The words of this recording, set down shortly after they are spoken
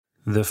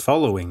The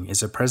following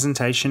is a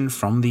presentation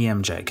from the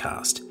MJ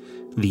Cast,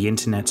 the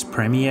internet's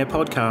premier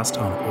podcast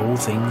on all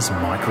things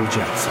Michael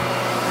Jackson.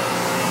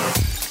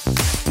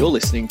 You're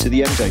listening to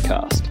the MJ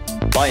Cast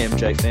by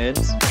MJ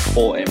fans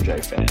for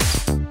MJ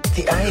fans.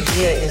 The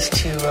idea is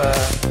to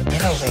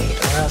innovate,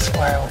 or else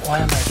why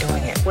am I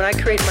doing it? When I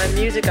create my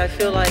music, I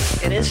feel like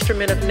an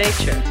instrument of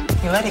nature.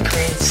 You let it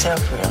create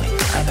itself, really.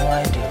 I know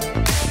I do.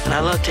 And I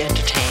love to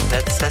entertain.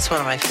 That's one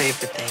of my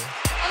favorite things.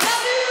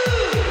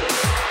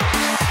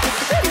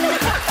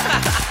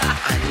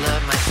 I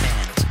love my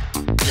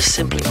fans. Just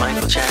simply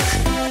Michael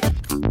Jackson.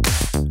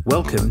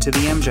 Welcome to the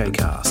MJ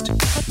Cast,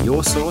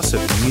 your source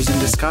of news and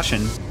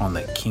discussion on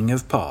the King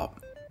of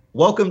Pop.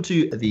 Welcome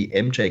to the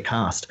MJ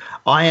Cast.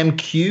 I am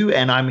Q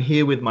and I'm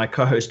here with my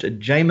co-host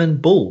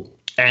Jamin Bull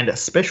and a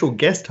special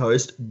guest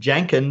host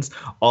Jenkins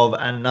of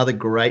another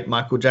great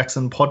Michael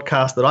Jackson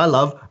podcast that I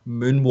love,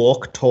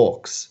 Moonwalk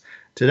Talks.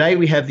 Today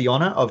we have the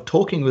honor of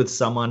talking with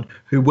someone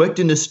who worked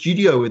in the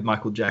studio with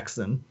Michael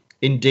Jackson,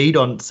 indeed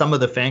on some of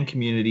the fan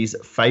community's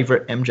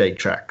favorite MJ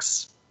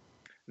tracks.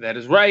 That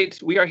is right.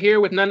 We are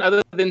here with none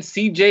other than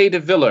CJ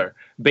DeVillar,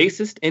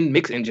 bassist and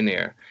mix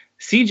engineer.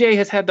 CJ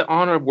has had the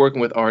honor of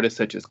working with artists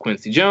such as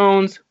Quincy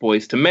Jones,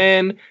 Boyz II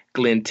Men,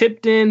 Glenn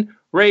Tipton,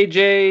 Ray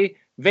J,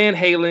 Van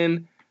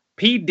Halen,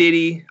 P.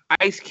 Diddy,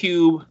 Ice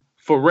Cube,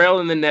 Pharrell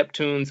and the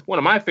Neptunes, one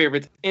of my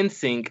favorites,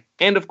 NSYNC,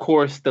 and of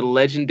course, the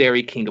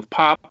legendary King of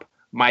Pop,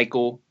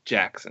 Michael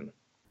Jackson.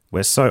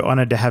 We're so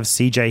honored to have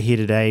CJ here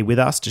today with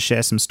us to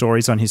share some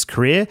stories on his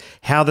career,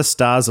 how the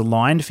stars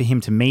aligned for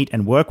him to meet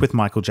and work with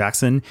Michael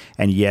Jackson,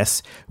 and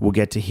yes, we'll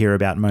get to hear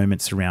about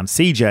moments around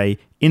CJ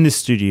in the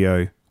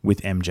studio with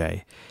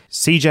MJ.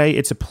 CJ,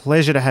 it's a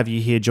pleasure to have you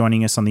here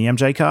joining us on the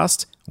MJ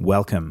Cast.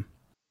 Welcome.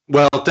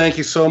 Well, thank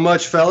you so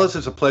much, fellas.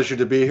 It's a pleasure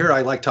to be here.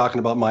 I like talking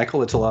about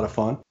Michael. It's a lot of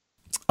fun.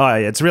 Oh,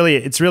 it's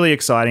really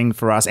exciting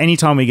for us.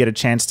 Anytime we get a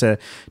chance to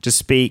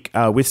speak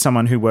with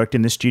someone who worked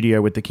in the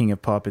studio with the King of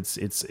Pop, it's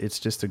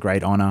just a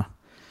great honor.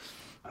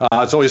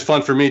 It's always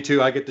fun for me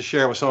too. I get to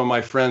share with some of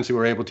my friends who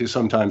are able to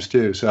sometimes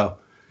too. So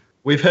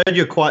we've heard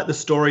you're quite the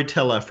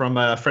storyteller from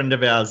a friend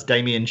of ours,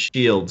 Damian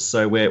Shields.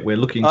 So we're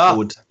looking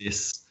forward to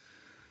this.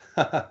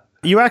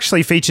 You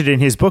actually featured in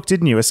his book,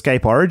 didn't you?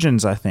 Escape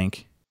Origins, I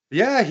think.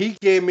 Yeah, he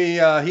gave me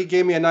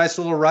a nice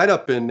little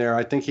write-up in there.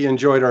 I think he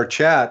enjoyed our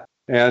chat.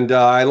 And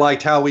I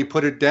liked how we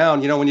put it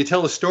down. You know, when you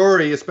tell a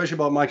story, especially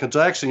about Michael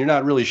Jackson, you're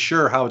not really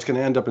sure how it's going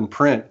to end up in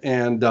print.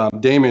 And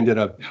Damien did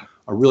a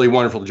really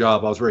wonderful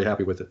job. I was very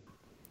happy with it.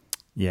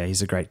 Yeah,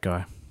 he's a great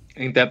guy.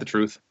 Ain't that the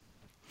truth?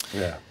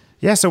 Yeah.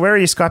 Yeah, so where are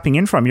you Skyping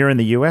in from? You're in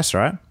the US,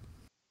 right?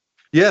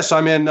 Yes,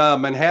 I'm in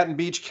Manhattan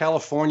Beach,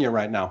 California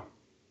right now.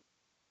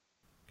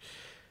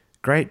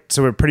 Great.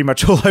 So we're pretty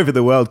much all over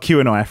the world.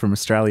 Q and I are from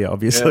Australia,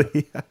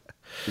 obviously.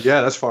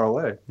 Yeah, that's far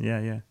away.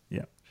 Yeah.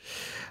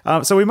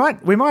 So we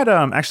might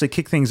actually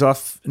kick things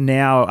off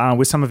now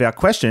with some of our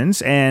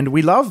questions, and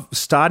we love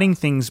starting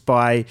things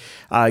by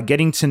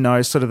getting to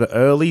know sort of the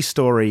early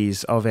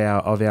stories of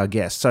our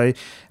guests. So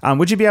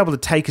would you be able to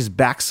take us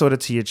back sort of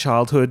to your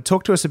childhood?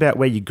 Talk to us about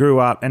where you grew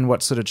up and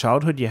what sort of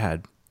childhood you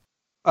had.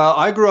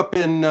 I grew up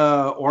in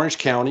Orange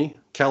County,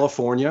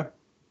 California,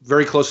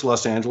 very close to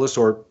Los Angeles,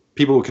 or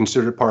people would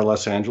consider it part of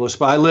Los Angeles.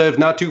 But I lived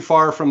not too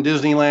far from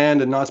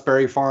Disneyland and Knott's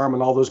Berry Farm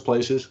and all those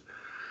places.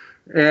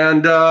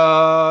 And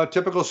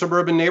typical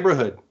suburban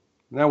neighborhood.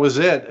 And that was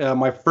it.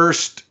 My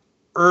first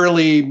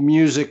early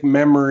music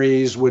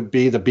memories would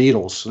be the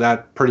Beatles.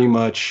 That pretty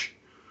much,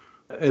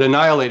 it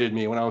annihilated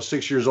me when I was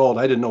 6 years old.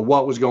 I didn't know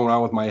what was going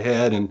on with my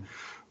head and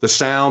the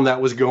sound that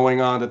was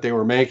going on that they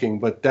were making.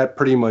 But that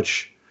pretty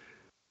much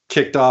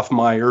kicked off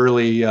my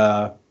early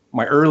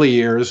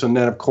years. And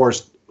then, of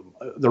course,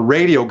 the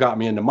radio got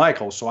me into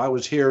Michael. So I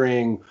was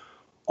hearing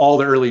all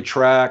the early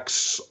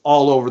tracks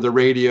all over the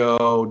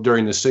radio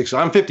during the 60s.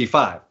 I'm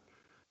 55.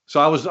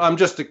 So I'm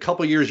just a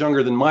couple years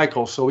younger than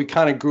Michael. So we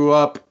kind of grew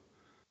up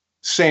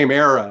same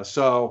era.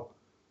 So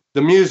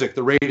the music,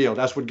 the radio,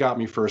 that's what got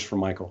me first from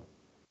Michael.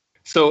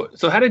 So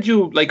how did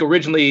you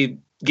originally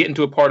get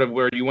into a part of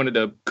where you wanted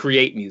to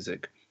create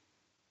music?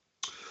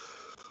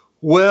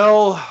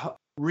 Well,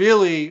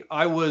 really,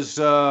 I was,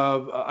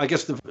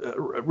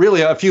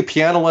 really a few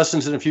piano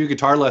lessons and a few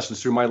guitar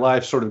lessons through my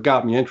life sort of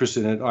got me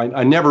interested in it.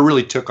 I never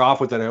really took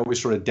off with it. I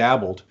always sort of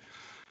dabbled.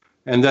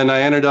 And then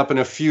I ended up in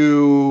a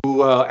few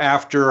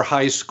after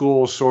high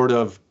school sort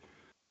of,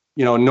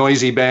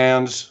 noisy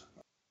bands.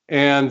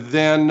 And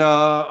then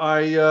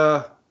I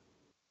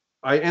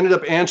ended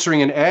up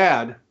answering an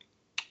ad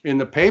in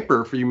the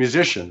paper for you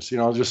musicians.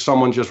 Just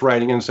someone just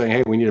writing in saying,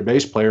 hey, we need a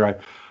bass player.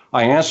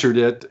 I answered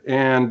it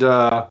and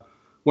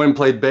went and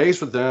played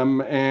bass with them,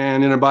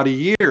 and in about a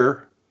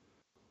year,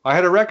 I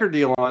had a record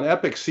deal on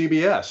Epic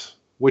CBS,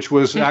 which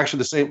was actually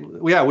the same.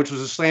 Yeah, which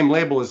was the same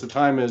label as the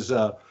time as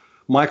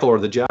Michael or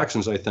the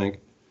Jacksons, I think.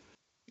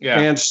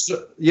 Yeah. And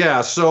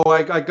so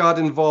I got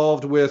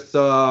involved with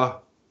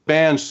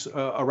bands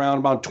around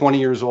about 20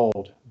 years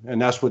old,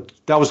 and that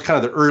was kind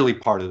of the early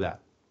part of that.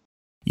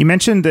 You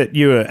mentioned that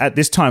you were at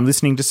this time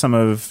listening to some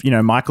of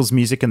Michael's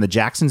music and the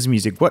Jacksons'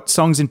 music. What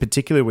songs in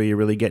particular were you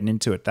really getting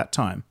into at that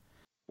time?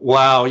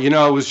 Wow,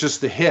 it was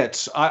just the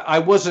hits. I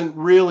wasn't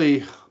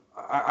really,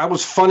 I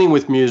was funny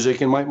with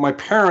music, and my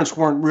parents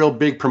weren't real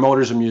big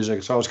promoters of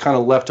music, so I was kind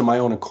of left to my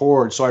own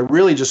accord. So I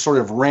really just sort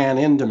of ran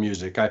into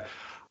music.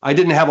 I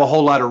didn't have a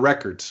whole lot of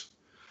records.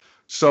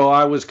 So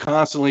I was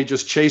constantly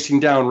just chasing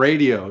down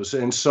radios.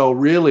 And so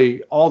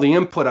really all the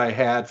input I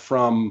had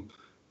from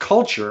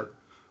culture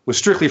was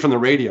strictly from the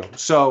radio.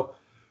 So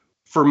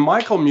for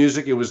Michael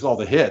music, it was all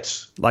the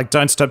hits. Like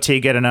Don't Stop Till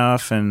You Get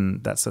Enough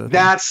and that sort of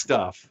thing. That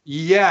stuff.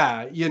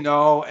 Yeah,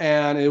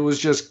 and it was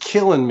just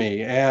killing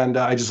me. And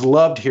I just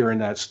loved hearing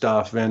that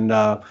stuff. And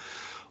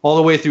all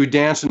the way through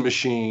Dancing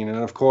Machine. And,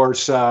 of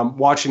course,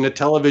 watching the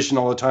television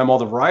all the time, all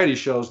the variety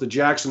shows, the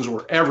Jacksons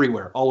were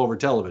everywhere, all over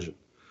television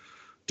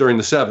during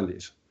the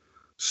 70s.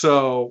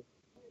 So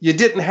you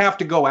didn't have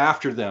to go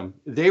after them.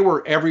 They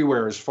were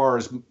everywhere as far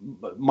as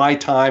my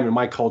time and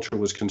my culture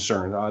was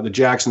concerned. The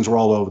Jacksons were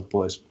all over the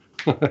place.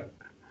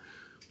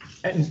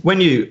 And when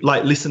you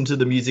listen to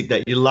the music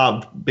that you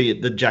loved, be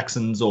it the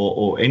Jacksons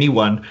or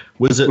anyone,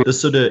 was it the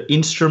sort of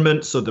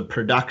instruments or the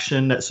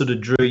production that sort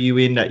of drew you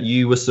in, that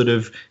you were sort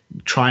of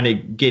trying to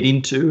get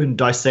into and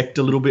dissect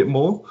a little bit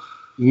more?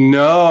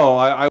 No,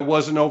 I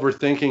wasn't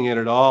overthinking it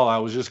at all. I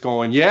was just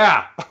going,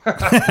 yeah,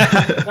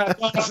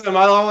 that's awesome.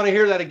 I don't want to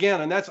hear that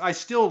again. And I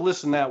still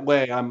listen that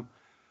way.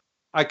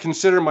 I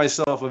consider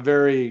myself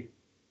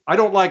I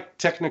don't like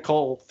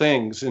technical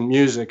things in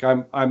music.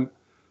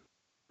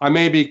 I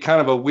may be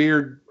kind of a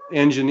weird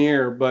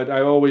engineer, but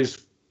I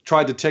always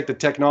tried to take the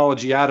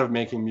technology out of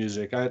making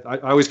music. I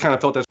always kind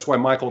of felt that's why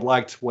Michael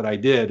liked what I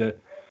did.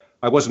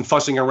 I wasn't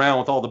fussing around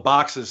with all the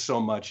boxes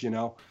so much,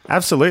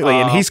 Absolutely.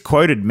 And he's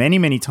quoted many,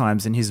 many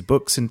times in his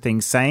books and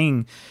things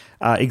saying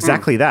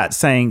exactly that,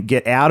 saying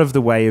get out of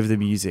the way of the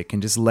music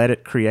and just let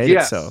it create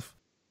itself.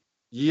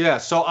 Yeah,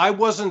 so I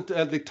wasn't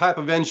the type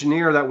of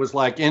engineer that was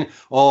like, I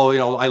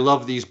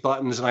love these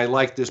buttons and I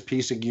like this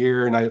piece of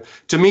gear. And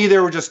to me, they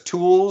were just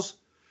tools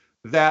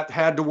that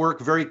had to work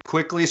very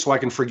quickly so I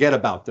can forget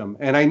about them.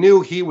 And I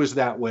knew he was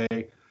that way.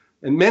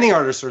 And many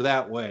artists are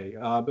that way.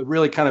 But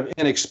really kind of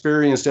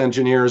inexperienced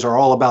engineers are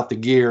all about the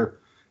gear.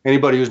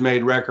 Anybody who's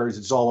made records,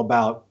 it's all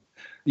about,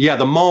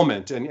 the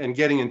moment and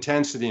getting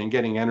intensity and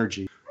getting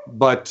energy.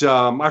 But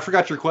I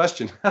forgot your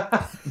question.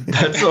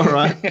 That's all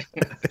right.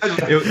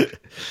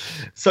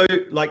 So,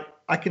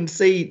 I can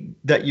see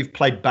that you've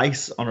played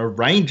bass on a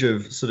range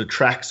of sort of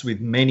tracks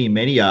with many,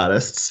 many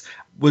artists.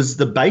 Was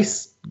the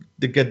bass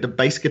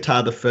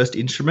guitar the first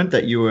instrument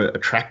that you were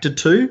attracted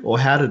to, or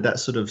how did that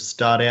sort of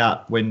start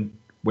out when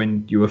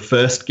you were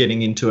first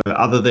getting into it,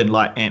 other than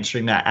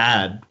answering that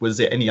ad? Was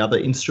there any other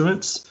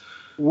instruments?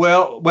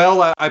 Well,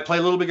 I play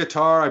a little bit of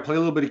guitar, I play a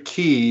little bit of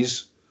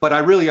keys, but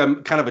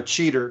I'm kind of a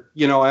cheater.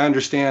 I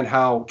understand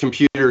how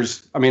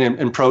computers,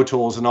 and Pro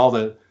Tools and all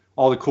the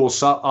cool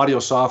audio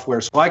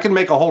software, so I can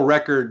make a whole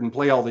record and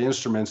play all the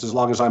instruments as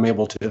long as I'm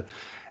able to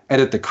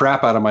edit the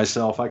crap out of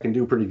myself. I can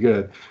do pretty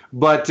good.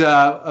 But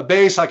a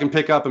bass I can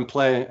pick up and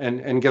play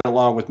and get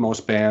along with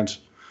most bands.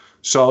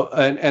 So,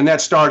 and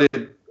that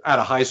started out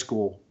of high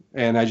school,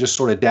 and I just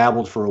sort of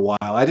dabbled for a while.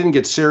 I didn't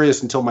get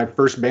serious until my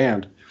first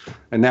band,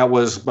 and that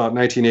was about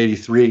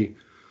 1983.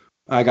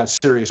 I got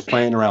serious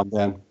playing around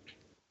then.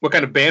 What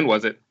kind of band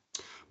was it?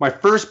 My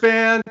first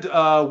band,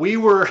 we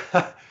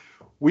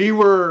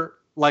were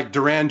like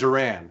Duran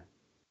Duran.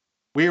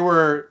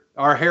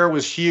 Our hair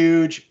was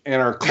huge,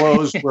 and our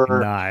clothes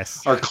were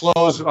nice. Our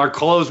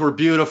clothes were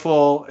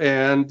beautiful,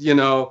 and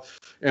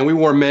and we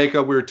wore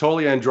makeup. We were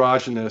totally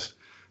androgynous,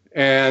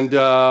 and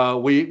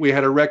we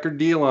had a record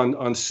deal on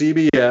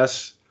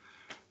CBS,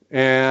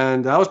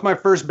 and that was my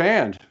first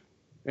band.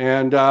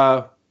 And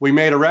we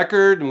made a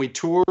record, and we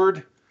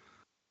toured.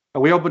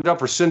 And we opened up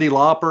for Cyndi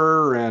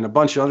Lauper and a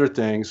bunch of other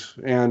things,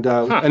 and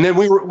then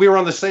we were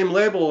on the same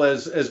label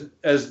as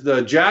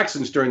the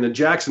Jacksons during the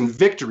Jackson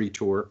Victory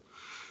Tour.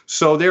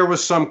 So there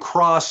was some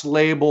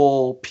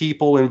cross-label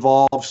people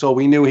involved. So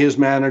we knew his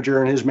manager,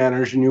 and his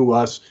manager knew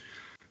us,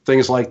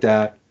 things like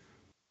that.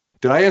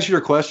 Did I answer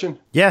your question?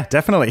 Yeah,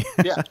 definitely.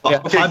 Yeah.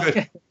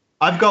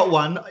 I've got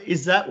one.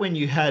 Is that when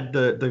you had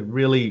the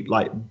really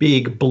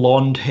big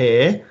blonde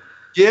hair?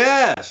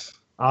 Yes.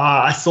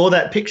 I saw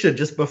that picture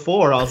just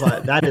before. I was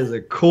like, that is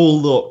a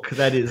cool look.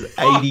 That is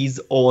 80s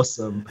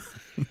awesome.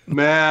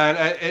 Man,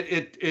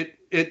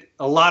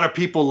 a lot of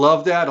people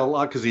love that a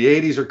lot because the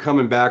 80s are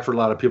coming back for a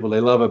lot of people.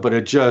 They love it, but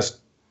it's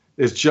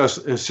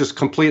just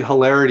complete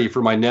hilarity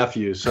for my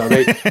nephews. So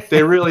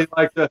they really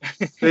like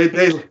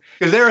because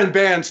they're in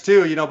bands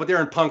too, but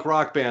they're in punk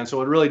rock bands,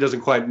 so it really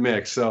doesn't quite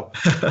mix. So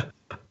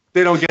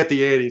they don't get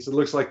the 80s. It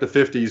looks like the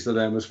 50s to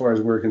them as far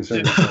as we're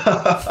concerned.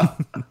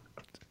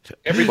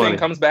 Everything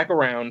comes back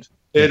around.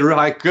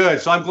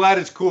 Good. So I'm glad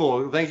it's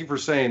cool. Thank you for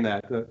saying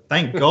that.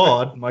 Thank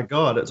God. My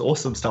God, it's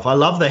awesome stuff. I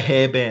love the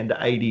hairband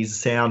 80s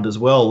sound as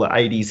well. The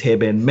 80s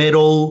hairband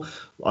metal.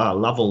 I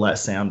love all that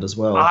sound as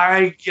well.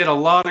 I get a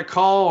lot of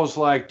calls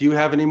like, do you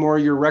have any more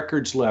of your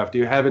records left? Do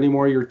you have any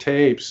more of your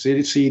tapes,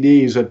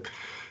 CDs?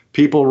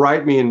 People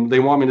write me and they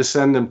want me to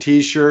send them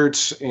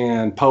T-shirts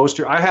and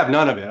posters. I have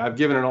none of it. I've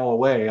given it all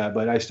away,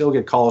 but I still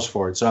get calls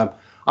for it. So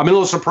I'm a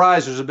little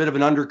surprised. There's a bit of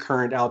an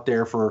undercurrent out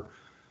there for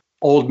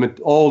old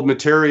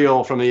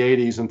material from the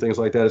 80s and things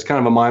like that. It's kind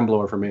of a mind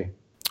blower for me.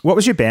 What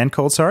was your band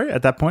called, sorry,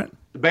 at that point?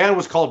 The band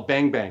was called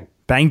Bang Bang.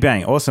 Bang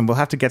Bang. Awesome. We'll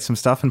have to get some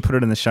stuff and put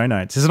it in the show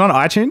notes. Is it on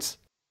iTunes?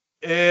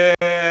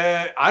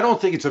 I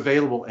don't think it's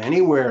available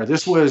anywhere.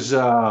 This was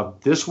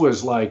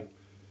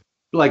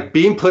like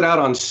being put out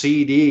on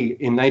CD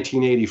in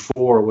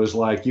 1984 was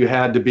like you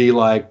had to be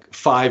like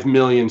 5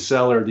 million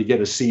seller to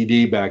get a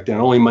CD back then.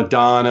 Only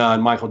Madonna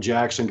and Michael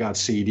Jackson got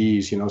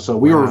CDs, So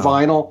we were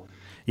vinyl,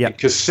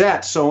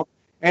 cassette. So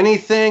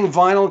anything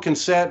vinyl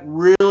cassette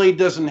really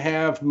doesn't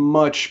have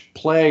much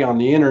play on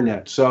the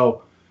internet.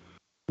 So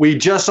we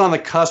just on the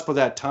cusp of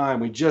that time.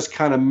 We just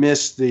kind of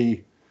missed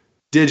the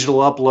digital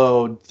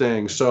upload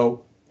thing.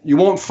 So you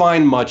won't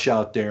find much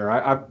out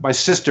there. My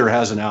sister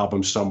has an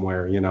album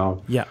somewhere,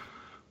 Yeah.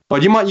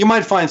 But you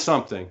might find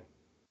something.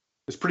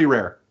 It's pretty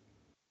rare.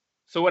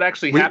 So what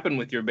actually happened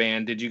with your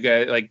band? Did you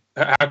guys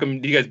how come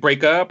did you guys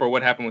break up, or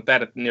what happened with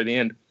that near the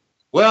end?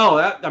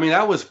 Well,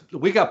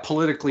 we got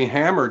politically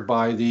hammered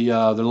by the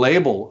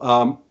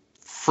label.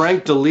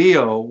 Frank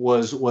DeLeo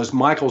was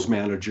Michael's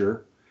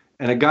manager,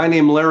 and a guy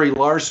named Larry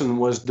Larson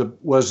was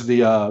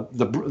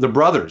the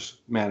brothers'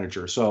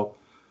 manager. So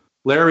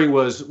Larry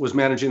was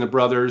managing the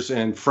brothers,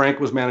 and Frank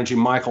was managing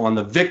Michael on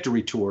the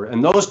Victory Tour.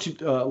 And those two,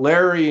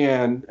 Larry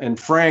and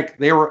Frank,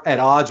 they were at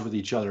odds with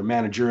each other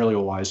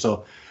managerial wise.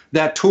 So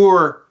that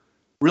tour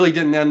really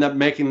didn't end up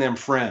making them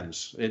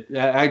friends.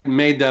 I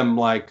made them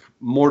like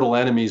mortal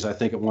enemies, I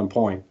think, at one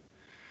point.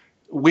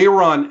 We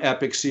were on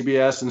Epic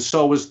CBS, and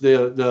so was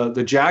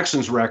the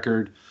Jacksons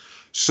record.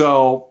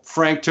 So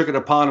Frank took it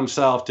upon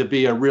himself to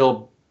be a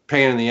real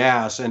pain in the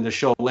ass and to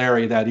show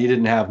Larry that he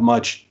didn't have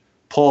much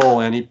pull,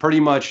 and he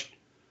pretty much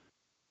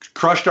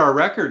crushed our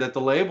record at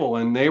the label,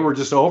 and they were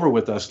just over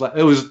with us.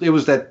 It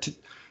was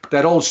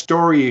that old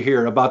story you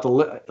hear about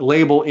the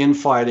label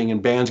infighting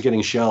and bands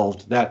getting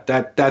shelved.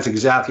 That's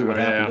exactly what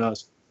happened to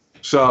us.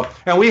 So,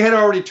 and we had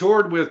already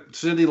toured with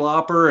Cyndi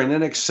Lauper and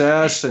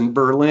NXS and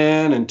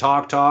Berlin and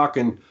Talk,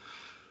 and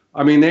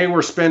I mean, they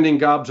were spending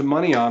gobs of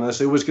money on us.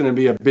 It was going to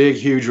be a big,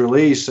 huge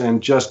release,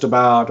 and just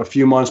about a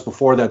few months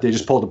before that, they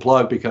just pulled the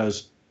plug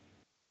because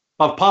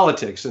of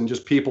politics and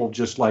just people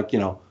just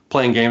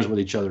playing games with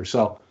each other.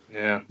 So,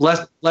 yeah,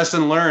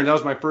 lesson learned. That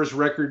was my first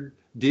record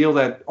deal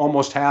that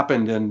almost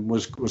happened and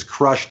was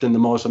crushed in the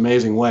most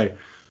amazing way.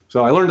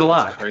 So I learned a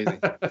lot. Crazy.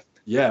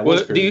 Yeah. It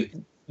was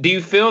crazy. Do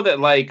you feel that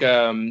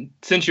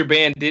since your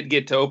band did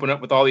get to open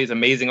up with all these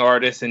amazing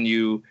artists and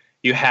you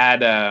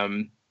had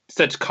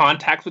such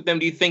contacts with them,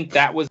 do you think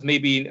that was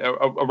maybe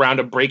around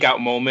a breakout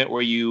moment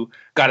where you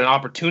got an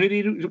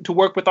opportunity to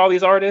work with all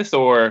these artists,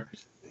 or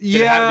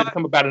did it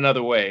come about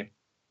another way?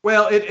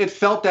 Well, it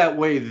felt that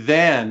way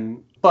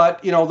then.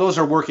 But, those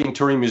are working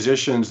touring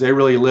musicians. They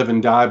really live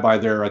and die by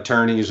their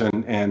attorneys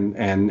and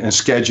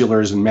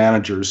schedulers and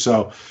managers.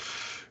 So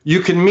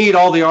you can meet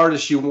all the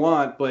artists you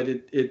want, but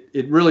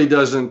it really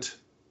doesn't.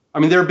 I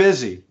mean, they're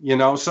busy,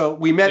 So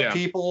we met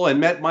people and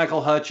met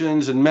Michael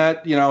Hutchence and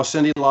met,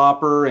 Cyndi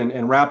Lauper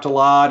and rapped a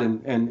lot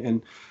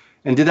and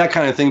did that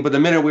kind of thing. But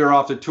the minute we were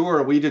off the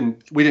tour, we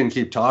didn't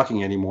keep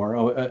talking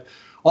anymore.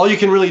 All you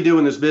can really do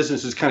in this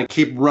business is kind of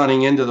keep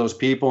running into those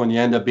people, and you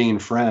end up being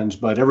friends.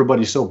 But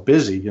everybody's so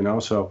busy,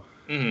 So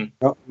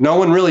no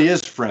one really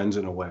is friends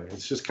in a way.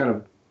 It's just kind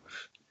of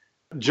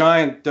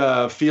giant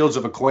fields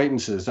of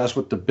acquaintances. That's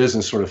what the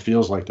business sort of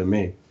feels like to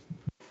me.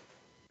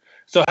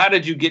 So how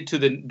did you get to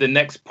the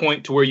next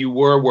point to where you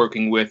were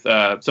working with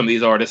some of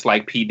these artists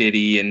like P.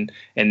 Diddy and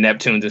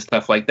Neptunes and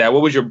stuff like that?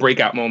 What was your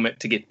breakout moment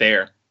to get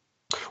there?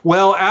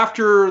 Well,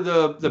 after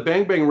the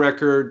Bang Bang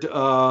record,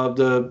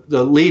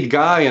 the lead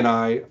guy and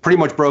I pretty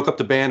much broke up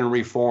the band and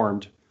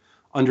reformed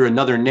under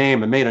another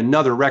name and made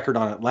another record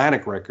on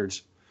Atlantic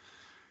Records.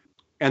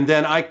 And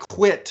then I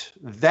quit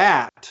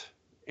that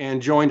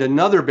and joined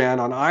another band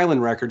on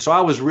Island Records. So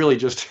I was really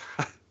just,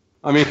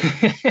 I mean,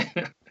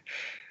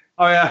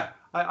 oh yeah,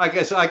 I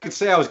guess I could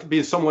say I was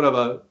being somewhat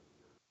of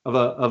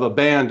a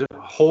band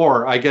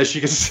whore, I guess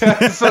you could say,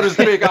 so to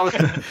speak.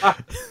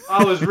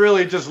 I was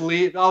really just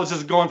I was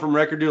just going from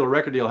record deal to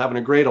record deal, having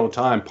a great old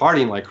time,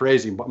 partying like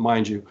crazy,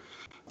 mind you,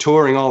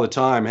 touring all the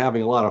time,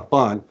 having a lot of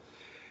fun.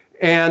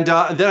 And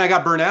then I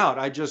got burnt out.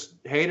 I just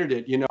hated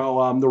it.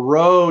 The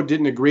road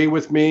didn't agree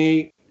with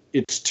me.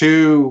 It's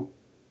too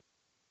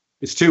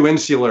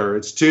insular.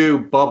 It's too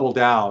bubbled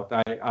out.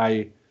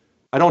 I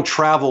don't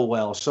travel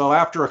well. So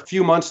after a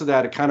few months of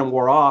that, it kind of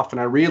wore off, and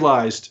I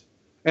realized.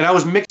 And I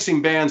was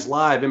mixing bands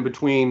live in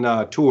between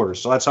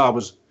tours. So that's how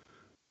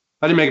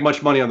I didn't make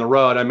much money on the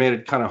road. I made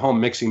it kind of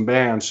home mixing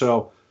bands.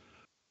 So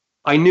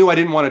I knew I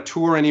didn't want to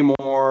tour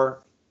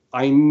anymore.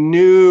 I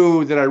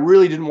knew that I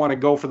really didn't want to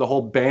go for the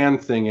whole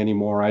band thing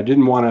anymore. I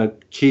didn't want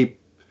to keep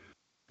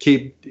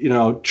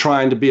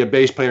trying to be a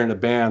bass player in a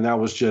band. I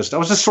was just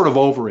sort of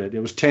over it. It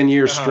was 10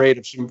 years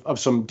straight of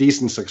some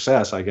decent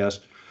success, I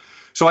guess.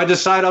 So I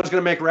decided I was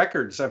going to make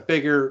records. I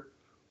figure,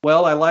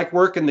 well, I like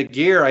working the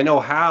gear. I know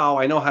how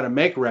to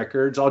make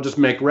records. I'll just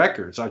make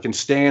records. I can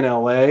stay in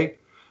LA.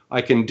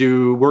 I can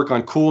work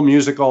on cool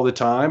music all the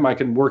time. I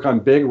can work on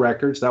big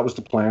records. That was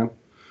the plan.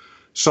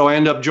 So I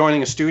ended up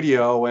joining a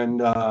studio,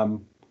 and I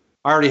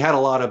already had a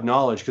lot of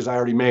knowledge because I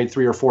already made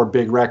 3 or 4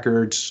 big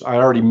records. I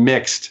already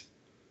mixed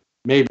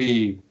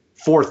maybe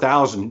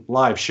 4,000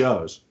 live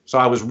shows. So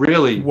I was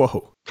really,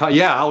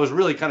 I was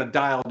really kind of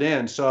dialed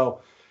in.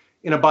 So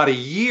in about a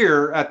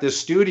year at this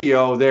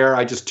studio there,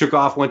 I just took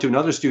off, went to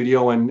another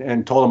studio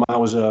and told them I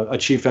was a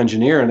chief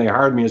engineer, and they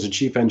hired me as a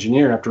chief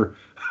engineer after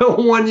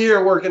 1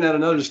 year working at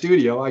another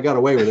studio. I got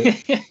away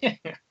with it.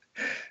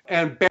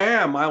 And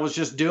bam, I was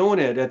just doing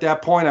it. At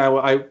that point,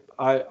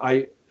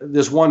 I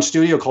this one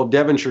studio called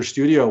Devonshire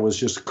Studio was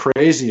just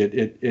crazy.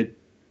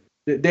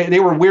 They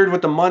were weird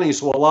with the money,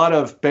 so a lot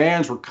of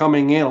bands were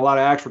coming in, a lot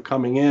of acts were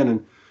coming in,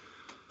 and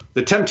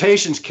the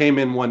Temptations came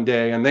in one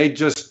day, and they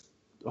just,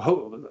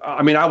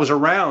 I mean, I was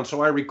around,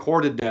 so I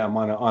recorded them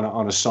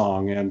on a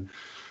song,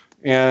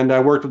 and I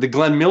worked with the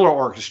Glenn Miller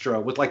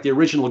Orchestra with like the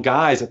original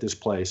guys at this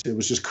place. It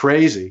was just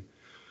crazy.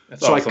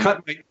 That's so awesome.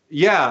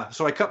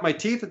 I cut my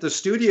teeth at the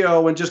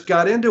studio and just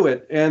got into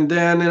it. And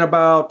then in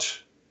about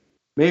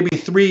maybe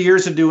 3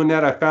 years of doing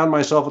that, I found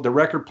myself at the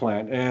record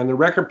plant, and the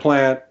record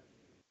plant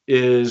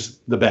is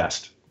the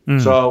best.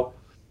 So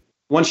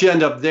once you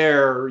end up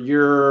there,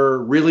 you're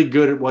really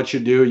good at what you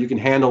do. You can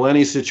handle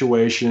any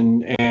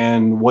situation,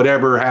 and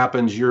whatever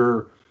happens,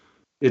 you're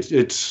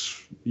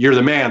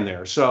the man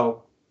there.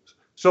 So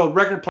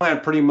record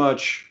plant pretty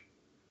much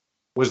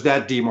was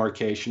that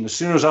demarcation. As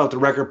soon as I was at the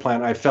record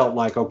plant, I felt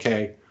like,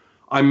 okay,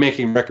 I'm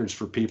making records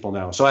for people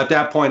now. So at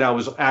that point, I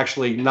was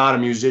actually not a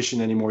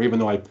musician anymore, even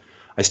though I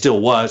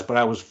still was, but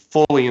I was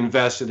fully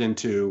invested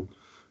into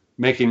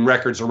making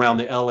records around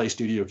the LA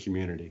studio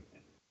community.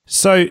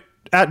 So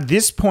at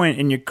this point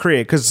in your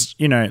career, because,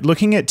 you know,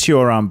 looking at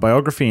your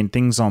biography and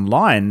things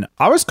online,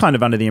 I was kind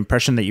of under the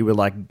impression that you were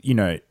like, you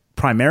know,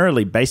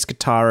 primarily bass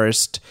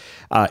guitarist,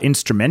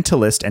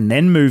 instrumentalist, and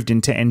then moved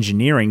into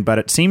engineering. But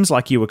it seems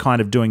like you were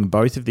kind of doing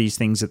both of these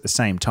things at the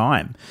same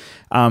time.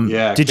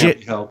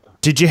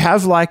 Did you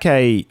have like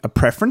a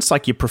preference,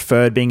 like you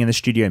preferred being in the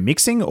studio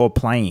mixing or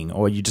playing,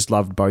 or you just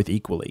loved both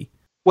equally?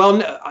 Well,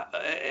 in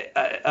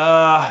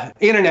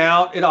and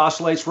out, it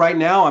oscillates. Right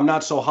now, I'm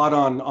not so hot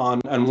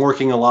on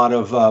working a lot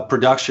of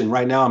production.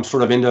 Right now, I'm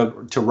sort of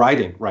into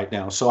writing right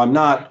now. So I'm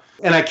not,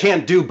 and I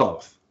can't do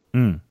both.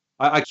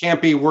 I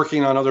can't be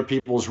working on other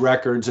people's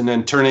records and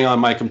then turning on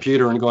my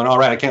computer and going, all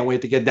right, I can't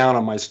wait to get down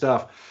on my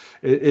stuff.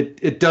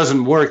 It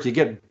doesn't work. You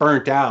get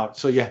burnt out.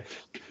 So you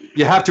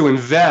have to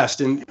invest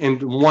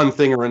in one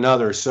thing or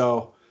another.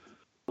 So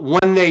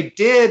when they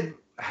did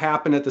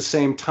happen at the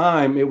same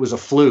time, it was a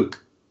fluke.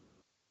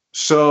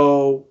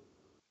 So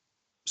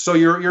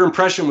your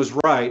impression was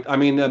right. I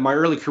mean, my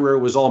early career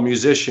was all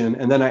musician,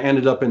 and then I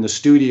ended up in the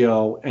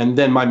studio, and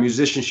then my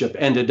musicianship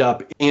ended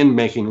up in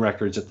making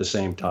records at the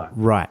same time.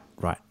 Right.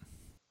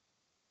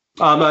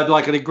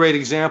 Like a great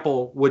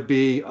example would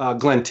be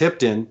Glenn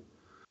Tipton.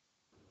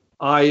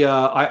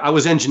 I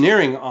was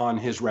engineering on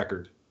his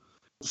record.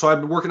 So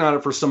I've been working on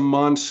it for some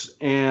months,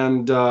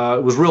 and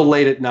it was real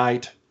late at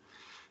night.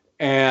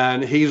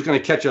 And he's going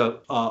to catch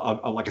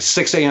a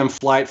 6 a.m.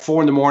 flight,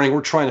 4 a.m.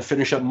 We're trying to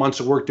finish up months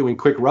of work doing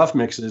quick rough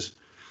mixes.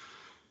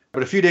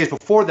 But a few days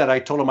before that, I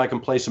told him I can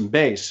play some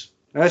bass.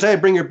 And I said, hey,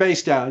 bring your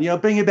bass down.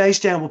 Bring your bass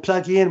down. We'll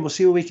plug you in. We'll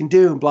see what we can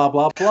do, and blah,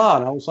 blah, blah.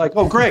 And I was like,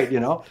 oh, great,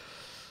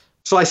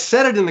 So I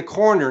set it in the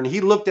corner, and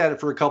he looked at it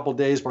for a couple of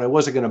days, but I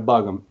wasn't going to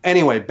bug him.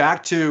 Anyway,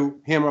 back to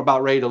him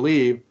about ready to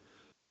leave.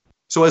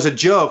 So as a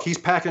joke, he's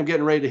packing up,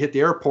 getting ready to hit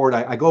the airport.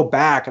 I go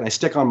back, and I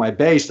stick on my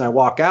bass, and I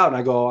walk out, and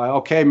I go,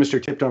 okay,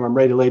 Mr. Tipton, I'm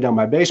ready to lay down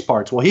my bass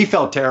parts. Well, he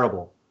felt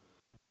terrible.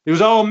 He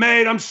was, oh,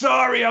 mate, I'm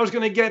sorry. I was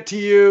going to get to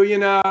you,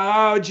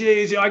 Oh,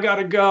 geez, I got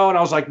to go. And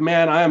I was like,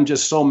 man, I am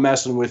just so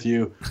messing with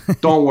you.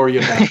 Don't worry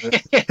about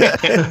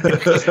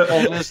it.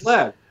 Holding his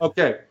leg.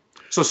 Okay.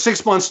 So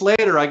 6 months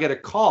later, I get a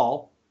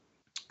call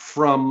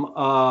from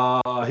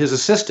his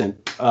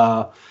assistant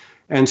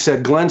and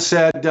said, Glenn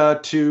said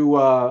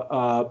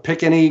to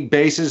pick any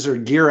basses or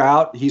gear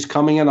out. He's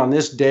coming in on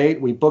this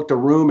date. We booked a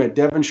room at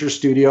Devonshire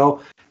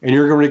Studio, and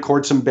you're going to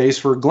record some bass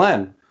for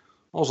Glenn.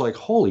 I was like,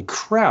 holy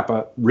crap.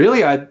 Really?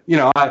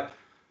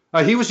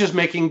 He was just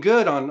making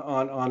good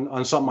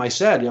on something I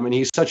said. I mean,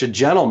 he's such a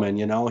gentleman,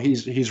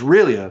 he's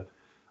really an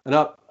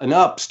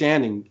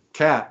upstanding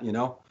cat,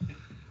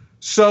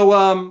 So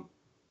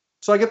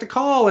I get the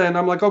call, and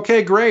I'm like,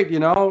 okay, great,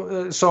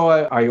 So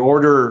I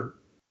order,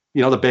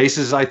 the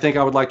basses I think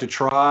I would like to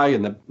try,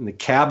 and the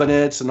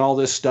cabinets and all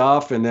this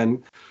stuff. And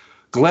then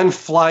Glenn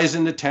flies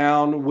into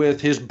town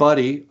with his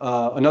buddy,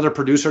 another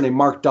producer named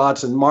Mark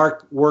Dodson.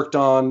 Mark worked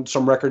on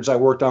some records I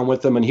worked on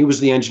with him, and he was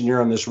the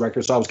engineer on this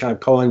record, so I was kind of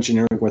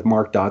co-engineering with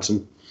Mark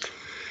Dodson.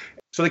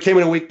 So they came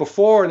in a week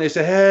before, and they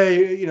said,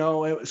 hey,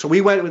 so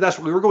we went.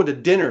 We were going to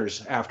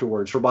dinners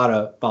afterwards for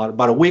about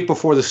a week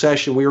before the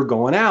session. We were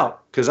going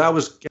out because I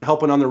was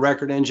helping on the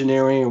record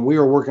engineering, and we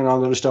were working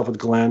on other stuff with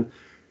Glenn.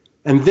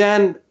 And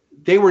then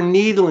they were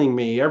needling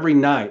me every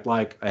night,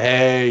 like,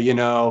 hey, you're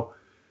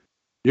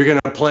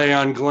going to play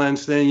on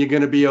Glenn's thing. You're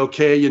going to be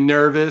okay. You're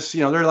nervous.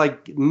 They're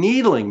like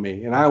needling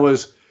me. And I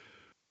was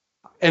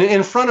and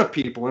in front of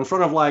people, in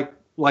front of like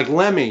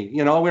Lemmy,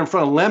 you know, we're in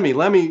front of Lemmy.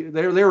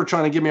 They were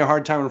trying to give me a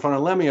hard time in front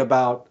of Lemmy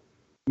about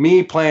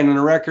me playing on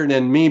a record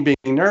and me being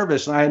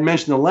nervous. And I had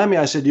mentioned to Lemmy,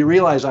 I said, "You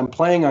realize I'm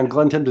playing on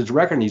Glenn Tipton's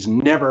record and he's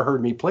never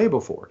heard me play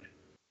before."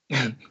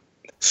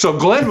 So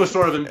Glenn was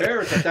sort of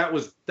embarrassed that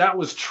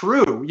was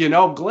true. You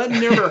know, Glenn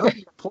never heard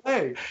me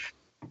play.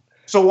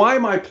 So why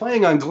am I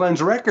playing on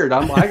Glenn's record?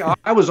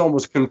 I was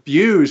almost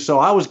confused. So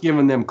I was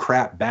giving them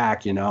crap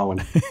back, you know.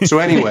 And so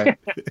anyway,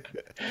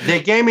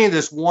 they gave me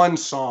this one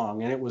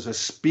song, and it was a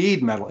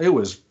speed metal. It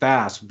was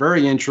fast,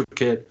 very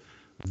intricate,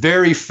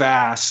 very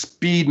fast,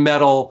 speed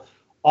metal,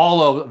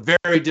 all of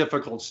very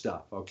difficult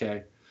stuff,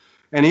 okay?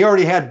 And he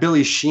already had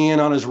Billy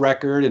Sheehan on his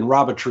record and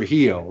Robert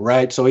Trujillo,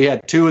 right? So he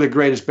had two of the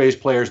greatest bass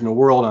players in the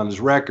world on his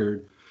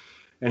record.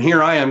 And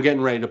here I am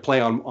getting ready to play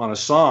on a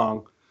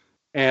song.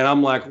 And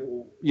I'm like,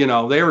 you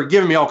know, they were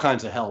giving me all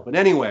kinds of help. But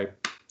anyway,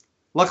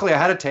 luckily I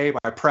had a tape.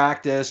 I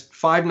practiced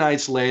 5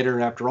 nights later.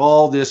 And after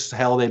all this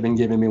hell they've been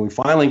giving me, we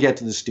finally get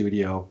to the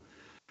studio.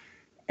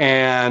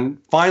 And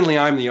finally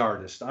I'm the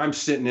artist. I'm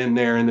sitting in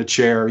there in the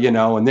chair, you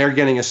know, and they're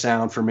getting a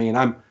sound for me. And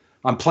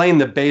I'm playing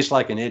the bass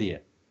like an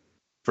idiot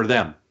for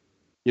them.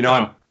 You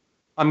know,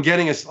 I'm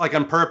getting a, like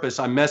on purpose.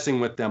 I'm messing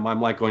with them. I'm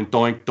like going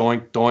doink,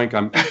 doink, doink.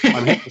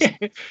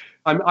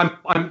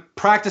 I'm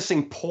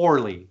practicing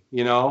poorly,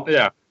 you know?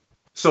 Yeah.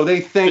 So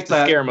they think just to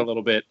that scare them a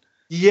little bit.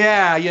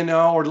 Yeah, you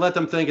know, or let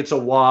them think it's a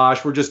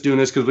wash. We're just doing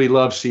this because we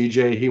love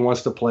CJ. He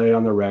wants to play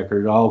on the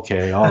record.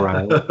 Okay, all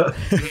right.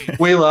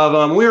 We love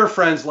him. We were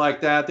friends like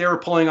that. They were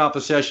pulling off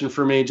a session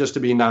for me just to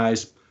be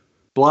nice.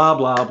 Blah,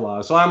 blah,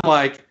 blah. So I'm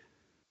like,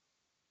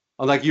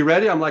 you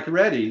ready? I'm like,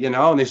 ready, you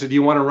know. And they said, do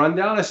you want a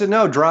rundown? I said,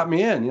 no, drop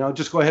me in. You know,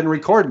 just go ahead and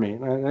record me.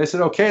 And I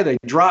said, okay. They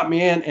dropped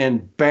me in,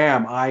 and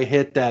bam, I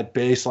hit that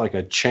bass like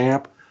a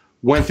champ.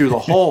 Went through the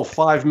whole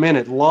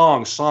 5-minute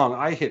long song.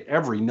 I hit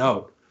every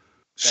note.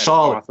 That's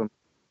solid. Awesome.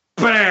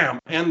 Bam!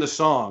 End the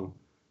song.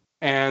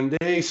 And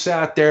they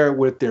sat there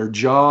with their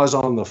jaws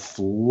on the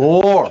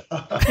floor.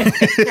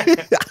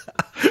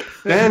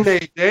 Then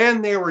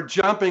they were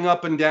jumping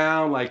up and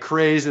down like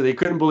crazy. They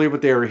couldn't believe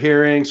what they were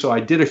hearing. So I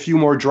did a few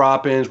more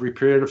drop-ins,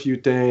 repeated a few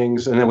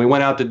things, and then we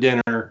went out to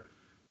dinner,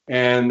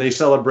 and they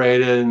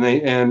celebrated,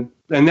 and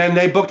then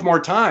they booked more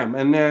time,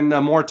 and then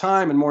more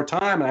time, and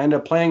I ended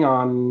up playing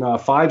on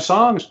 5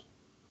 songs.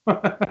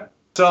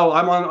 So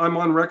I'm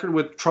on record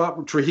with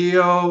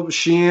Trujillo,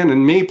 Sheehan,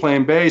 and me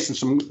playing bass, and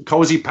some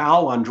Cozy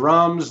Powell on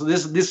drums.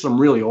 This is some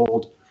really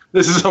old.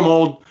 This is some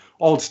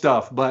old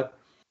stuff, but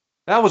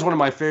that was one of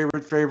my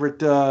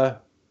favorite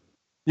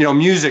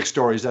music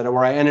stories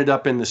where I ended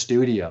up in the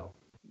studio.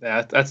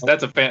 Yeah, that's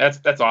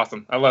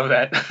awesome. I love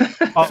that.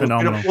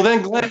 Phenomenal. Well,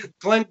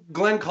 then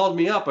Glenn called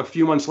me up a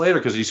few months later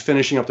because he's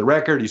finishing up the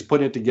record. He's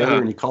putting it together,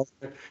 and he called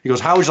me. He goes,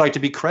 "How would you like to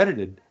be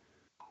credited?"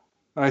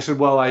 And I said,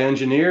 "Well, I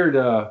engineered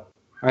a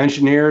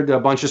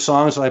bunch of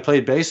songs, and I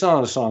played bass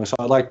on a song, so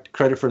I'd like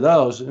credit for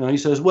those." And he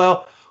says,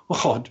 "Well,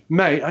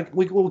 mate,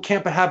 we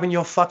can't be having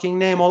your fucking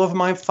name all over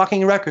my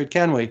fucking record,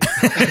 can we?"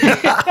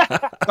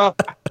 So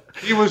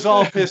he was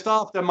all pissed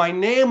off that my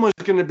name was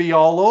going to be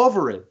all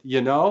over it,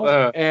 you know,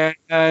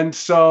 and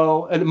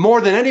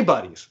more than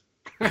anybody's.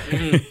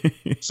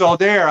 So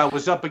there, I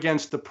was up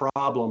against the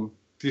problem.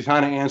 To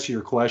kind of answer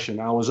your question,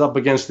 I was up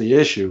against the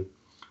issue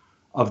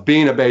of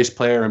being a bass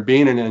player and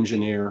being an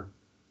engineer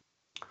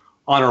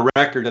on a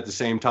record at the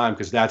same time,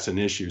 because that's an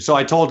issue. So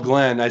I told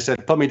Glenn, I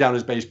said, "Put me down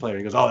as bass player."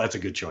 He goes, "Oh, that's a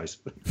good choice."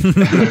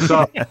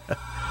 So.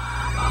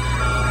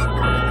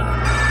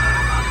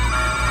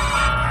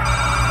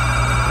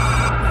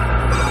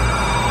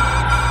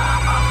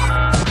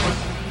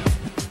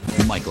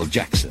 Michael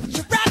Jackson.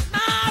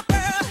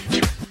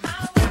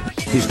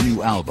 His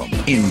new album,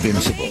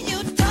 Invincible.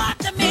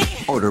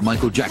 Order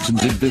Michael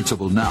Jackson's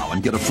Invincible now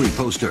and get a free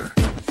poster.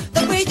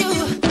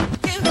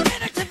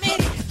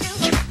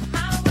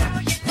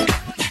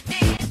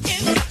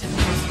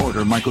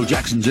 Order Michael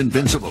Jackson's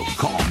Invincible.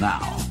 Call now.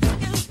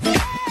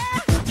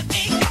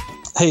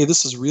 Hey,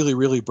 this is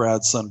really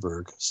Brad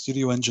Sundberg,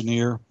 studio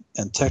engineer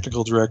and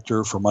technical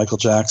director for Michael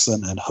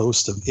Jackson and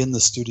host of In the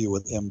Studio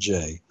with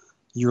MJ.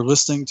 You're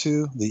listening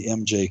to the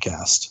MJ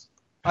Cast.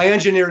 I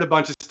engineered a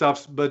bunch of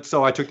stuff, but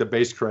so I took the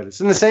bass credits.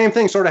 And the same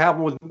thing sort of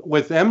happened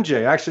with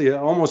MJ. Actually,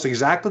 almost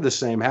exactly the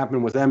same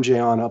happened with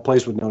MJ on A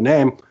Place With No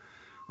Name.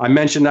 I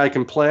mentioned I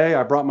can play.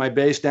 I brought my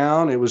bass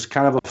down. It was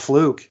kind of a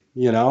fluke,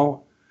 you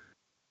know,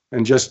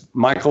 and just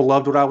Michael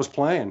loved what I was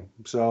playing.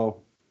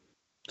 So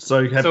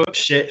you have to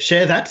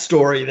share that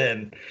story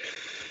then.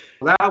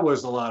 That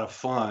was a lot of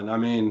fun. I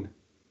mean,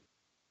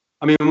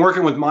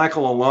 working with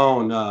Michael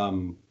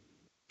alone,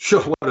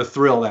 sure, what a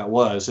thrill that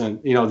was. And,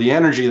 you know, the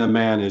energy of the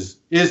man is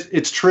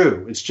it's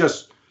true. It's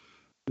just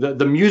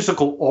the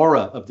musical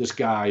aura of this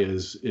guy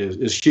is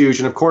huge.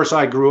 And of course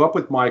I grew up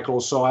with Michael,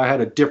 so I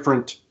had a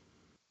different,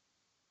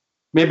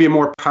 maybe a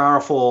more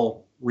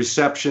powerful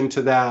reception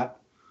to that.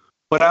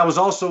 But I was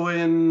also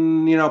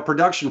in,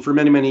 production for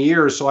many, many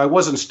years, so I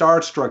wasn't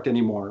starstruck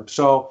anymore.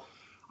 So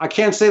I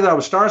can't say that I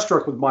was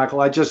starstruck with Michael.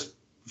 I just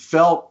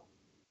felt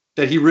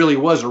that he really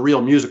was a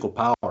real musical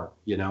power,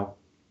 you know.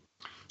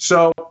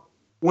 So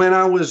when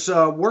I was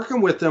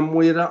working with them,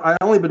 I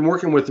only been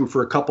working with them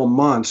for a couple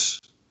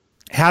months.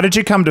 How did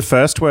you come to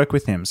first work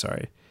with him?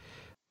 Sorry.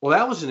 Well,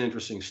 that was an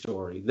interesting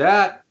story.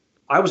 That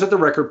I was at the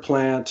record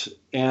plant,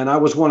 and I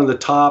was one of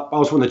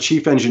the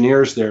chief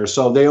engineers there.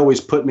 So they always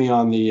put me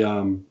on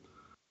the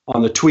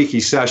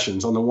tweaky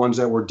sessions, on the ones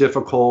that were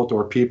difficult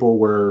or people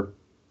were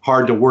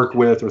hard to work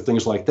with or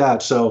things like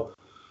that. So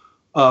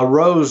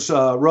Rose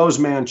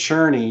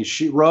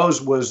Mancherney,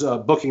 Rose was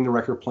booking the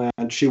record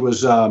plant. She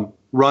was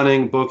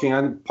running, booking.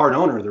 I'm part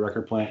owner of the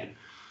record plant.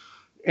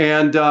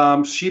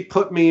 And she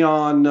put me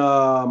on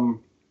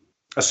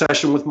a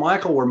session with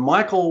Michael where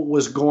Michael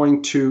was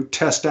going to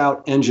test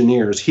out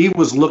engineers. He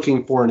was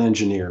looking for an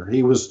engineer.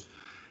 He was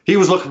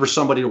looking for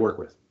somebody to work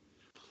with.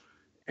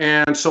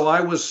 And so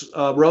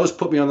Rose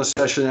put me on the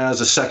session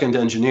as a second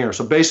engineer.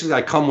 So basically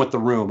I come with the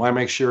room. I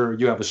make sure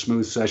you have a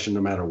smooth session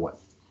no matter what.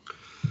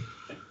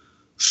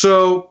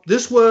 So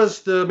this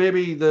was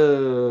maybe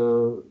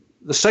the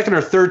second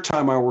or third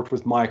time I worked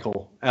with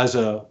Michael as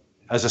a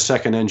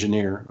second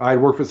engineer. I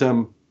had worked with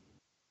him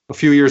a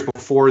few years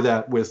before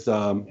that with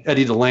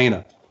Eddie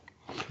DeLana.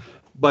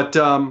 But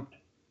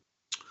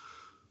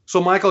so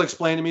Michael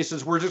explained to me, he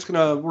says, we're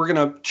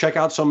gonna check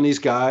out some of these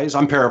guys.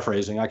 I'm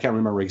paraphrasing. I can't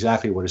remember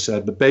exactly what he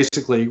said, but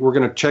basically we're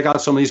gonna check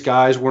out some of these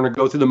guys. We're gonna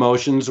go through the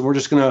motions, and we're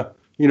just gonna,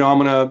 I'm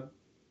gonna,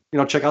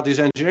 check out these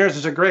engineers. I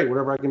said, great,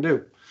 whatever I can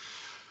do.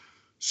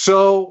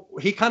 So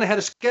he kind of had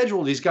a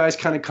schedule. These guys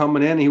kind of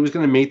coming in. He was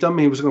going to meet them.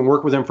 He was going to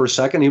work with them for a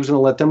second. He was going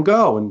to let them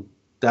go, and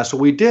that's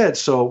what we did.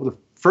 So the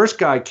first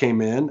guy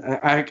came in.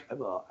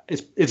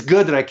 It's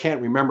good that I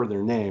can't remember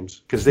their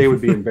names because they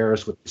would be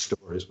embarrassed with the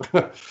stories.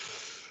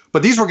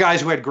 But these were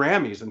guys who had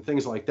Grammys and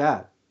things like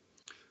that.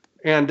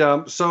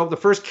 And so the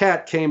first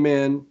cat came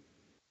in.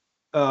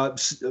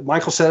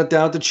 Michael sat it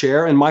down at the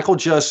chair, and Michael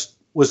just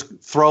was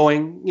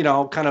throwing,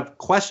 kind of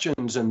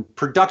questions and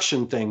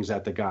production things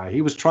at the guy.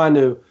 He was trying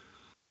to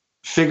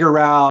figure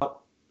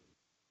out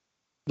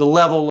the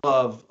level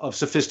of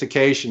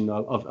sophistication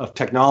of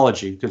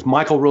technology, because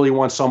Michael really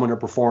wants someone to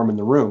perform in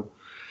the room.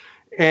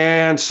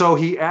 And so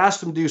he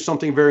asked him to do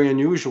something very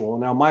unusual.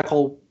 Now,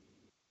 Michael,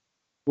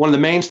 one of the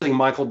main things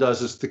Michael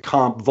does is the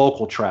comp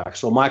vocal track.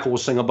 So Michael will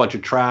sing a bunch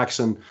of tracks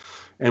and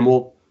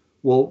we'll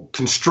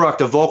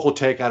construct a vocal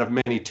take out of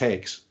many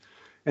takes.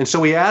 And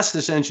so he asked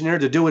this engineer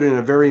to do it in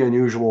a very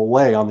unusual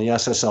way on the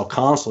SSL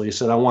console. He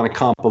said, I want to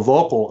comp a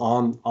vocal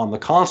on the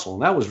console.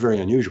 And that was very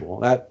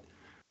unusual.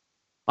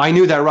 I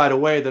knew that right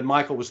away that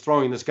Michael was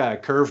throwing this guy a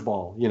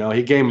curveball.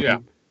 He gave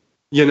him,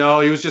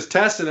 he was just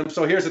testing him.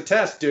 So here's a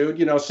test, dude,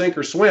 sink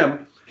or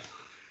swim.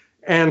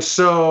 And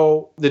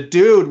so the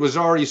dude was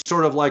already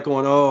sort of like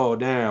going, oh,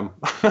 damn.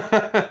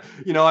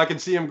 I can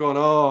see him going,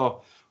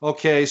 oh,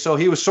 okay. So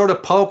he was sort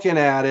of poking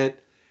at it.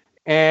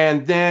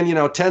 And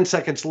then, 10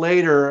 seconds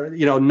later,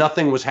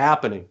 nothing was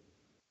happening.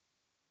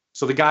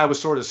 So the guy was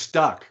sort of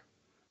stuck.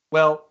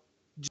 Well,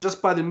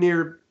 just by the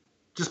mere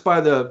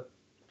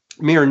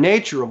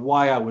nature of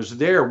why I was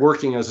there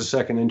working as a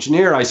second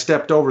engineer, I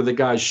stepped over the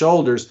guy's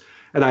shoulders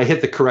and I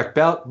hit the correct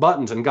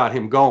buttons and got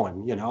him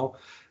going,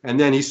 And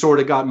then he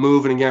sort of got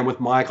moving again with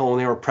Michael, and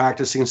they were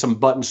practicing some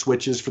button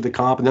switches for the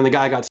comp. And then the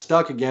guy got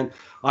stuck again.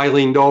 I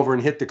leaned over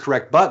and hit the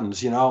correct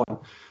buttons, And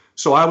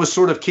so I was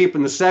sort of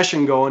keeping the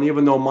session going,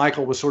 even though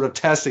Michael was sort of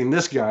testing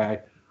this guy.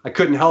 I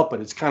couldn't help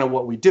it. It's kind of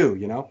what we do,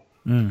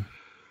 Mm.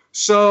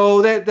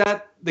 So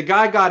that the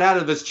guy got out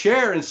of his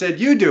chair and said,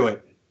 "You do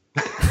it."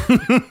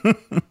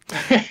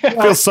 I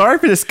feel sorry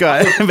for this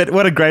guy, but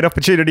what a great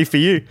opportunity for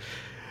you.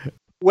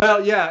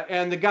 Well, yeah,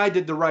 and the guy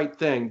did the right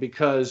thing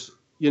because,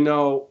 he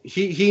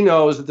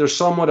knows that there's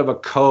somewhat of a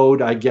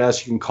code, I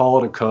guess you can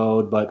call it a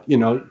code, but,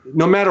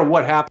 no matter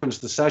what happens,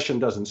 the session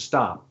doesn't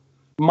stop.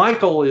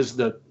 Michael is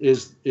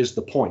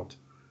the point.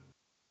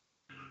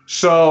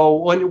 So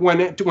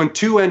when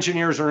two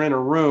engineers are in a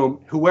room,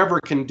 whoever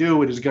can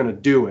do it is going to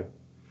do it.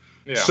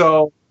 Yeah.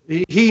 So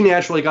he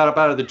naturally got up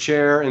out of the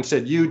chair and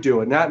said, "You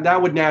do it." And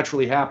that would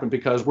naturally happen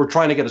because we're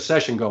trying to get a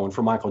session going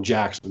for Michael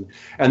Jackson,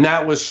 and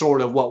that was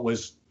sort of what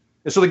was.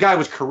 And so the guy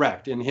was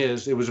correct in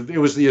his. It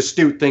was the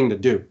astute thing to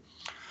do,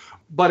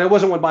 but it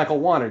wasn't what Michael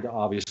wanted,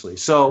 obviously.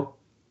 So.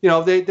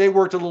 They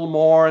worked a little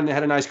more and they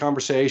had a nice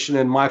conversation,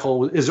 and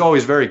Michael is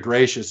always very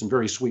gracious and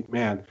very sweet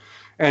man.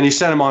 And he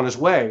sent him on his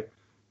way.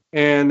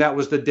 And that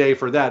was the day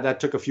for that. That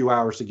took a few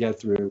hours to get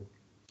through.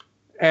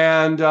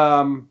 And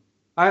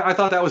I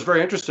thought that was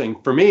very interesting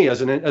for me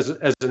as an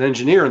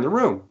engineer in the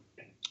room.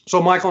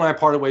 So Michael and I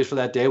parted ways for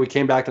that day. We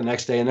came back the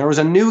next day, and there was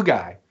a new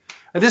guy.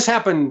 And this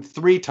happened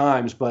 3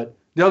 times, but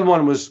the other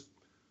one was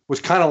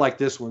kind of like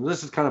this one.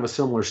 This is kind of a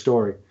similar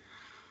story.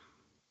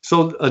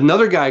 So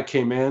another guy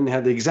came in,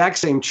 had the exact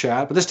same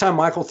chat, but this time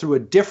Michael threw a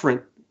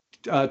different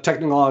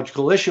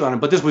technological issue on him,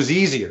 but this was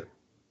easier.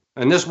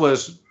 And this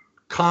was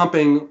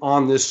comping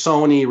on this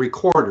Sony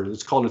recorder.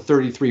 It's called a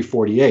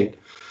 3348.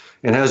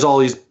 And has all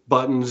these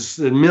buttons,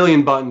 a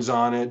million buttons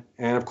on it.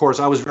 And of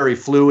course, I was very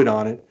fluid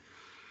on it.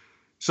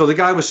 So the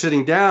guy was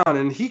sitting down,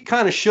 and he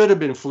kind of should have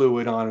been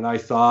fluid on it, I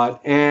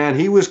thought.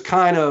 And he was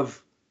kind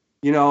of,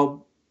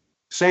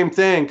 same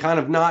thing, kind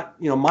of not,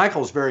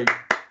 Michael's very,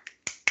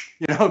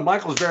 you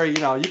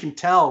can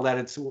tell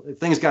that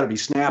things got to be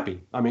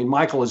snappy. I mean,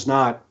 Michael is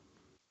not,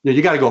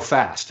 you got to go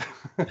fast.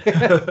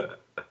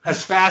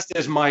 As fast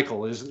as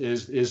Michael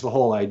is the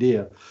whole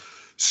idea.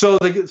 So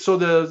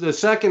the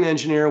second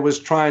engineer was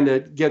trying to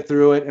get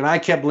through it, and I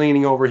kept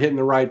leaning over, hitting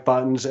the right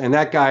buttons. And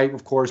that guy,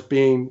 of course,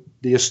 being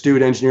the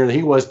astute engineer that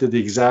he was, did the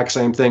exact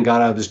same thing,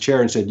 got out of his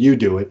chair and said, "You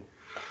do it."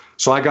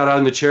 So I got out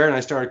of the chair and I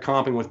started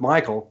comping with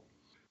Michael.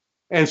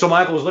 And so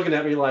Michael was looking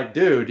at me like,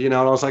 "Dude," and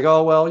I was like,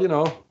 "Oh,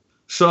 well,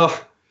 So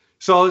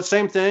the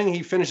same thing.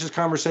 He finished his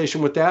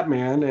conversation with that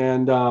man.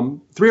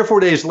 And 3 or 4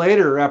 days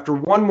later, after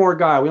one more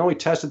guy, we only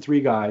tested 3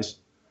 guys.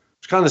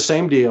 It's kind of the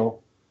same deal.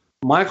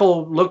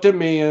 Michael looked at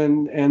me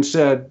and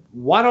said,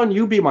 "Why don't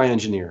you be my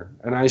engineer?"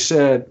 And I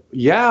said,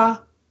 "Yeah,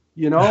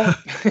 yeah,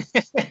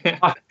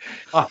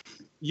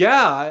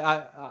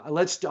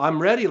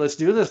 I'm ready. Let's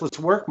do this. Let's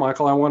work,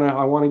 Michael. I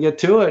want to get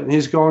to it." And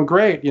he's going,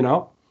 "Great,"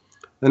 And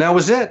that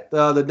was it.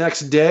 The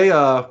next day,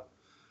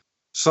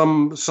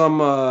 some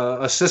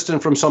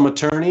assistant from some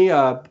attorney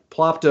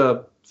plopped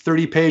a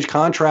 30-page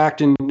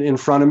contract in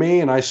front of me,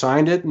 and I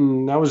signed it,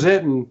 and that was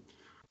it. And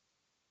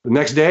the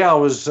next day, I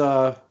was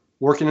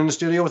working in the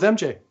studio with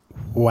MJ.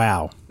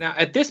 Wow. Now,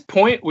 at this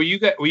point, were you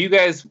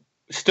guys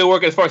still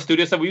working as far as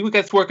studio stuff? Were you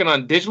guys working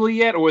on digitally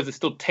yet, or was it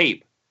still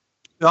tape?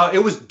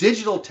 It was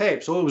digital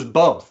tape, so it was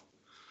both.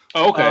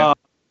 Oh, okay.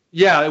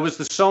 Yeah, it was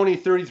the Sony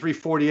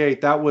 3348.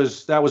 That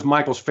was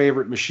Michael's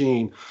favorite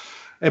machine.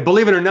 And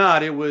believe it or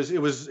not, it was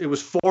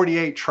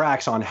 48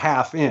 tracks on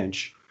 1/2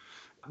 inch.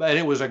 And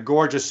it was a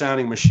gorgeous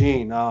sounding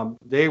machine.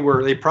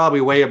 They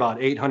probably weigh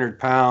about 800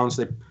 pounds.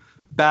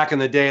 Back in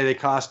the day, they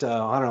cost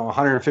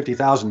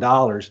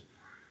 $150,000.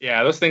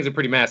 Yeah, those things are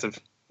pretty massive.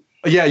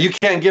 Yeah, you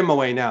can't give them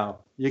away now.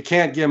 You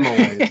can't give them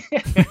away.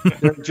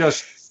 They're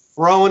just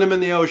throwing them in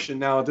the ocean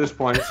now at this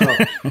point. So,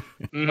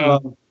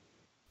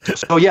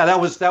 so yeah,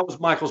 that was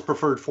Michael's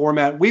preferred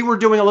format. We were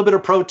doing a little bit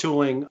of Pro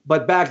Tooling,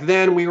 but back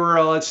then we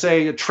were, let's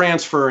say,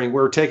 transferring.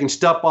 We were taking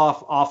stuff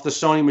off the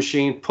Sony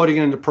machine, putting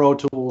it into Pro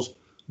Tools,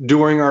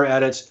 doing our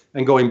edits,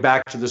 and going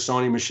back to the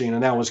Sony machine.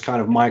 And that was kind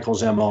of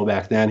Michael's MO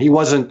back then. He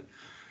wasn't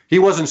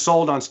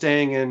sold on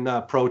staying in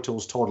Pro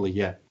Tools totally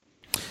yet.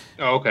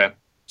 Oh, okay.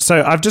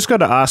 So I've just got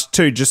to ask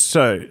too, just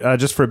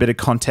for a bit of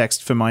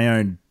context for my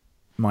own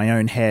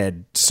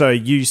head. So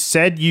you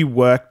said you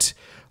worked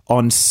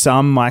on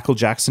some Michael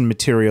Jackson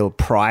material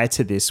prior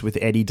to this with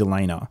Eddie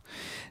Delana.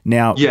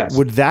 Now, yes.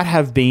 Would that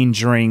have been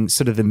during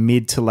sort of the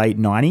mid to late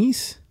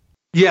 90s?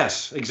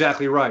 Yes,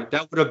 exactly right.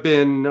 That would have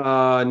been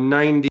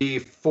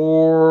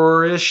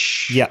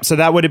 94-ish. Yeah, so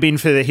that would have been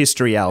for the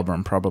History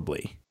album,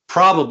 probably.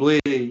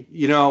 Probably,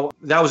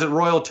 that was at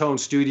Royal Tone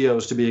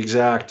Studios to be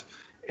exact.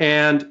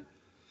 And,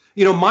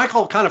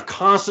 Michael kind of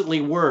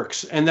constantly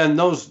works, and then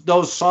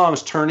those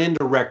songs turn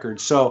into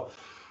records. So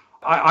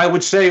I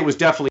would say it was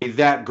definitely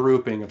that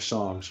grouping of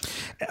songs.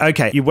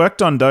 Okay, you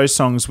worked on those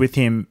songs with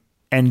him,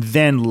 and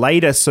then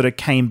later sort of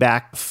came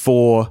back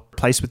for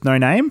Place With No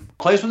Name?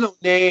 Place With No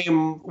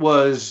Name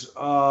was,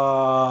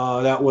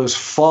 that was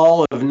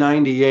fall of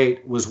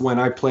 98 was when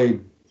I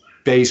played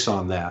bass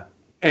on that.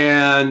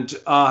 And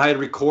I had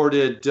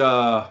recorded.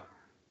 Oh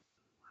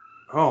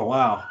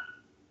wow!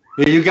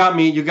 You got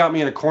me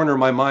in a corner of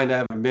my mind I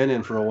haven't been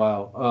in for a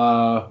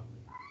while.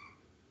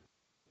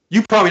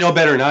 You probably know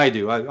better than I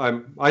do.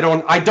 I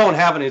don't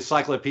have an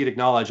encyclopedic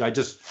knowledge. I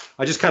just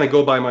kind of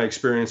go by my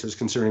experiences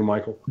concerning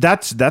Michael.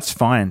 That's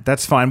fine.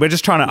 That's fine. I'm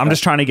just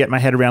trying to get my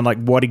head around like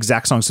what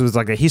exact songs. So it was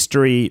like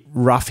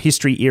rough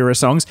history era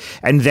songs,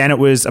 and then it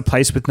was A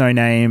Place With No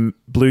Name,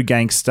 Blue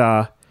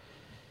Gangster.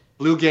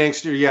 Blue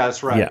Gangster, yeah,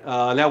 that's right.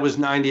 Yeah. And that was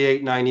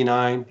 98,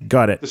 99.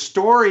 Got it. The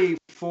story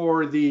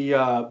for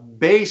the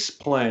bass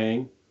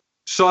playing,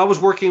 so I was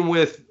working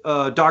with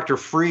Dr.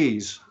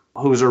 Freeze,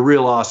 who's a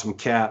real awesome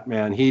cat,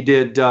 man. He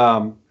did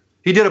A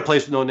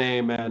Place With No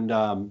Name,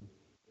 and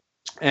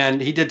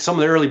he did some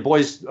of the early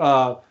boys.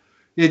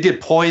 He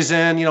did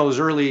Poison, those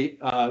early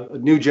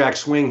New Jack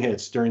Swing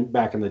hits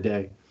back in the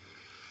day.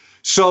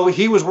 So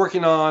he was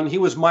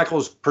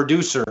Michael's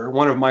producer,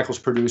 one of Michael's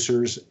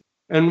producers.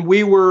 And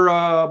we were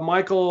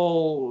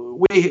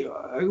we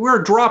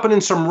were dropping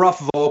in some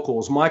rough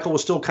vocals. Michael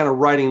was still kind of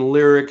writing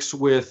lyrics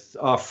with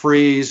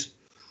Freeze,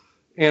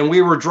 and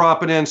we were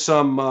dropping in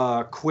some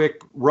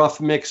quick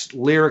rough mixed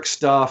lyric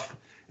stuff.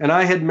 And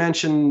I had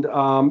mentioned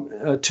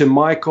to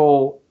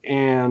Michael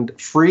and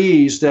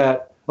Freeze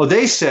that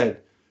they said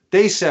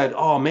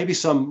maybe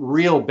some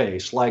real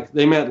bass, like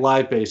they meant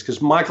live bass, because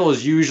Michael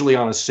is usually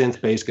on a synth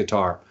bass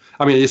guitar.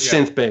 I mean, it's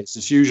synth bass.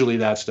 It's usually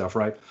that stuff,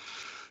 right?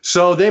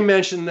 So they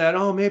mentioned that,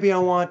 maybe I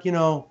want,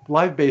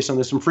 live bass on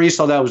this. And Freeze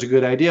thought that was a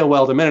good idea.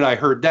 Well, the minute I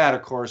heard that,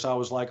 of course, I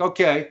was like,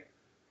 okay,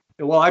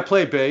 well, I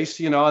play bass,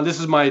 and this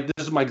is my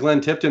Glenn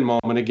Tipton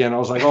moment again. I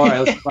was like, all right,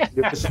 let's try to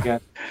do this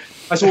again.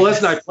 I said, well,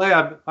 listen,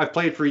 I've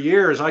played for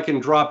years. I can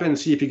drop in and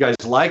see if you guys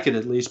like it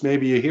at least.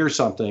 Maybe you hear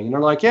something. And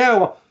they're like, yeah,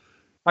 well,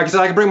 like I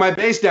said, I can bring my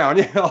bass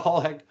down,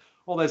 all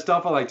that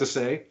stuff I like to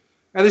say.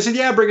 And they said,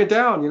 yeah, bring it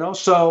down,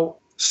 So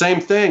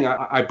Same thing.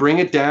 I bring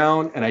it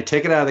down and I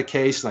take it out of the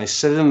case and I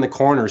sit it in the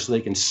corner so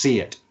they can see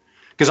it.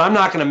 Because I'm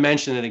not going to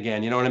mention it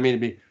again. You know what I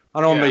mean?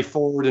 I don't want to be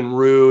forward and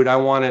rude. I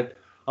don't want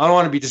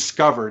to be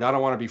discovered. I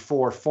don't want to be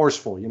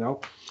forceful, you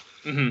know?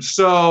 Mm-hmm.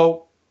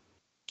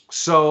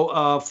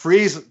 So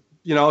Freeze,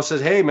 you know, says,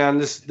 hey man,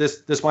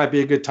 this might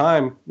be a good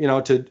time, you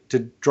know, to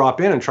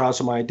drop in and try out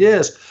some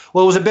ideas.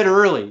 Well, it was a bit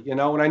early, you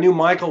know, and I knew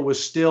Michael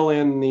was still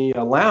in the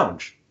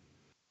lounge.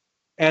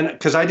 And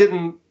because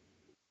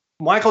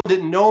Michael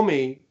didn't know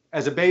me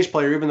as a bass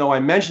player, even though I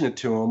mentioned it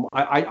to him.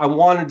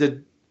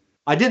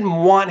 I didn't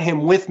want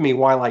him with me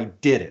while I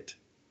did it.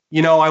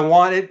 You know,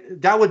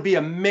 that would be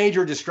a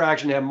major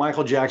distraction to have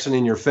Michael Jackson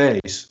in your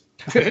face.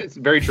 It's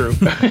very true.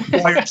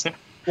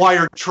 while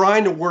you're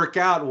trying to work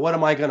out, what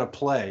am I going to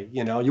play?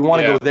 You know, you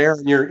want to go there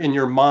in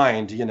your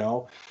mind, you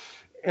know?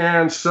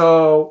 And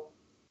so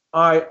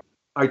I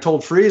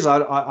told Freeze,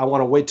 I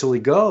want to wait till he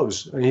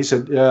goes. And he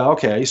said, yeah,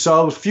 okay.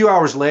 So a few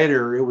hours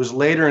later, it was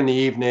later in the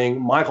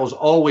evening. Michael's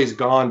always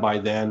gone by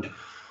then.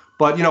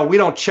 But, you know, we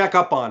don't check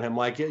up on him.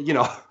 Like, you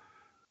know,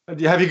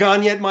 have you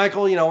gone yet,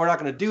 Michael? You know, we're not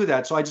going to do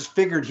that. So I just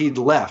figured he'd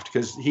left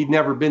because he'd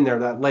never been there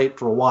that late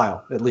for a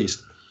while, at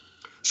least.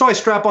 So I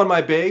strap on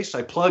my bass,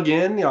 I plug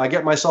in, you know, I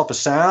get myself a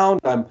sound.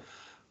 I'm,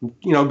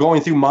 you know,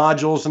 going through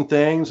modules and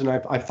things, and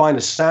I find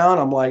a sound.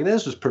 I'm like,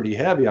 this is pretty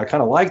heavy. I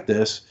kind of like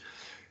this.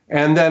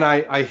 And then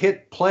I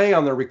hit play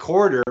on the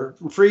recorder.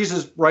 Freeze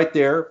is right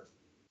there.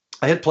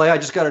 I hit play. I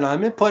just got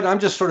an input. I'm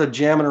just sort of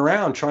jamming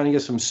around, trying to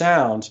get some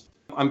sounds.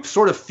 I'm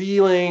sort of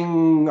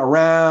feeling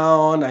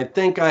around. I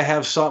think I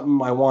have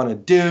something I want to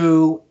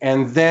do.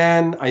 And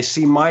then I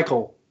see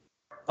Michael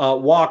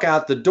walk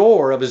out the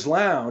door of his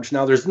lounge.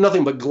 Now, there's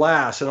nothing but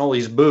glass in all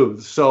these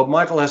booths. So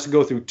Michael has to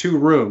go through 2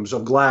 rooms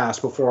of glass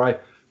before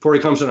he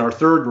comes in our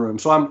 3rd room.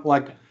 So I'm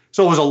like,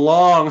 so it was a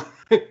long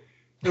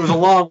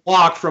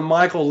walk from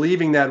Michael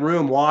leaving that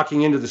room,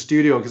 walking into the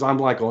studio, because I'm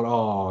like going,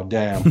 oh,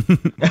 damn.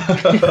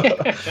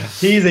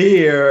 He's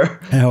here.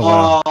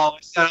 Oh, wow.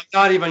 I'm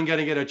not even going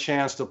to get a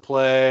chance to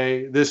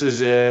play. This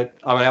is it.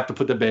 I'm going to have to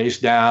put the bass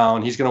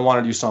down. He's going to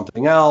want to do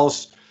something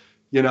else.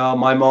 You know,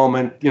 my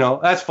moment, you know,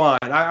 that's fine.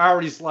 I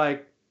already I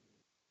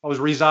was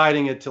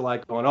residing it to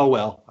like going, oh,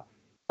 well, that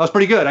was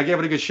pretty good. I gave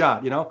it a good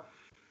shot, you know.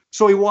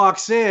 So he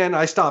walks in.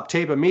 I stop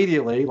tape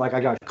immediately, like I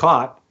got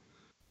caught.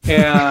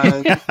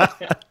 And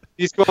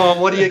he's going,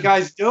 what are you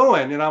guys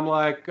doing? And I'm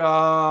like,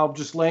 I'm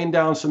just laying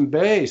down some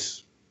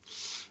bass.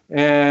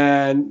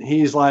 And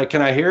he's like,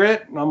 can I hear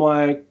it? And I'm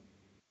like,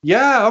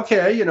 yeah,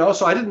 okay, you know.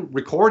 So I didn't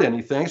record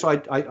anything. So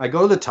I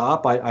go to the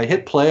top. I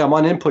hit play. I'm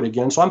on input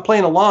again. So I'm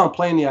playing along,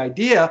 playing the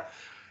idea.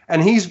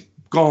 And he's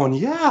going,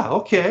 yeah,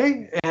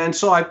 okay. And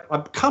so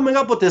I'm coming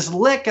up with this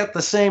lick at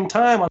the same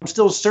time. I'm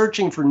still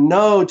searching for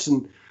notes.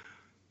 And,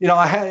 you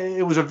know,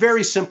 it was a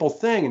very simple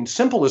thing. And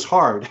simple is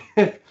hard.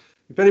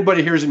 If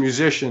anybody here is a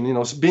musician, you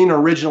know, being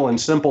original and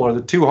simple are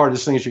the 2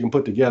 hardest things you can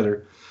put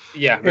together.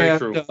 Yeah, very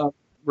true.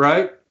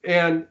 Right?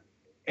 And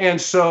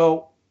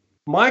so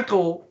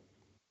Michael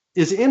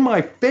is in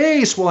my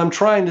face while I'm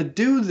trying to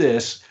do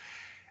this.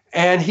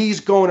 And he's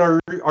going,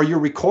 are you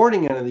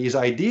recording any of these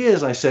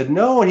ideas? I said,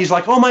 no. And he's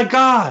like, oh my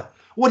God,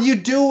 what are you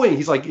doing?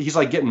 He's like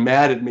getting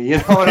mad at me, you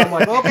know? And I'm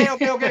like,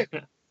 okay.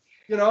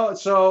 You know,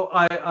 so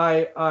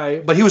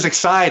but he was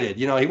excited,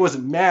 you know, he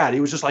wasn't mad. He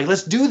was just like,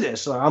 let's do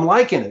this. I'm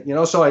liking it, you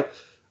know? So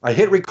I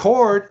hit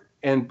record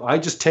and I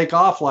just take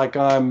off like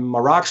I'm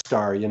a rock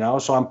star, you know?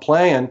 So I'm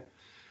playing.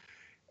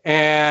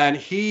 And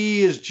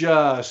he is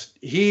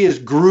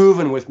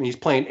grooving with me. He's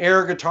playing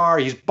air guitar.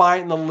 He's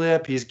biting the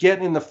lip. He's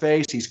getting in the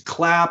face. He's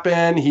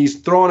clapping. He's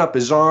throwing up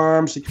his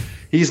arms.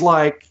 He's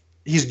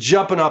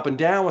jumping up and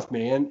down with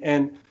me.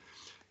 And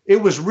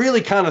it was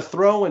really kind of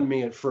throwing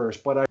me at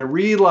first, but I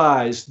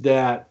realized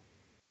that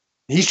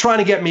he's trying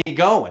to get me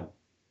going.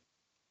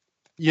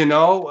 You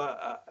know,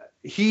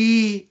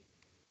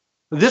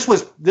 this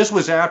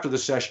was after the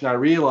session. I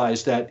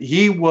realized that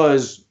he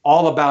was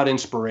all about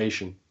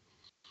inspiration.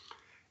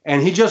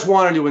 And he just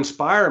wanted to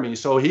inspire me.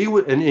 So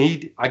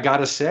I got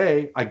to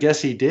say, I guess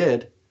he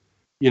did,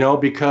 you know,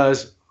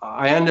 because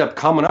I ended up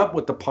coming up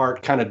with the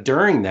part kind of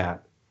during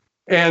that.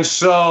 And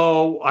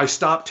so I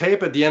stopped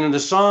tape at the end of the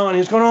song. And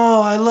he's going,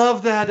 oh, I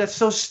love that. That's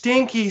so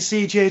stinky,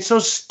 CJ. It's so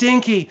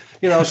stinky.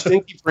 You know,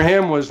 stinky for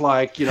him was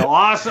like, you know,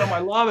 awesome. I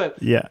love it.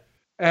 Yeah.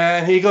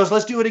 And he goes,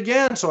 let's do it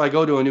again. So I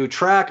go to a new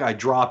track. I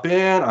drop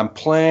in. I'm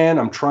playing.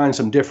 I'm trying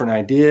some different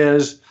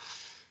ideas.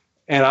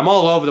 And I'm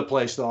all over the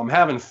place, though. I'm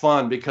having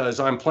fun because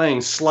I'm playing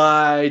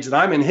slides and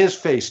I'm in his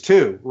face,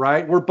 too,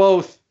 right? We're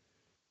both,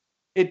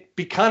 it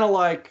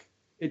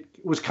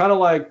was kind of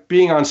like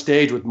being on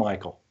stage with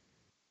Michael.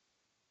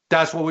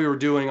 That's what we were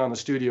doing on the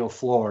studio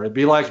floor. It'd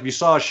be like if you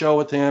saw a show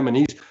with him and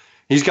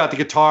he's got the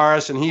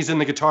guitarist and he's in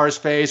the guitarist's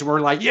face and we're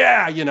like,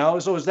 yeah, you know,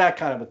 so it was that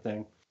kind of a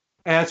thing.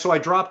 And so I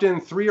dropped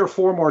in 3 or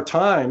 4 more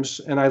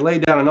times and I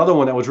laid down another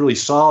one that was really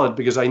solid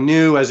because I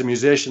knew as a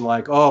musician,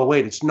 like, oh,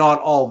 wait, it's not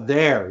all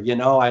there, you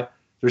know,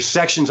 there's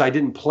sections I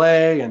didn't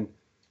play, and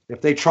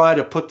if they try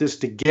to put this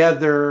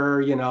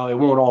together, you know, it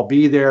won't all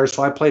be there.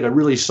 So I played a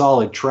really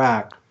solid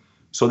track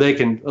so they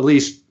can at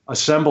least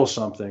assemble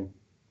something.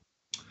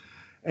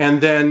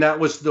 And then that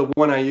was the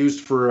one I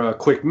used for a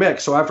quick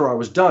mix. So after I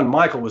was done,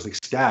 Michael was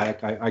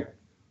ecstatic.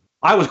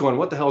 I was going,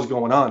 what the hell's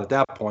going on at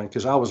that point?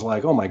 Because I was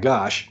like, oh my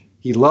gosh,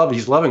 he's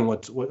loving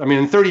what I mean,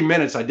 in 30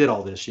 minutes I did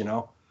all this, you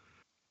know.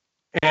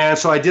 And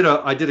so I did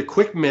a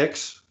quick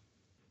mix,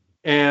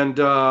 and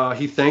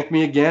he thanked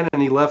me again,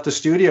 and he left the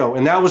studio,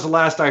 and that was the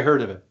last I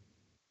heard of it.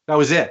 That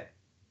was it.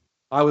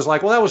 I was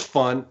like, well, that was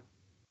fun.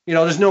 You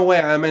know, there's no way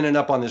I'm ending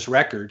up on this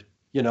record,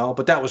 you know,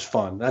 but that was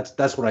fun.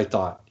 That's what I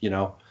thought, you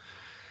know.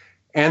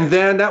 And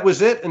then that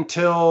was it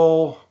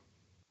until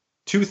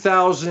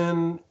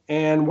 2000.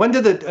 And when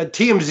did the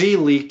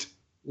TMZ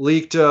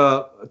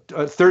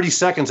leaked 30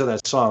 seconds of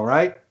that song,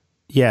 right?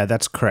 Yeah,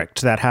 that's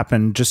correct. That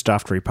happened just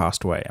after he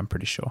passed away, I'm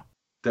pretty sure.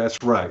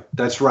 That's right.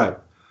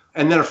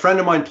 And then a friend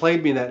of mine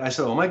played me that. And I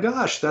said, oh my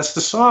gosh, that's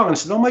the song. And I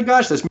said, oh my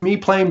gosh, that's me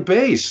playing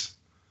bass.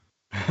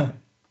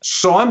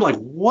 So I'm like,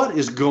 what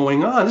is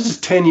going on? This is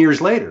 10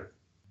 years later.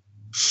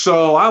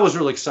 So I was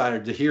really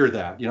excited to hear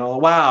that. You know,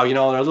 wow, you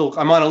know,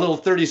 I'm on a little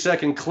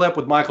 30-second clip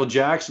with Michael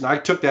Jackson. I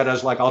took that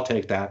as like, I'll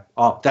take that.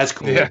 Oh, that's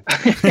cool. Yeah.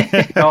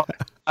 You know,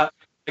 I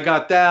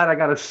got that.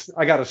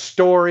 I got a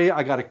story.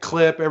 I got a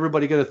clip.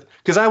 Everybody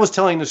because I was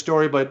telling the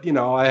story, but you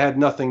know, I had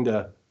no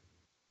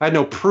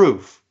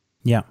proof.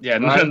 Yeah. Yeah,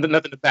 nothing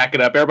to back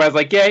it up. Everybody's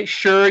like, yeah,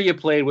 sure, you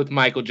played with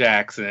Michael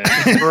Jackson.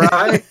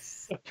 Right?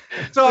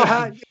 So,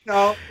 you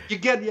know,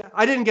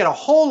 I didn't get a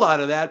whole lot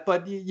of that,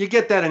 but you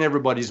get that in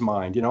everybody's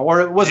mind, you know,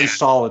 or it wasn't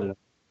solid enough.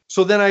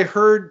 So then I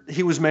heard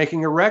he was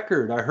making a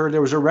record. I heard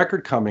there was a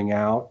record coming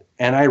out,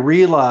 and I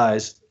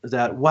realized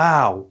that,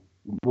 wow,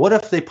 what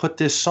if they put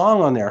this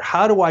song on there?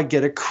 How do I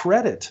get a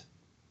credit?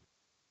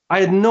 I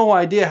had no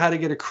idea how to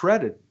get a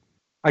credit.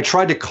 I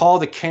tried to call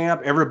the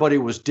camp. Everybody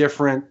was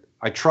different.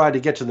 I tried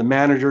to get to the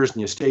managers and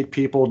the estate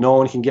people. No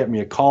one can get me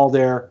a call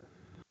there.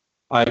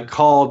 I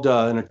called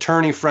an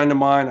attorney friend of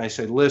mine. I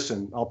said,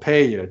 listen, I'll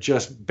pay you.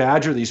 Just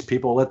badger these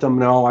people. Let them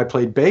know I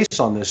played bass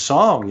on this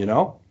song, you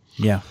know?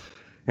 Yeah.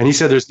 And he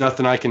said, there's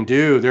nothing I can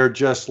do. They're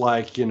just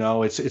like, you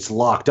know, it's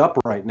locked up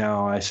right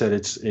now. I said,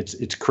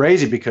 it's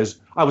crazy because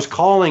I was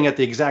calling at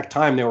the exact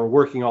time they were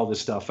working all this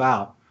stuff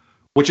out,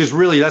 which is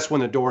really, that's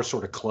when the door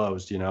sort of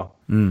closed, you know?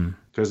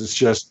 Because it's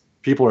just,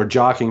 people are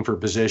jockeying for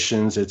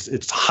positions.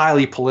 It's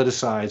highly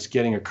politicized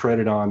getting a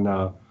credit on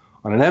an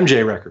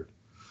MJ record.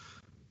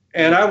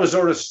 And I was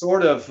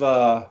sort of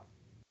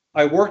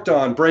I worked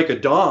on Break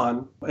of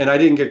Dawn, and I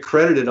didn't get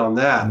credited on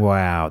that.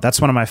 Wow. That's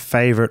one of my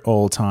favorite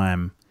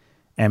all-time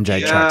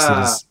MJ tracks. It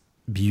is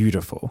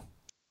beautiful.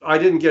 I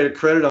didn't get a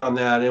credit on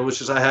that. It was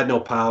just I had no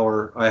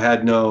power. I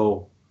had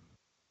nothing.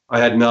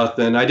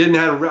 I didn't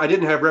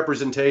have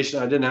representation.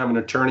 I didn't have an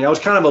attorney. I was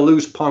kind of a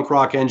loose punk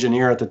rock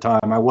engineer at the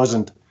time. I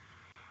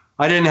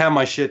didn't have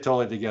my shit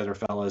totally together,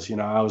 fellas. You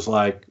know, I was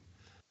like,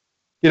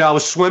 you know, I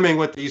was swimming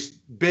with these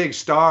big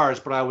stars,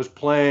 but I was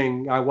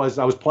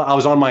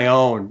on my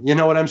own. You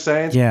know what I'm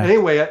saying? Yeah.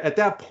 Anyway, at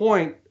that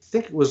point, I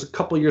think it was a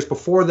couple of years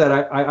before that,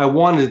 I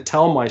wanted to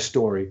tell my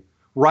story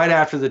right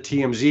after the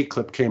TMZ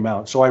clip came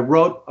out. So I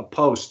wrote a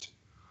post.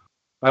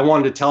 I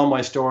wanted to tell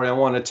my story. I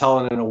wanted to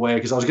tell it in a way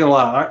because I was getting a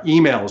lot of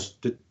emails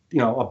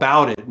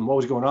about it and what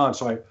was going on.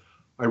 So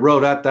I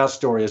wrote out that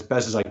story as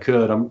best as I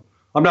could.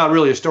 I'm not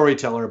really a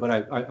storyteller, but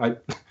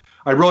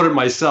I wrote it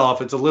myself.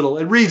 It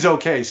reads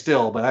okay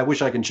still, but I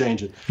wish I can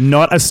change it.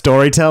 Not a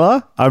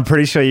storyteller? I'm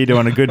pretty sure you're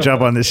doing a good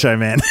job on this show,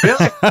 man.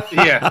 Really?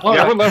 Yeah,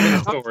 we're loving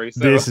the story.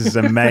 So. This is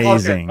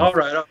amazing. Okay. All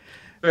right.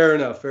 Fair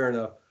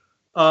enough.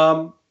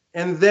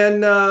 And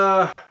then,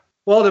 to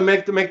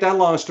make that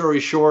long story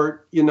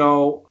short, you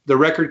know, the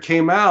record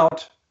came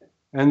out,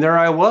 and there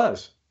I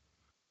was.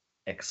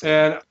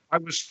 Excellent. And I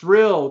was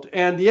thrilled.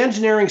 And the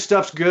engineering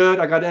stuff's good.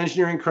 I got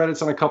engineering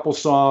credits on a couple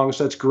songs.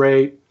 That's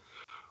great.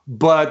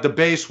 But the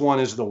bass one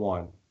is the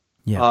one.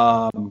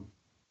 Yeah.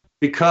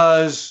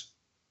 Because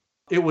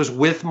it was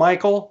with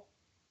Michael.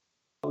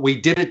 We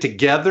did it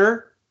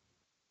together.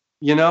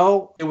 You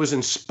know, it was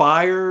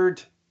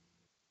inspired.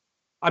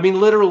 I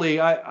mean, literally,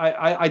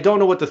 I don't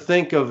know what to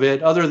think of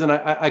it other than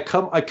I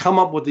come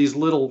up with these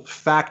little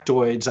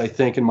factoids, I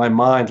think, in my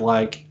mind,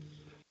 like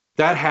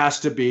that has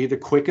to be the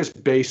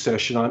quickest bass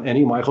session on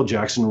any Michael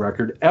Jackson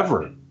record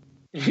ever.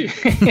 Very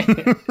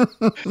true.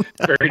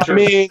 I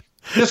mean,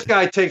 this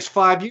guy takes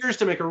 5 years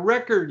to make a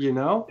record, you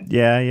know?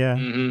 Yeah.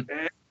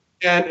 Mm-hmm.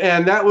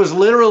 And that was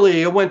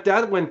literally,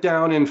 that went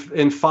down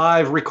in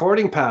 5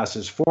 recording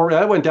passes.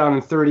 That went down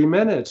in 30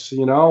 minutes,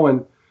 you know?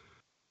 And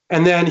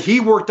then he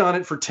worked on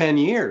it for 10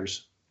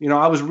 years. You know,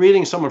 I was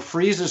reading some of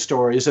Freeze's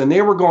stories, and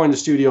they were going to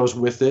studios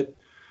with it.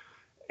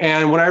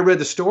 And when I read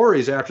the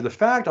stories after the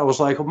fact, I was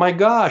like, oh my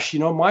gosh, you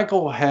know,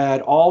 Michael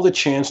had all the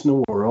chance in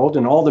the world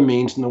and all the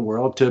means in the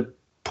world to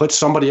put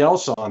somebody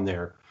else on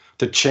there,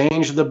 to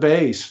change the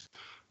bass,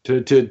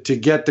 to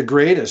get the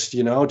greatest,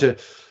 you know, to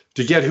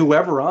get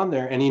whoever on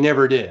there, and he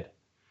never did.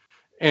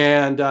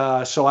 And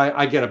so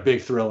I get a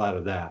big thrill out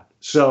of that.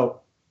 So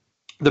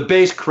the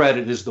bass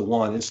credit is the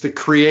one. It's the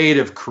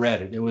creative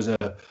credit. It was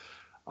a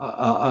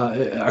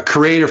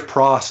creative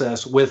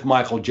process with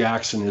Michael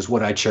Jackson is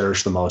what I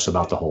cherish the most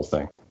about the whole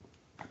thing.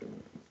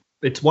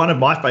 It's one of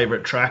my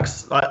favorite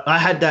tracks. I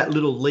had that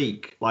little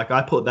leak. Like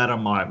I put that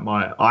on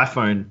my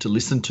iPhone to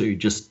listen to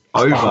just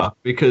over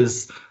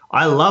because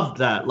I loved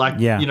that. Like,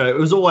 it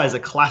was always a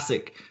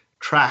classic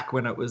track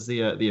when it was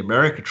the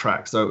America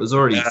track. So it was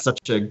already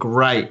such a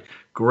great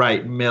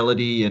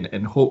melody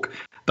and hook.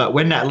 But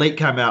when that leak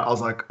came out, I was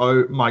like,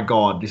 oh my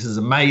God, this is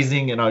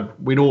amazing. And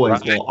I'd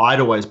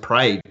always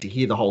prayed to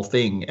hear the whole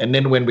thing. And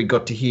then when we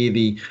got to hear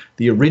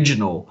the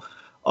original,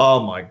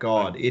 oh my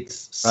God,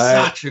 it's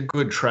such a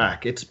good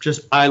track. It's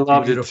just I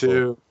loved it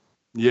too.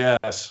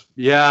 Yes.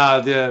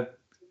 Yeah.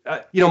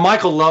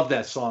 Michael loved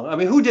that song. I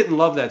mean, who didn't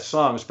love that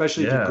song,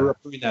 especially if you grew up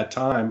during that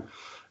time?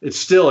 It's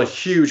still a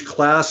huge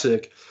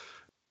classic.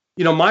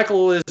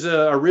 Michael is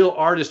a real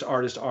artist.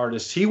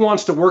 He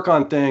wants to work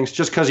on things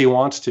just because he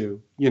wants to,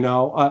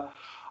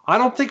 I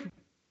don't think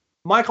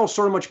Michael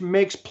sort of much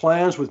makes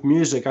plans with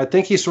music. I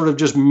think he sort of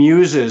just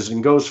muses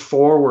and goes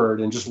forward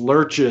and just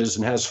lurches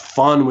and has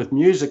fun with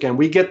music. And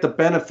we get the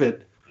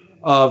benefit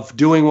of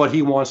doing what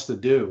he wants to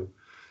do.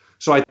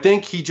 So I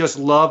think he just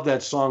loved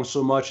that song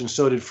so much, and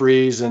so did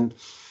Freeze. And,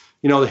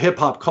 the hip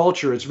hop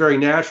culture, it's very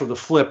natural to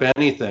flip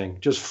anything.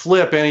 Just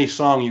flip any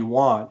song you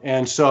want.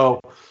 And so,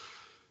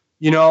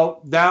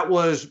 that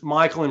was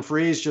Michael and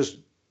Freeze just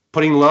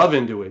putting love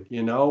into it.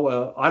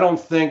 I don't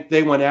think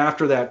they went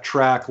after that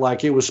track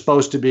like it was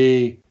supposed to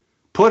be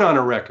put on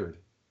a record.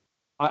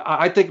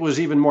 I think it was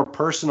even more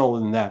personal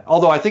than that.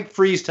 Although I think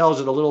Freeze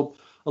tells it a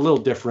little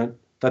different,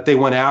 that they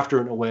went after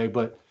it in a way.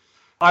 But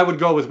I would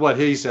go with what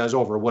he says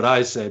over what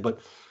I say.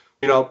 But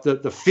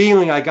the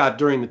feeling I got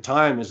during the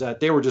time is that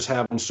they were just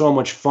having so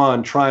much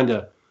fun trying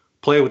to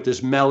play with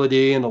this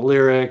melody and the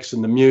lyrics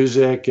and the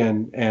music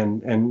and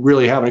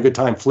really having a good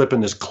time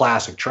flipping this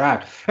classic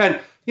track. And,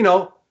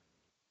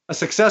 a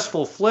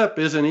successful flip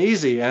isn't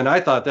easy. And I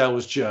thought that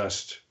was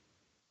just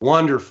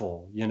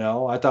wonderful.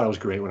 I thought it was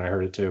great when I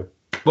heard it too.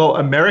 Well,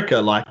 America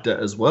liked it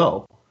as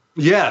well.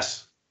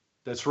 Yes,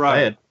 that's right.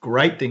 They had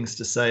great things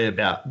to say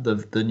about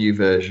the new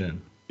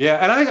version. Yeah,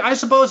 and I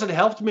suppose it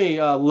helped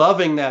me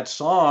loving that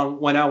song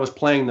when I was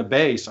playing the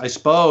bass. I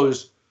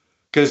suppose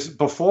because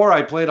before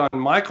I played on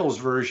Michael's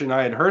version,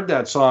 I had heard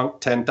that song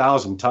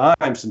 10,000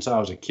 times since I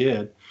was a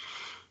kid.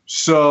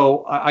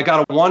 So I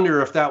got to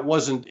wonder if that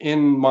wasn't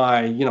in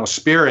my,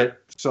 spirit,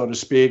 so to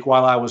speak,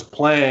 while I was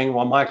playing,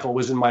 while Michael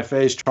was in my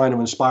face trying to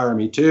inspire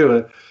me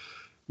too.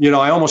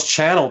 I almost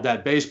channeled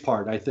that bass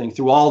part, I think,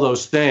 through all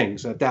those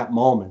things at that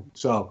moment.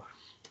 So,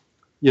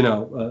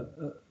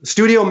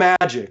 studio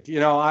magic,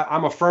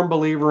 I'm a firm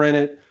believer in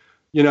it.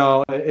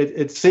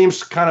 It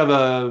seems kind of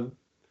a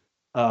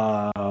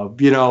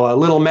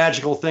little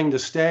magical thing to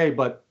stay,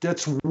 but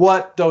that's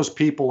what those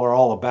people are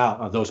all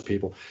about. Those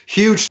people,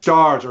 huge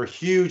stars or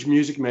huge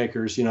music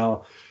makers,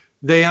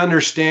 they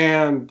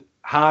understand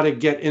how to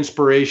get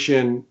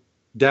inspiration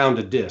down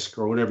to disc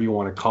or whatever you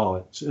want to call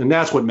it. And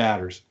that's what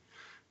matters.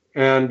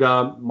 And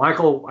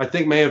Michael, I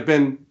think, may have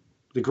been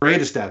the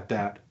greatest at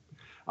that.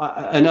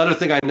 Another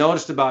thing I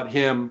noticed about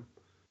him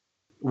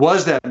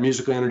was that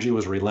musical energy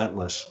was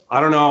relentless. I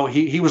don't know.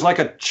 He was like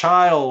a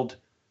child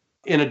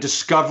in a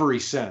discovery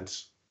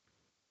sense.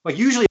 Like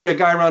usually a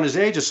guy around his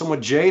age is somewhat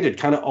jaded,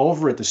 kind of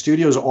over it. The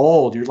studio's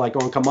old. You're like,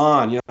 come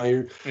on, your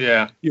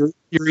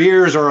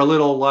ears are a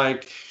little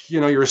like,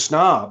 you're a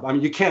snob. I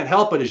mean, you can't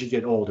help it as you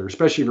get older,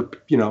 especially for,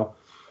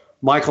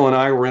 Michael and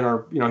I were in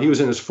our, he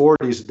was in his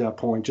 40s at that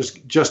point,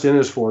 just in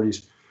his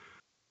 40s.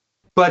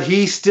 But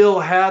he still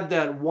had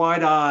that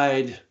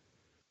wide-eyed,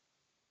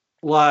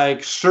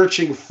 like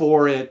searching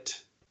for it,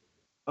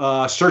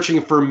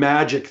 searching for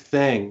magic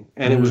thing.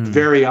 And it was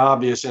very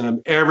obvious in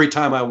him. Every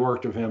time I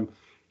worked with him,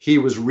 he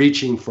was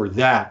reaching for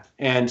that.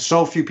 And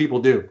so few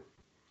people do.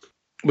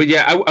 But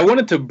yeah, I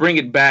wanted to bring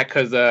it back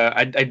because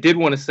I did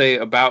want to say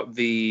about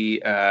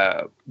the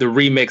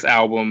remix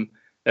album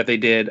that they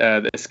did,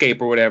 the Escape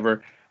or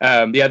whatever.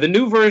 The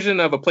new version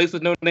of A Place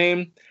with No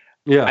Name.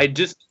 Yeah, I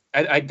do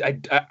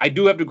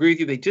have to agree with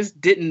you. They just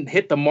didn't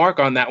hit the mark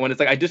on that one. It's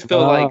like I just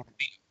feel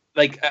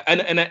like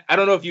I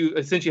don't know if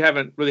you, since you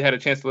haven't really had a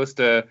chance to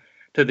listen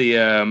to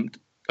the.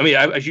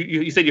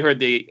 You said you heard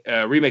the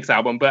remix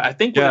album, but I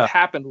think what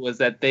happened was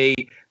that they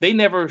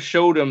never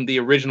showed them the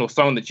original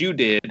song that you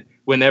did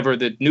whenever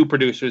the new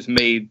producers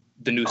made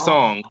the new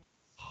song.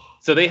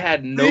 So they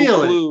had no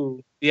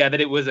clue,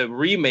 that it was a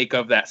remake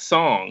of that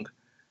song.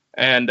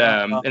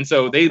 And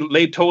so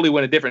they totally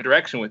went a different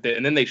direction with it.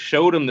 And then they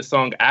showed them the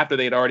song after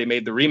they'd already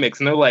made the remix.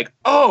 And they're like,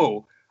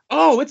 oh,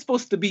 it's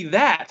supposed to be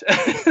that.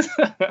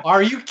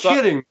 Are you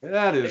kidding?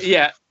 That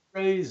is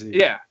crazy.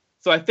 Yeah.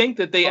 So I think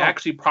that they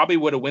actually probably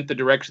would have went the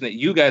direction that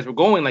you guys were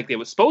going like they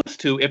were supposed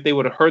to if they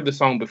would have heard the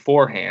song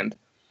beforehand.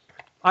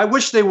 I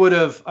wish they would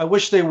have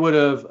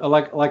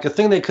like a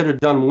thing they could have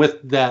done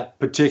with that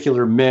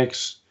particular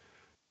mix,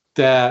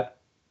 that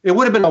it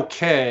would have been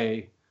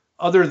okay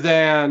other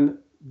than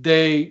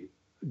they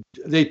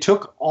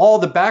took all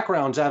the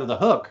backgrounds out of the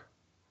hook.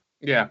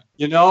 Yeah.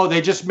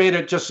 They just made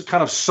it just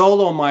kind of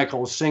solo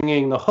Michael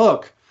singing the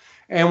hook.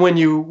 And when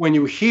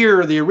you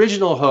hear the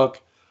original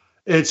hook,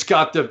 it's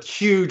got the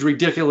huge,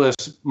 ridiculous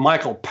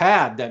Michael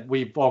pad that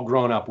we've all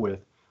grown up with.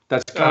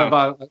 That's kind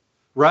of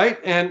right.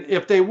 And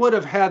if they would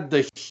have had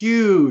the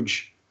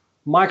huge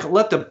Michael,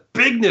 let the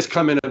bigness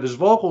come in of his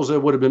vocals,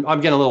 it would have been.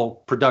 I'm getting a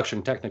little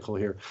production technical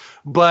here,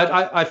 but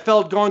I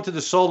felt going to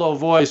the solo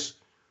voice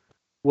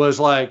was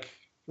like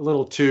a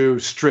little too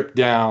stripped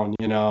down,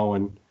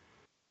 and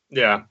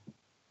yeah,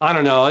 I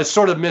don't know. It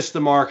sort of missed the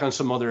mark on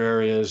some other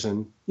areas,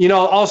 and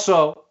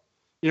also,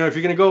 if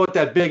you're going to go with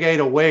that big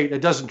 808,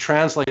 it doesn't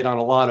translate on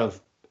a lot of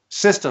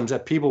systems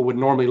that people would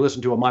normally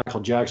listen to a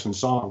Michael Jackson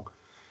song.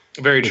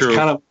 Very true. It's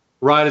kind of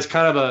right. It's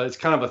kind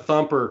of a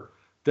thumper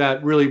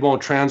that really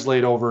won't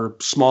translate over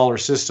smaller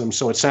systems,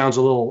 so it sounds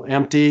a little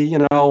empty,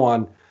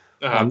 on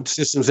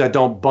systems that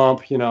don't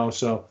bump,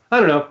 So I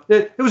don't know.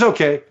 It was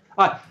okay.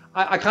 I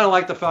kind of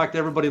like the fact that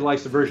everybody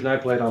likes the version I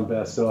played on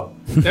best. So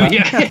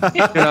yeah.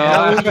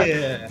 Hell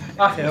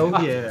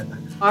yeah.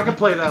 I can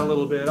play that a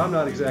little bit. I'm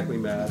not exactly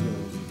mad.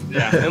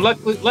 Yeah, and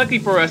lucky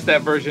for us,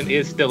 that version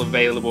is still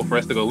available for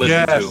us to go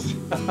listen to.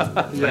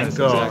 Yes,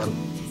 exactly.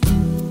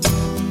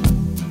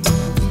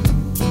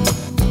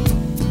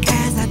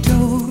 As I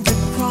drove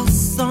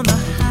across on the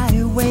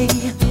highway,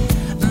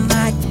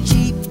 my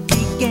Jeep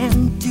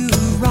began to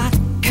rock.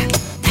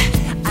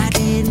 I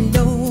didn't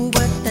know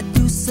what to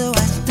do, so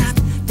I stopped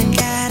and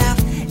got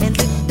out and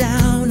looked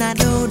down. I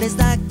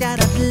noticed I got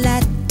a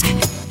flat,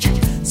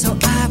 so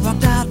I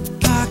walked out,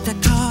 parked the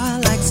car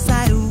like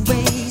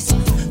sideways,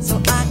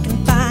 so I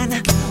can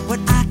find what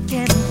I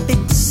can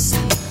fix.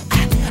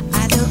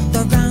 I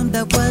looked around,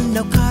 there were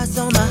no cars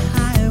on the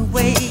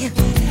highway.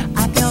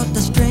 I felt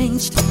a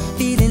strange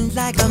feeling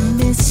like a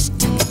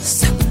mist,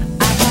 so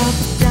I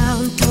walked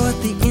down toward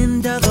the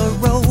end of the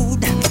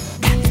road,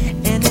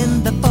 and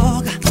in the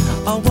fog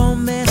a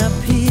woman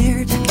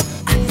appeared.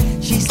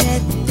 She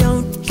said,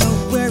 "Don't you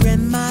worry,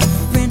 my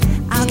friend,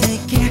 I'll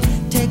take care.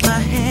 Take my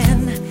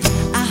hand,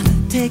 I'll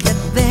take it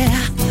there."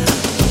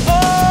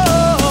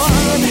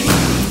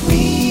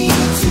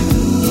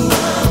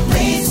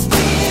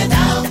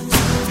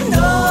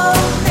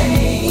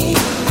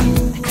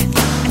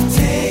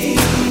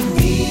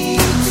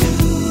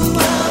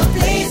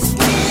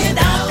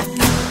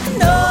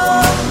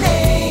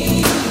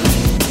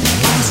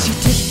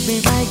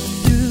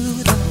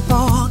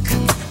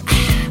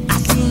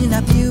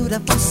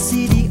 Beautiful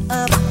city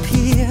up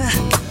here,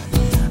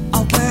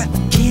 where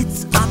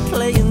kids are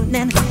playing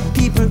and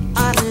people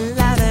are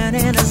laughing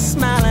and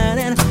smiling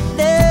and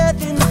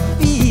living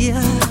fear.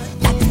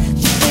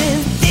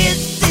 And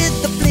this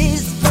is the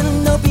place where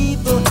no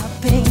people are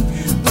pain,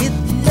 with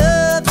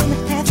love and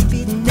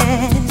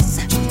happiness.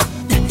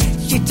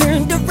 She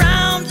turned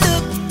around,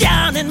 looked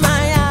down in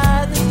my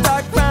eyes and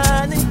started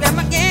crying and come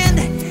again.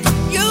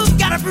 You've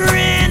got a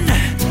friend.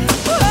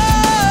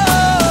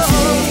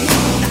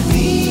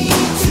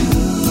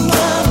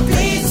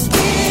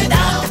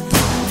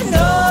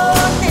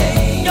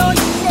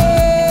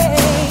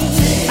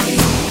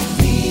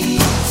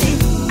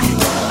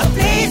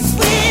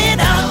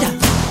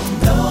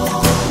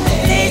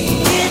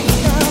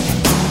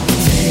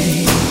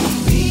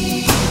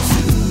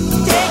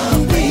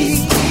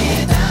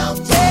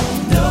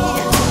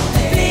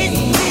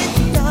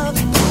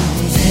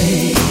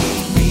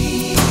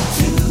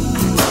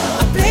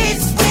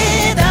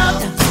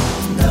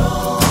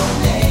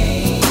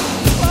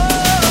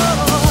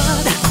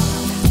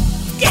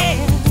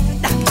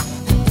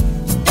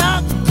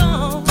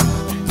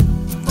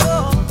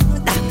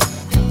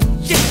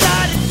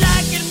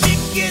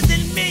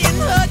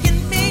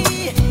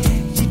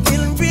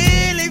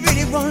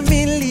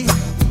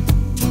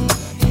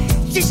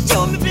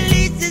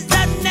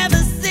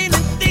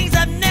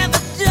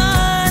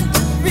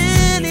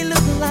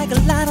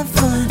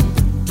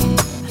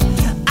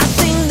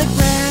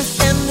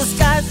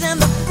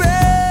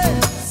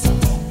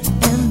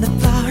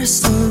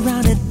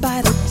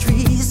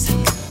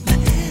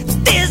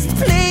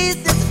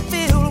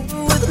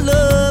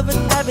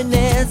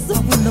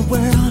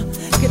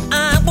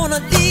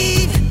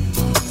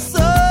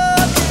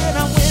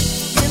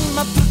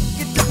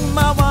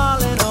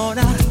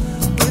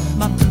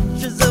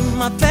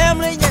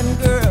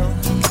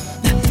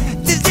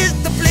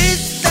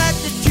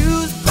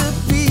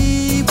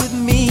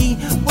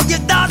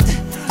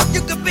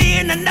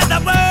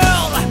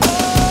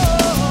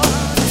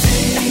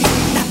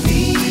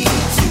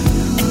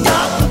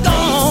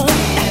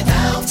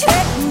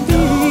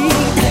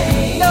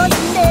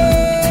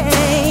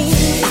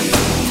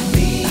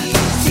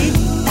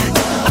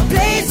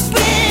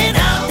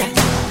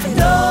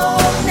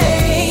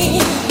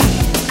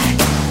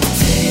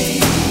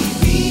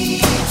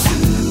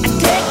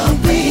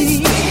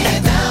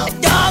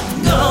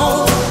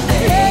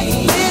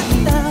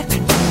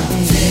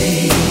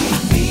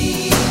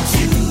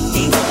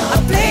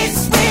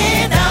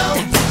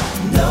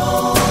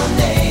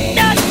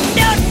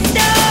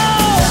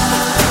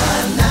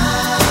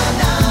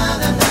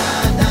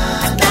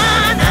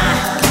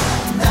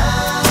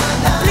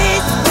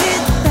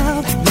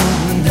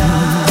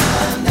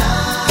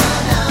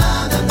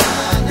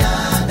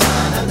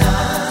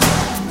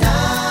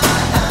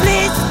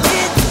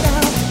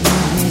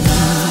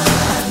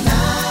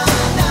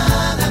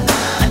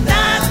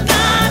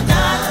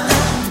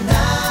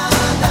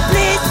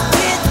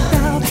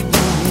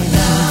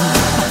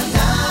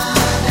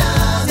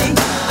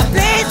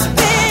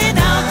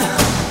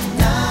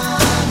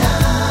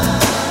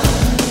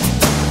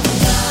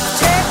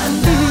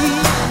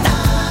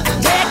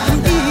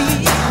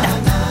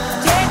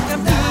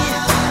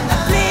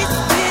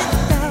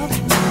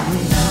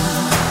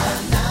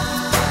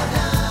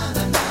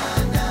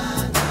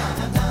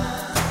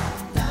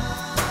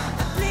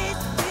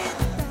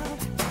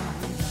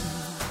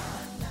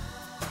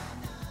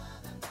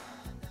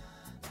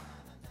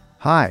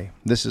 Hi,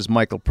 this is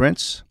Michael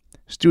Prince,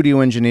 studio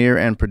engineer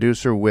and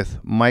producer with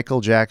Michael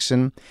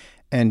Jackson,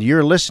 and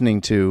you're listening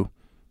to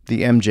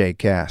the MJ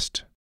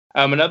Cast.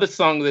 Another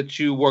song that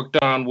you worked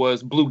on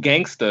was Blue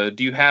Gangsta.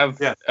 Do you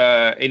have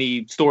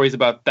any stories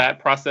about that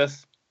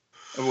process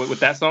with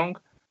that song?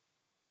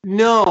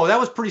 No, that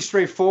was pretty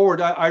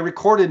straightforward. I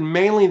recorded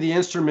mainly the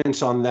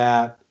instruments on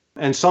that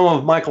and some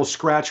of Michael's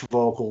scratch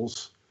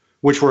vocals,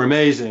 which were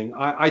amazing.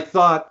 I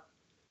thought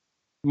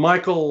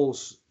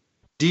Michael's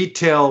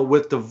detail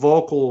with the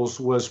vocals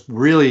was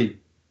really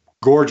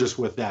gorgeous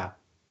with that.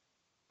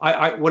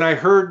 When I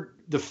heard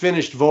the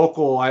finished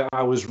vocal, I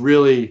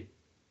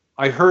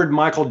heard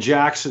Michael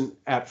Jackson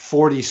at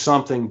 40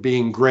 something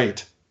being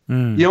great. You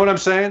know what I'm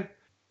saying?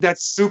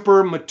 That's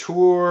super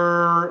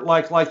mature,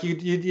 like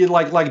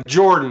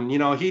Jordan. You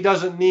know, he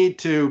doesn't need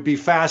to be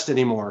fast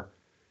anymore,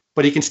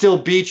 but he can still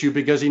beat you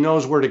because he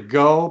knows where to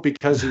go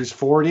because he's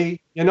 40.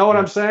 You know what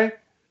I'm saying?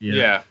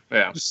 Yeah.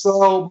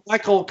 So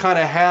Michael kind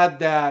of had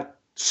that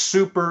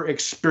super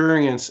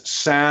experienced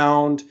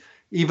sound,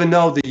 even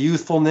though the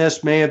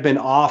youthfulness may have been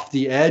off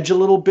the edge a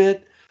little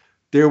bit.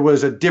 There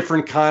was a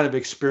different kind of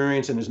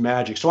experience in his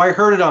magic. So I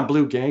heard it on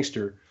Blue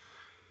Gangster.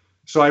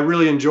 So I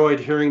really enjoyed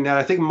hearing that.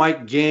 I think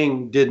Mike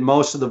Ging did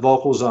most of the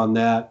vocals on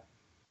that,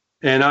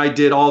 and I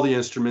did all the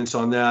instruments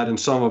on that and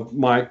some of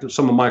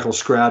Michael's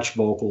scratch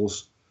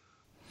vocals.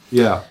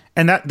 Yeah.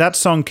 And that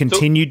song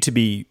continued to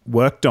be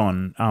worked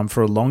on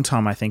for a long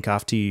time, I think,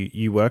 after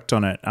you worked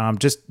on it.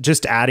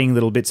 Just adding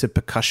little bits of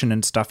percussion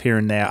and stuff here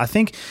and there. I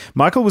think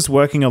Michael was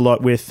working a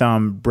lot with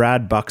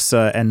Brad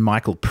Buxer and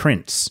Michael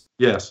Prince.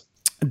 Yes.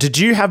 Did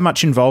you have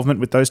much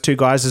involvement with those two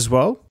guys as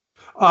well?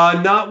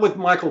 Not with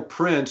Michael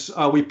Prince.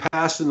 We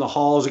passed in the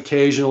halls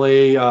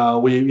occasionally.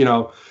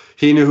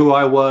 He knew who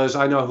I was.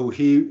 I know who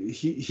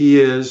he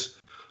is.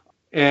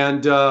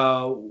 And,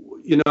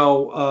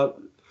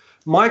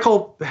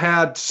 Michael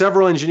had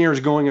several engineers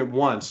going at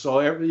once.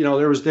 So,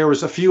 there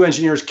was a few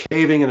engineers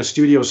caving in a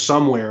studio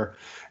somewhere,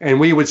 and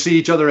we would see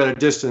each other at a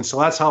distance. So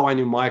that's how I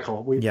knew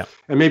Michael.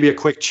 And maybe a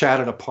quick chat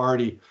at a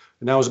party,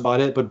 and that was about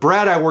it. But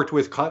Brad I worked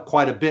with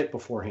quite a bit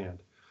beforehand.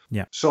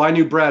 Yeah. So I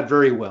knew Brad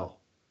very well.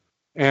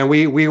 And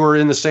we were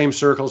in the same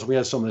circles. We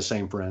had some of the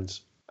same friends.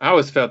 I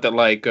always felt that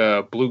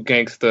Blue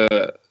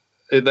Gangsta.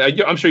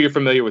 I'm sure you're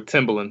familiar with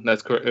Timbaland.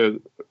 That's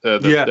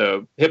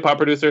the hip hop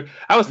producer.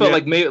 I always felt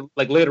like maybe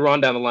later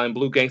on down the line,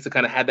 Blue Gangsta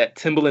kind of had that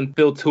Timbaland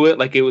feel to it,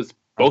 like it was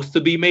supposed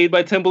to be made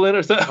by Timbaland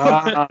or something.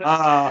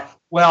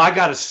 Well, I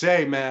gotta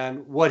say,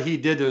 man, what he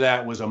did to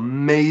that was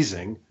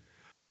amazing.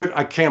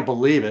 I can't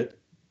believe it.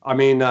 I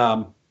mean,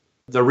 the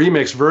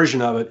remix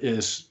version of it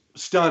is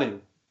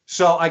stunning.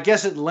 So I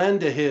guess it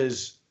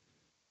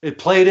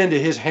played into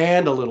his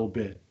hand a little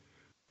bit.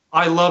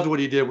 I loved what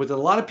he did with it. A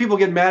lot of people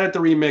get mad at the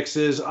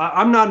remixes.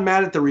 I'm not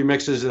mad at the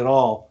remixes at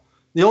all.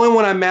 The only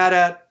one I'm mad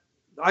at,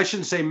 I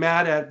shouldn't say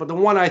mad at, but the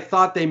one I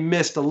thought they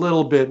missed a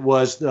little bit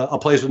was A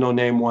Place With No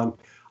Name one.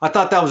 I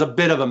thought that was a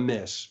bit of a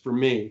miss for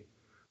me.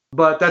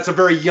 But that's a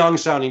very young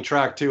sounding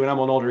track too, and I'm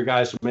an older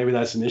guy, so maybe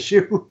that's an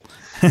issue.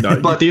 No,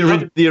 but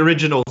the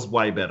original's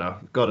way better.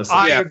 Gotta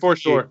say. Yeah, for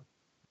sure.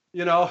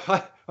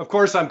 Of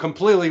course, I'm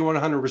completely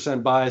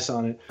 100% biased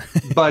on it,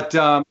 but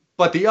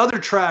the other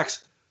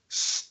tracks,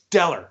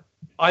 stellar.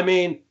 I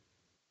mean,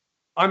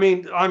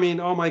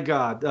 oh my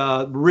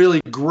God, really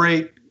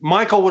great.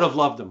 Michael would have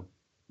loved them.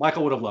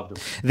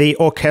 The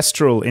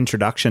orchestral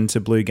introduction to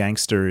Blue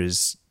Gangster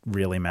is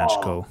really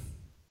magical. Oh,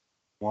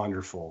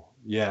 wonderful.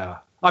 Yeah.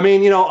 I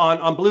mean,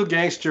 on Blue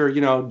Gangster,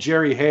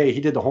 Jerry Hay,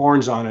 he did the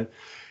horns on it,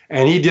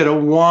 and he did a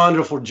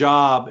wonderful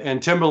job.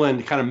 And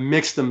Timbaland kind of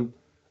mixed them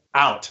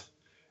out.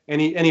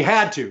 And he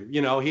had to,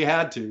 he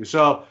had to.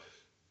 So,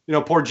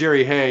 poor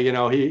Jerry Hay,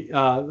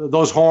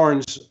 those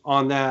horns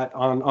on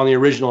the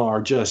original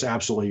are just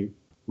absolutely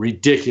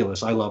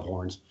ridiculous. I love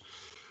horns.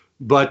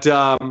 But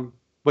yeah,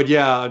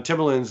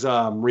 Timbaland's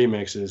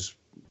remix is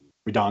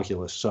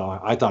redonkulous. So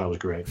I thought it was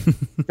great. And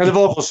the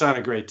vocals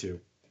sounded great too.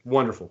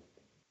 Wonderful.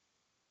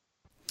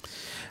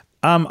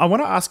 I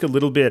want to ask a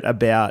little bit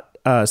about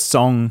a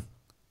song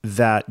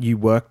that you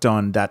worked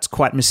on that's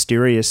quite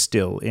mysterious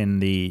still in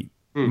the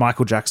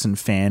Michael Jackson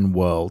fan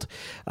world,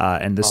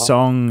 and the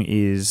song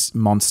is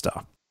Monster.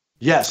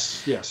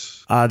 Yes.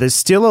 There's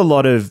still a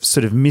lot of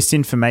sort of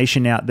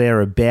misinformation out there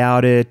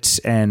about it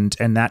and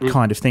that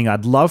kind of thing.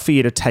 I'd love for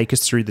you to take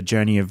us through the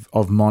journey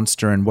of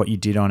Monster and what you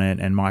did on it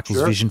and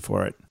Michael's vision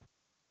for it.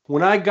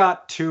 When I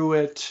got to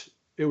it,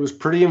 it was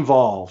pretty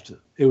involved.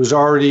 It was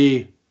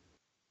already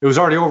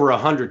over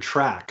 100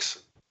 tracks,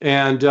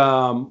 and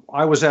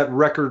I was at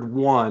record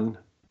 1.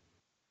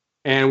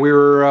 And we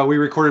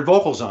recorded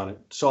vocals on it.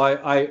 So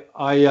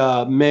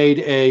I made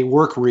a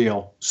work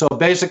reel. So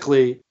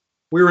basically,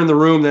 we were in the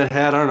room that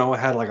had, it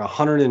had like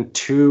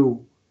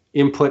 102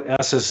 input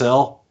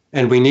SSL,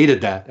 and we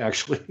needed that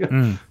actually.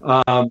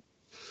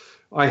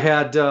 I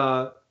had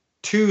 2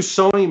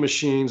 Sony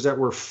machines that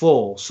were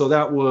full, so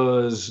that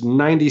was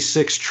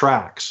 96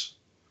 tracks.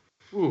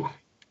 Ooh.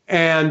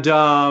 And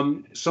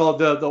so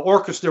the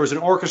orchestra, there was an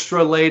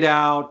orchestra laid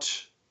out,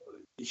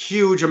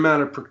 huge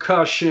amount of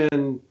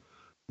percussion.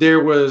 There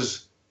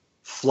was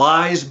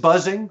flies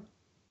buzzing.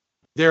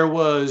 It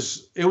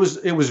was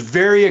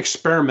very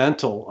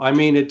experimental. I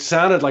mean, it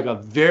sounded like a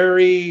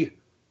very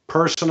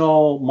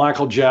personal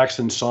Michael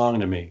Jackson song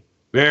to me.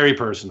 Very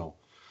personal.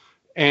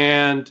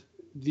 And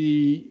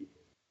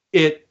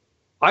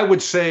I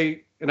would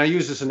say, and I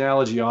use this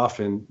analogy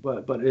often,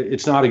 but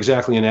it's not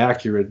exactly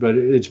inaccurate, but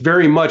it's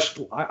very much,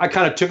 I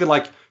kind of took it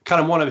like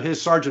kind of one of his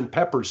Sgt.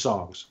 Pepper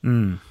songs,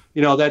 you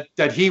know,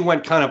 that he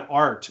went kind of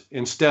art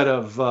instead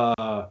of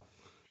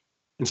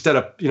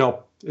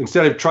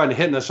trying to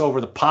hit us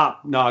over the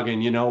pop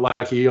noggin, you know,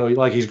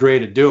 like he's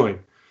great at doing,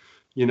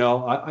 you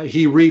know,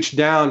 he reached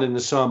down into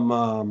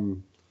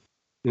some,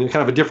 in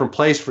kind of a different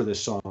place for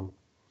this song,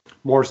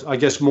 more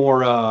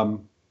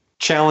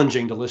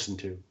challenging to listen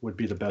to would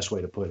be the best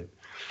way to put it.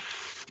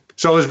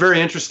 So it was very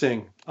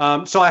interesting.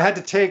 So I had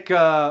to take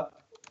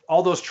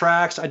all those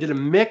tracks. I did a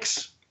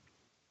mix.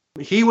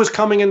 He was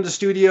coming into the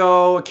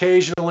studio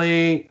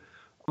occasionally,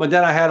 but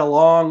then I had a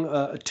long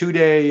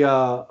 2-day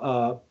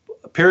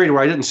period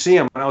where I didn't see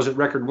him when I was at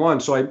Record One.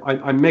 So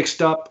I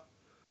mixed up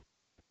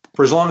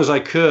for as long as I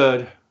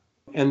could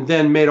and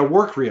then made a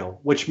work reel,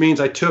 which means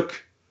I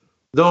took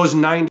those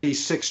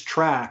 96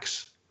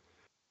 tracks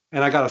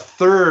and I got a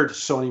third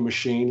Sony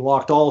machine,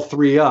 locked all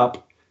 3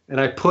 up, and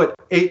I put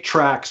 8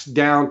 tracks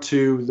down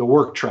to the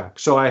work track.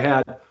 So I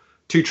had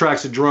 2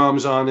 tracks of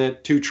drums on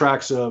it, 2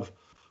 tracks of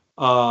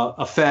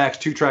effects,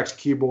 2 tracks of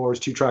keyboards,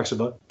 2 tracks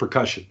of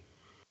percussion.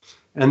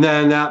 And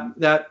then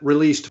that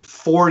released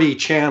 40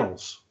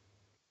 channels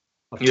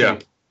of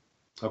tape.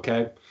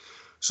 Okay.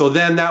 So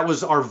then that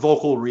was our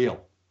vocal reel.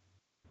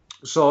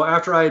 So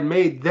after I had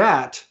made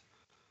that,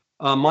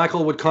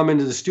 Michael would come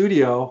into the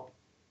studio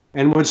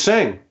and would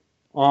sing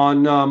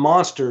on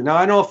Monster.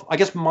 Now I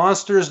guess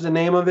Monster is the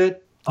name of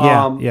it.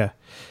 Yeah.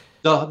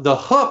 The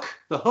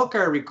hook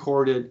I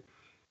recorded,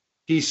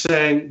 he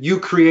sang "You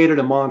Created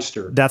a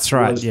Monster." That's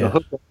right. Yeah. The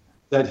hook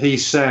that he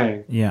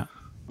sang. Yeah.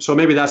 So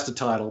maybe that's the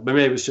title, but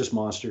maybe it's just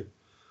Monster.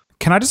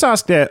 Can I just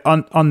ask there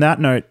on that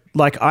note?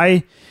 Like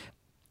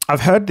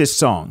I've heard this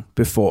song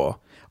before.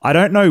 I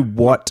don't know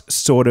what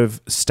sort of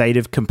state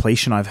of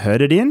completion I've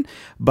heard it in,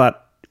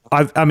 but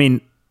I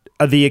mean,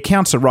 the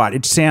accounts are right.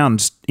 It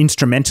sounds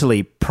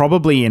instrumentally,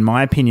 probably in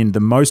my opinion, the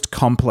most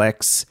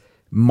complex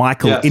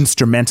Michael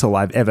instrumental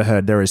I've ever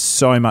heard. There is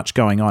so much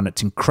going on.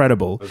 It's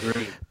incredible.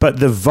 Agreed. But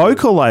the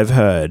vocal I've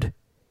heard,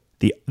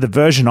 the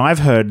version I've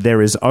heard,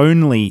 there is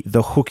only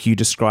the hook you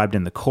described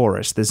in the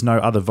chorus. There's no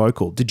other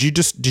vocal. Did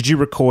you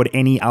record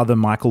any other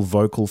Michael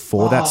vocal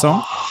for that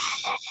song?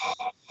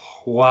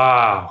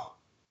 Wow.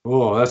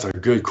 Oh, that's a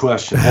good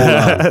question. Hold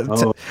on.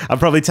 Oh. I'm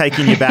probably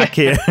taking you back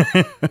here.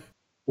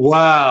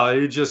 Wow.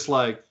 You just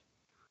like,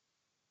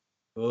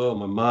 oh,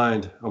 my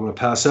mind. I'm going to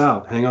pass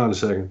out. Hang on a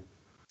second.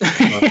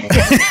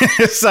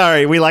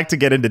 Sorry, we like to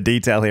get into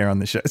detail here on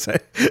the show. So.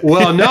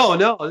 Well, no.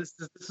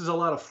 This is a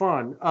lot of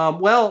fun.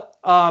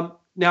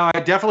 Now I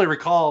definitely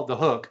recall the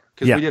hook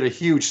because we did a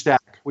huge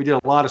stack. We did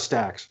a lot of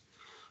stacks.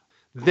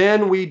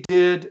 Then we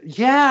did,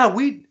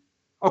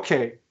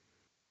 okay.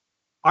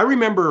 I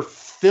remember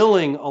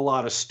filling a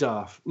lot of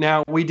stuff.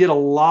 Now, we did a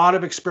lot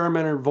of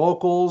experimental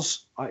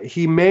vocals.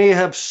 He may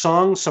have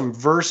sung some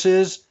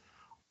verses.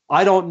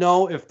 I don't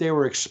know if they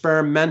were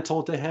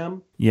experimental to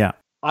him. Yeah.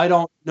 I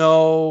don't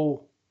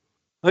know.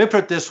 Let me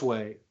put it this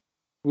way.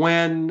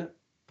 When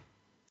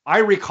I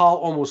recall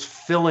almost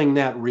filling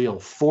that reel,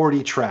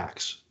 40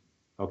 tracks.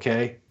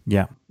 Okay?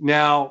 Yeah.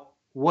 Now,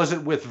 was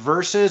it with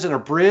verses and a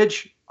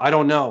bridge? I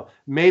don't know.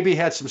 Maybe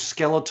had some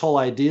skeletal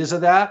ideas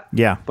of that.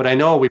 Yeah. But I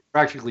know we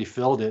practically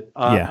filled it.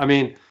 I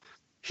mean,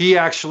 I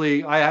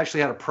actually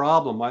had a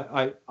problem.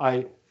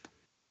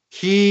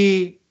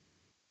 He's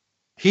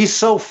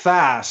so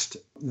fast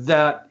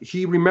that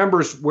he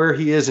remembers where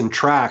he is in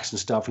tracks and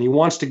stuff, and he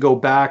wants to go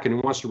back and he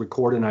wants to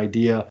record an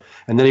idea,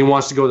 and then he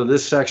wants to go to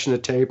this section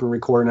of tape and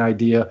record an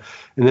idea,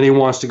 and then he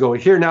wants to go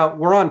here. Now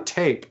we're on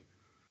tape,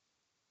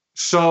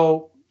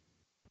 so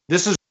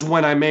this is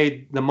when I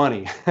made the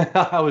money.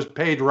 I was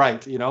paid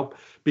right,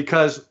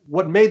 because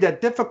what made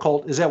that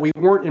difficult is that we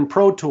weren't in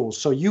Pro Tools,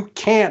 so you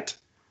can't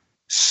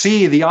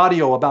see the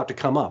audio about to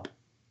come up.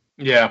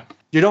 Yeah,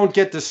 you don't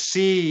get to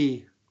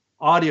see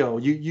audio.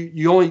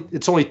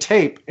 It's only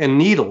tape and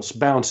needles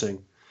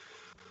bouncing.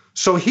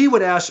 So he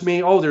would ask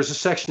me, "Oh, there's a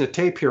section of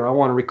tape here. I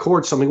want to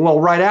record something." Well,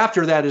 right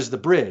after that is the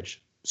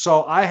bridge.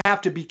 So I have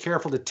to be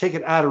careful to take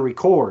it out of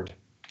record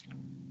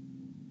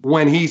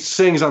when he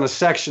sings on a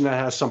section that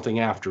has something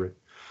after it.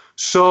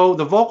 So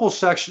the vocal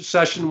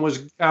session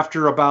was,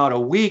 after about a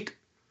week,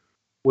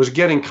 was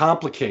getting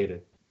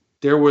complicated.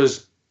 There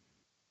was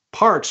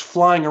parts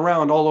flying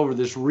around all over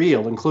this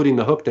reel, including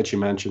the hook that you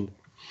mentioned.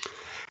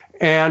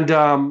 And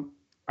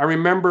I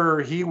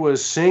remember he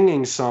was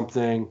singing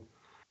something,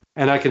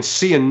 and I can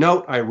see a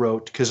note I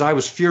wrote because I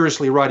was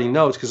furiously writing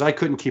notes because I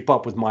couldn't keep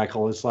up with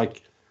Michael. It's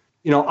like,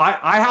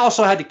 I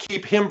also had to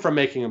keep him from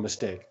making a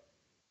mistake.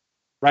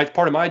 Right?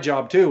 Part of my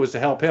job, too, was to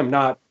help him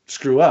not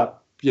screw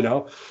up,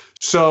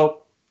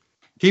 So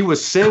he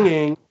was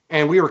singing,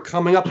 and we were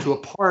coming up to a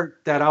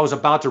part that I was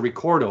about to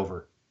record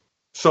over.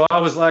 So I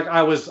was like,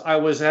 I was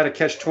at a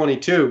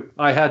catch-22.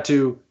 I had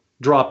to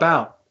drop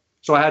out.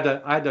 So I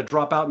had to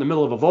drop out in the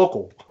middle of a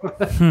vocal.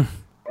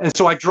 And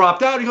so I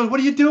dropped out. He goes, "What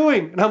are you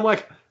doing?" And I'm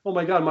like, "Oh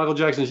my God, Michael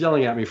Jackson's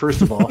yelling at me,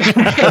 first of all."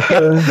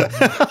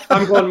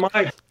 I'm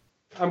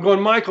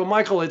going,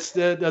 Michael, it's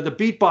the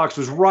beatbox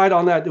was right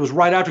on that. It was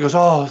right after. He goes,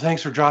 "Oh,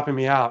 thanks for dropping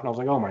me out." And I was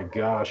like, "Oh my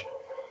gosh."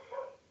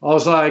 I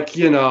was like,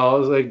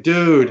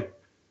 dude,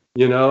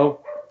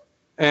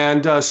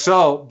 And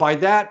so by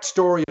that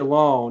story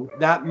alone,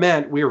 that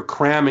meant we were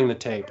cramming the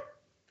tape,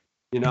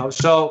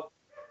 So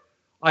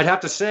I'd have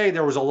to say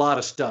there was a lot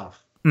of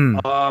stuff.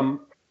 In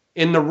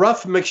the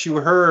rough mix you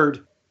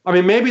heard, I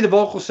mean, maybe the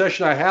vocal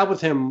session I had with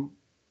him,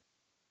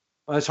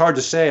 it's hard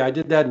to say. I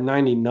did that in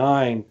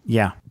 99.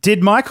 Yeah.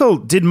 Did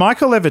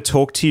Michael ever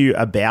talk to you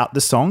about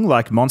the song,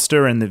 like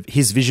Monster, and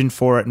his vision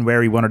for it and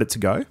where he wanted it to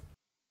go?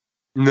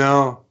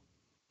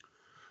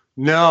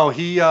 No,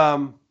 he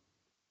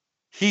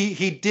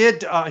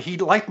did. He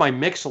liked my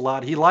mix a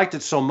lot. He liked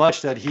it so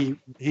much that he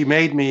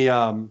made me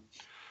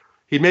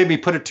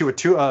put it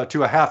to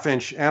a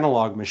half-inch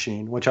analog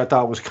machine, which I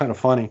thought was kind of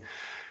funny.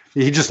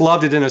 He just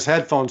loved it in his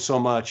headphones so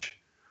much.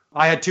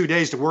 I had 2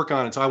 days to work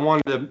on it, so I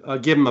wanted to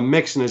give him a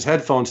mix in his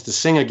headphones to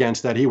sing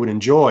against that he would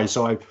enjoy.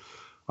 So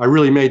I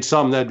really made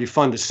something that'd be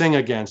fun to sing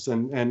against,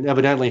 and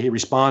evidently he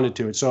responded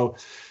to it. So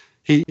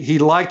he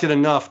liked it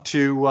enough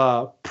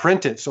to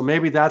print it. So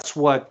maybe that's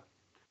what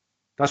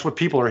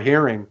people are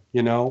hearing,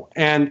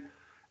 And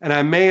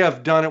I may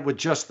have done it with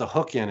just the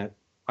hook in it.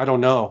 I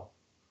don't know.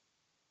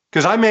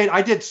 Because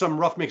I did some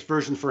rough mix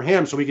versions for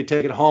him so we could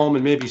take it home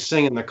and maybe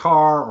sing in the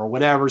car or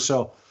whatever.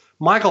 So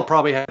Michael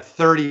probably had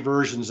 30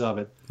 versions of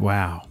it.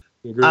 Wow.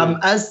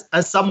 As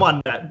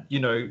someone that,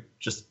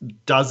 just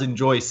does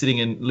enjoy sitting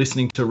and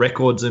listening to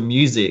records and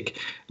music,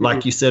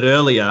 like you said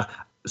earlier,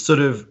 sort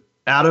of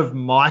out of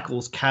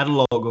Michael's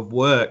catalog of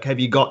work, have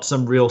you got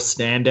some real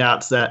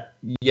standouts that,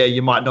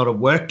 you might not have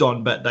worked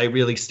on, but they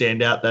really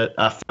stand out that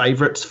are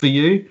favorites for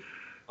you?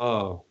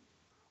 Oh,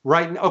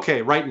 right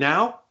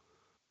now,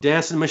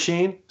 Dancing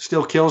Machine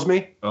still kills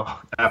me.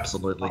 Oh,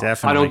 absolutely.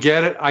 Definitely. I don't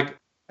get it. I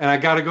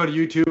got to go to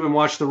YouTube and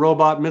watch the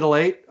Robot Middle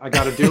 8. I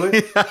got to do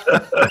it.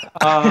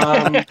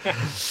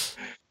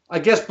 I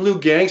guess Blue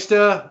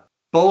Gangsta,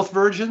 both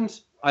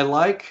versions I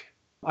like.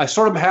 I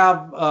sort of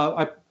have,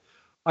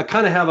 I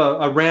kind of have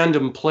a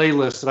random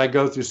playlist that I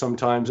go through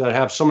sometimes that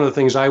have some of the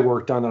things I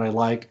worked on that I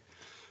like.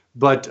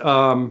 But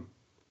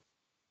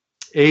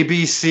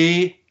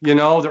ABC,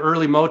 the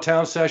early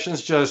Motown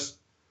sessions just,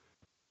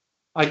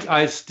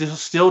 I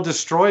still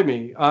destroy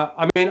me.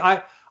 I mean,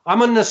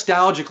 I'm a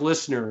nostalgic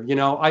listener, I'm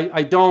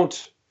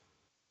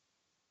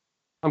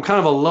kind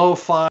of a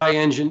lo-fi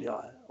engine.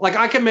 Like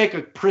I can make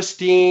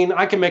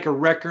a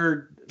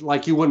record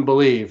like you wouldn't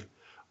believe.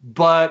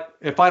 But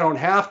if I don't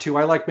have to,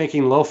 I like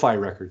making lo-fi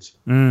records.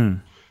 Okay.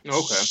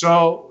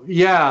 So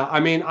yeah, I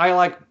mean, I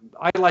like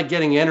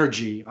getting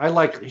energy. I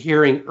like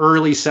hearing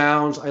early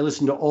sounds. I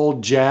listen to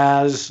old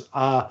jazz.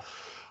 I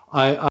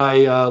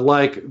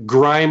like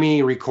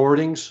grimy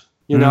recordings.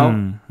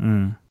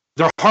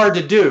 They're hard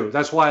to do.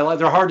 That's why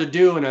they're hard to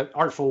do in an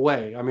artful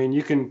way. I mean,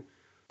 you can.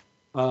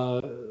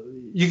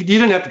 You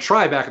didn't have to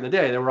try back in the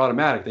day. They were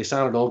automatic. They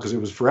sounded old because it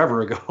was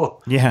forever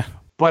ago. Yeah.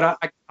 But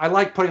I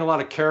like putting a lot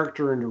of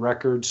character into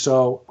records,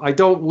 so I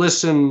don't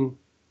listen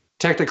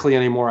technically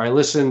anymore. I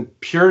listen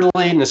purely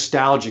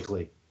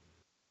nostalgically.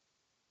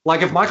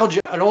 Like if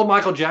an old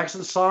Michael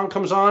Jackson song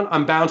comes on,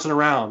 I'm bouncing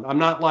around. I'm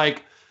not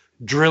like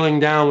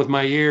drilling down with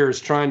my ears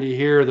trying to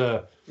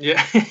hear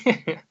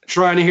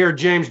trying to hear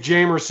James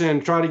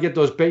Jamerson, trying to get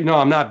those. No,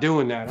 I'm not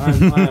doing that.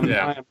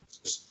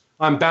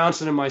 I'm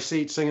bouncing in my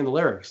seat singing the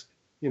lyrics.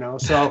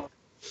 So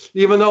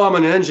even though I'm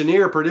an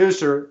engineer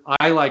producer,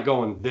 I like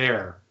going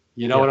there.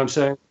 You know what I'm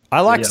saying?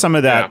 I like some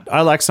of that. Yeah.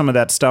 I like some of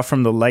that stuff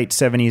from the late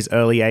 70s,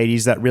 early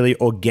 80s, that really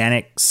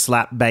organic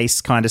slap bass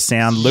kind of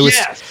sound.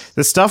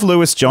 The stuff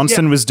Louis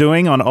Johnson was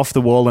doing on Off the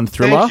Wall and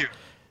Thriller. Thank you.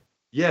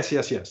 Yes.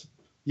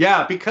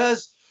 Yeah,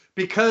 because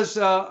it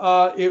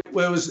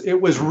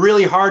was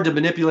really hard to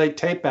manipulate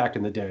tape back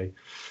in the day.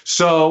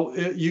 So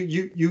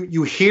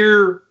you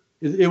hear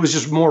it was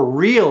just more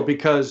real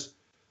because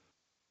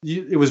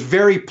it was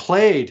very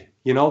played.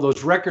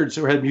 Those records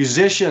had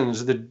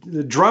musicians, the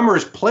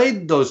drummers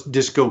played those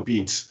disco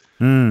beats.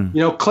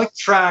 Click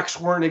tracks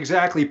weren't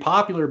exactly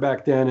popular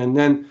back then. And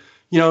then,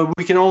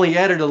 we can only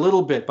edit a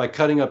little bit by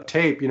cutting up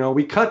tape.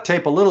 We cut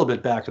tape a little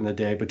bit back in the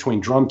day between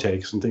drum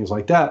takes and things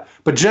like that.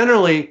 But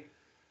generally,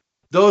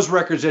 those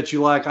records that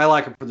you like, I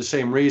like them for the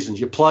same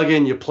reasons. You plug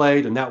in, you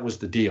played, and that was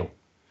the deal.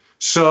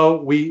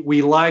 So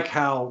we like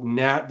how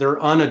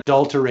they're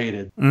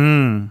unadulterated.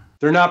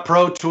 They're not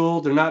Pro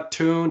Tool. They're not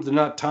tuned. They're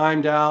not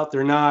timed out.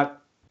 They're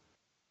not,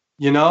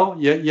 you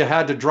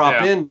had to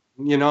drop in,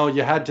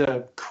 you had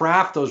to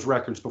craft those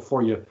records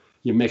before you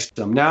mixed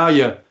them. Now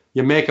you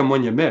make them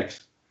when you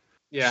mix.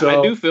 Yeah, so,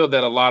 I do feel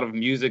that a lot of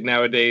music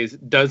nowadays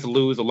does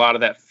lose a lot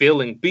of that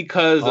feeling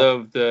because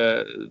of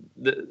the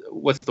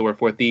what's the word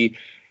for it?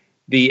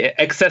 The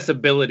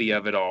accessibility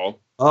of it all.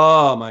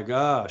 Oh my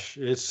gosh.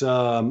 It's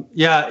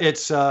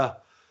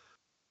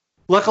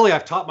luckily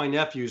I've taught my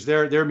nephews.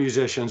 They're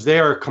musicians. They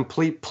are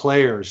complete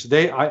players.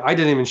 I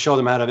didn't even show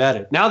them how to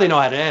edit. Now they know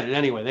how to edit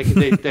anyway.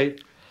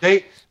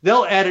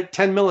 They'll edit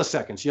 10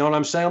 milliseconds. You know what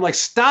I'm saying? I'm like,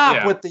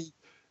 stop with the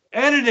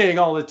editing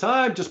all the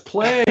time, just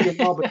playing and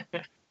all, but,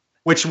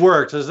 which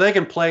works, as they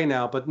can play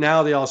now, but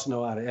now they also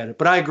know how to edit.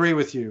 But I agree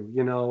with you.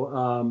 You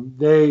know,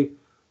 the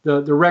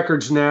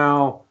records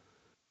now,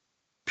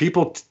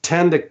 people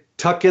tend to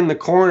tuck in the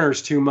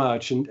corners too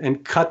much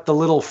and cut the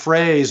little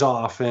phrase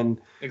off.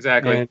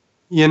 Exactly. And,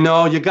 you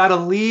know, you got to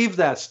leave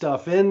that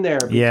stuff in there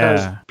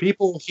because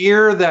people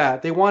hear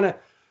that. They want to,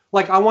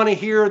 like, I want to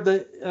hear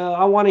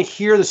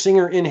the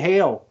singer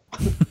inhale.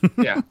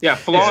 Yeah.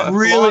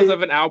 Flaws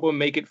of an album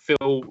make it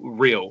feel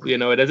real. You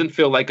know, it doesn't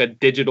feel like a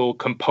digital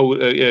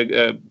composed,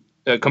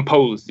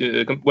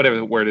 whatever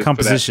the word is.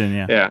 Composition,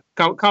 for that.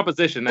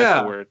 Composition.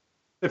 That's the word.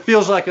 It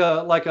feels like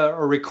a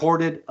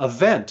recorded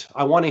event.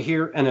 I want to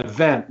hear an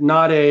event,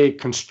 not a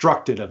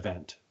constructed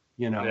event.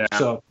 You know,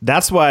 so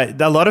that's why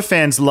a lot of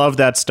fans love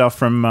that stuff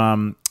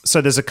from.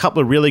 So there's a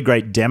couple of really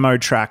great demo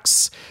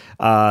tracks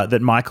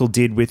that Michael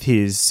did with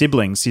his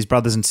siblings, his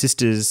brothers and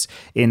sisters,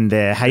 in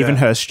their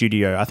Havenhurst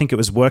studio. I think it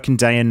was Working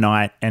Day and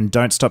Night and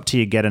Don't Stop Till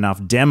You Get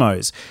Enough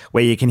demos,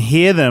 where you can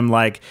hear them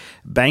like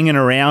banging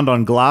around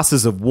on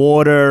glasses of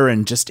water,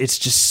 and it's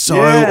just so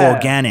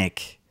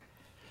organic.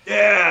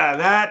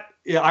 Yeah,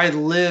 I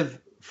live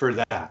for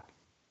that.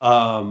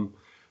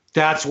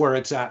 That's where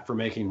it's at for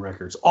making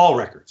records, all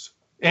records.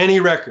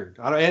 Any record,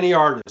 any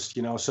artist,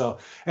 you know. So,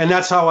 and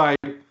that's how I,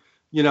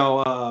 you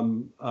know,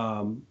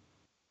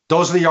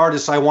 those are the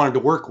artists I wanted to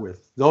work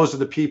with. Those are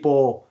the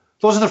people.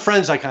 Those are the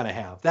friends I kind of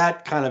have.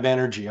 That kind of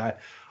energy. I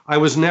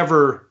was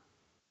never.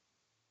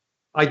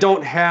 I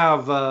don't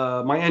have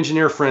my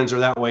engineer friends are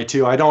that way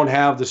too. I don't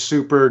have the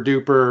super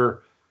duper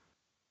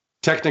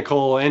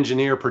technical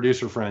engineer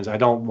producer friends. I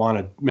don't want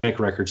to make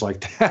records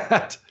like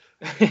that.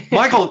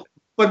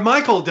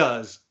 Michael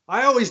does.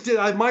 I always did.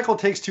 Michael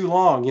takes too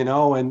long, you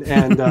know, and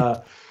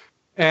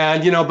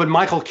you know, but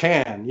Michael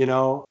can, you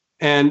know,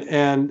 and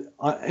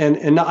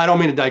I don't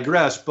mean to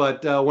digress,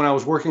 but when I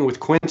was working with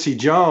Quincy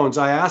Jones,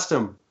 I asked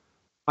him.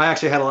 I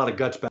actually had a lot of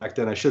guts back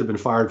then. I should have been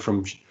fired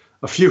from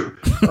a few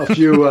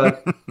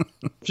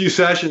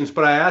sessions,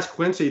 but I asked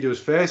Quincy to his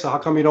face, "How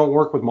come you don't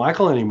work with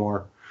Michael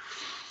anymore?"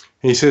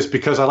 And he says,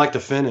 "Because I like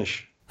to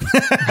finish."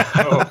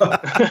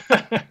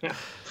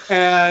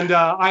 And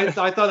I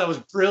thought that was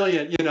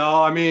brilliant, you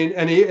know. I mean,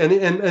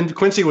 and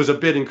Quincy was a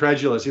bit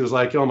incredulous. He was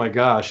like, "Oh my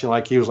gosh,"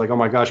 he was like, "Oh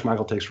my gosh,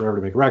 Michael takes forever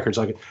to make records."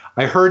 Like,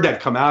 I heard that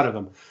come out of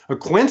him. But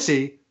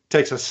Quincy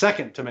takes a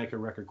second to make a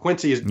record.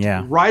 Quincy is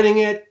writing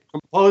it,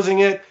 composing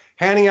it,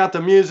 handing out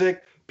the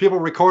music, people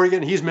recording it,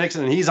 and he's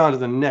mixing it, and he's on to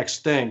the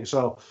next thing.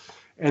 So,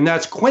 and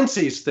that's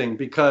Quincy's thing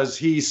because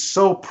he's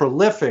so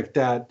prolific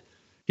that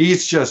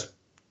he's just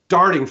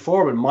darting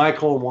forward.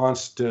 Michael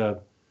wants to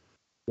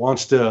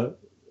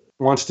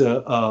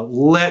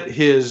let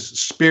his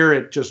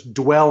spirit just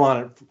dwell on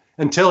it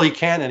until he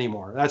can't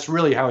anymore. That's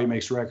really how he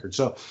makes records.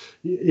 So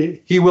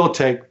he will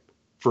take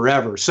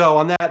forever. So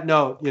on that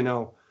note, you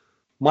know,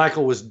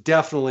 Michael was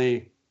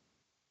definitely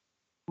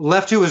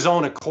left to his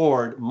own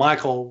accord.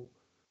 Michael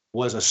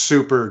was a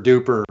super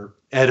duper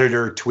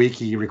editor,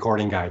 tweaky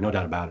recording guy. No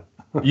doubt about it.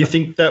 You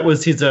think that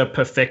was his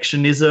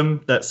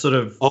perfectionism that sort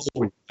of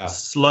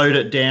slowed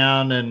it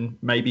down and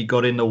maybe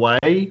got in the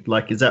way?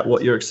 Like, is that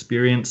what your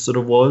experience sort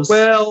of was?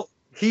 Well,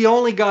 he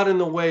only got in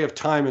the way of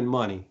time and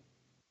money.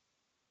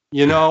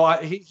 You know,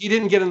 he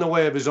didn't get in the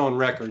way of his own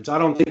records. I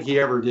don't think he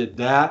ever did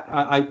that.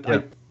 I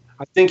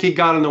think he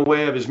got in the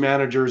way of his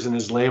managers and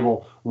his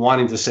label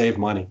wanting to save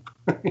money.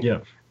 Yeah.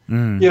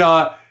 You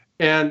know,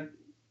 and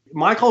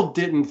Michael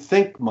didn't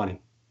think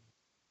money.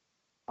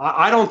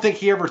 I don't think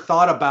he ever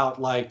thought about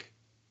like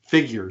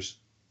figures.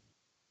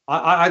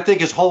 I think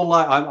his whole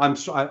life.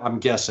 I'm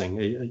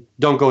guessing.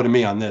 Don't go to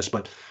me on this,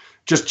 but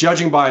just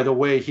judging by the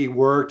way he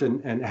worked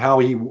and how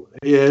he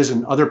is,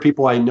 and other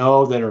people I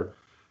know that are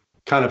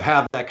kind of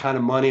have that kind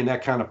of money and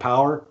that kind of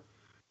power,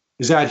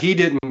 is that he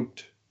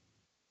didn't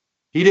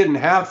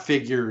have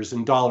figures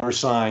and dollar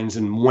signs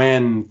and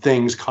when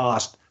things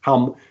cost.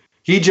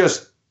 He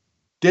just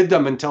did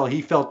them until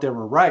he felt they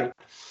were right.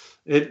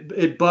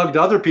 It bugged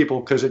other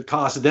people because it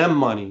cost them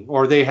money,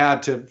 or they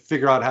had to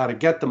figure out how to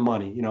get the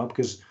money, you know,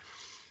 because,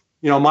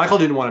 you know, Michael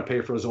didn't want to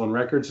pay for his own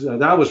records.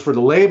 That was for the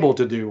label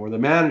to do or the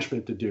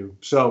management to do.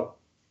 So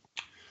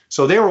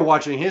they were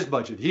watching his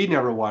budget. He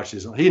never watched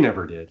his own. He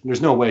never did.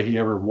 There's no way he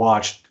ever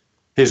watched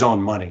his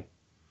own money.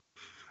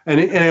 And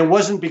it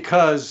wasn't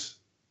because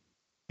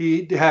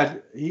it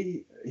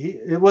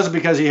wasn't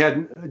because he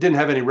didn't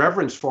have any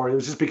reverence for it. It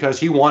was just because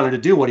he wanted to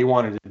do what he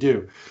wanted to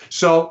do.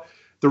 So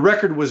the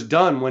record was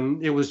done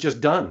when it was just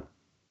done.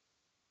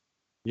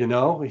 You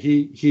know,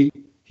 he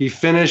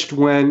finished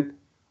when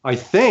I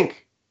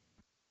think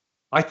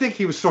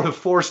he was sort of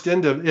forced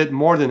into it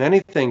more than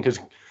anything, because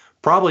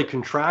probably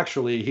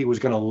contractually he was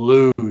going to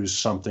lose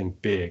something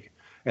big,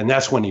 and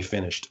that's when he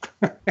finished.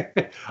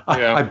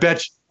 I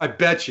bet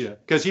you,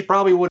 because he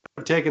probably would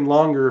have taken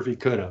longer if he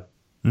could have.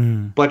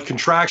 But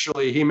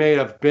contractually, he may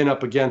have been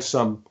up against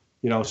some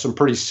some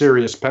pretty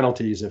serious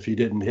penalties if he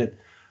didn't hit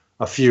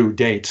a few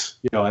dates,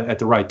 at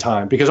the right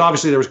time. Because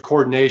obviously there was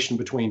coordination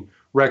between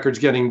records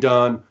getting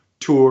done,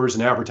 tours,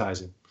 and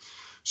advertising.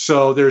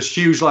 So there's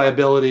huge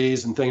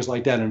liabilities and things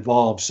like that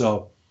involved.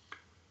 So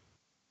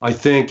I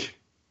think,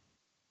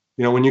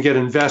 when you get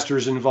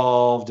investors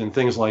involved and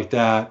things like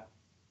that,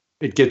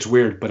 it gets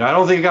weird. But I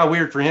don't think it got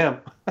weird for him.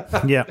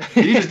 Yeah.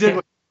 He just did,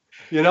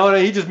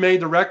 he just made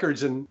the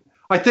records. And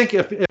I think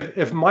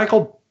if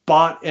Michael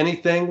bought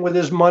anything with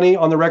his money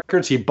on the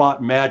records, he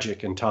bought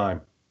magic and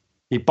time.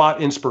 He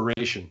bought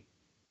inspiration,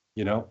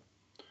 He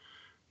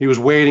was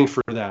waiting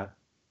for that,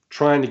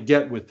 trying to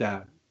get with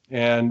that.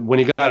 And when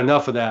he got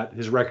enough of that,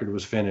 his record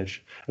was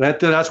finished. And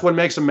that's what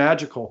makes him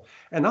magical.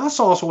 And that's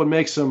also what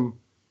makes him,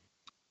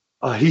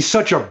 he's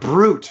such a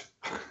brute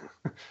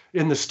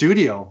in the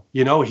studio.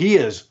 He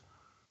is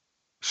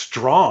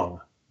strong,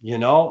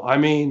 I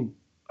mean,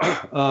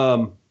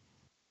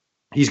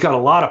 he's got a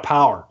lot of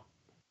power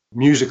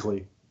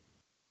musically.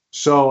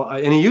 So,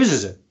 and he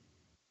uses it.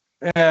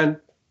 And,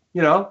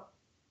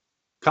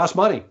 costs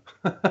money.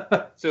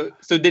 So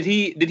did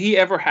he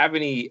ever have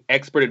any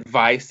expert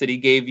advice that he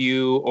gave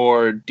you,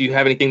 or do you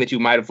have anything that you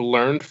might have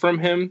learned from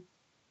him?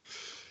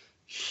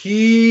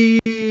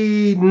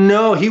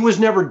 No, he was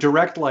never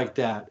direct like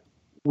that.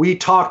 We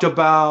talked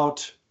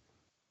about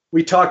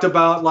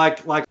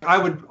like I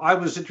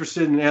was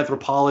interested in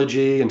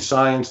anthropology and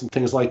science and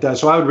things like that.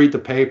 So I would read the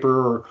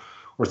paper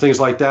or things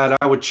like that.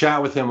 I would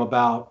chat with him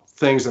about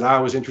things that I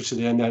was interested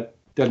in that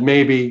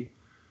maybe,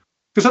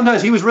 because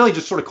sometimes he was really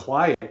just sort of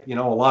quiet, a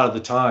lot of the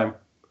time.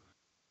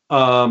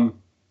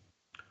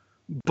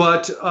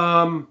 But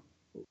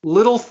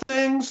little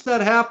things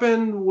that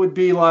happened would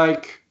be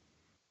like,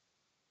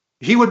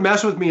 he would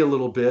mess with me a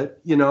little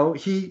bit.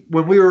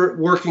 When we were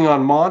working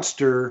on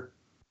Monster,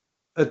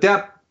 at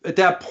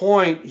that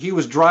point, he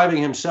was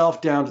driving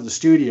himself down to the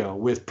studio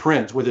with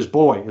Prince, with his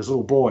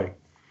little boy.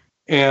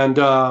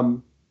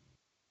 And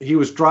he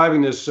was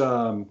driving this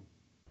kind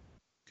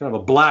of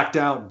a blacked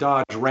out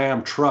Dodge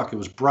Ram truck. It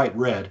was bright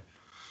red.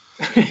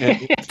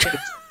 And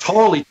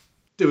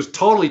it was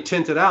totally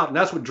tinted out. And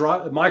that's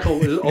what Michael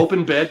was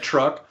open bed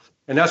truck.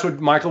 And that's what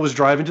Michael was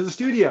driving to the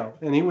studio.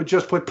 And he would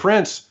just put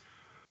Prince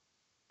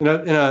in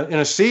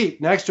a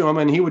seat next to him.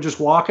 And he would just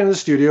walk into the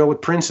studio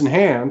with Prince in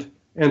hand.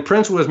 And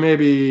Prince was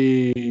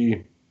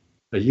maybe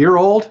a year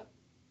old,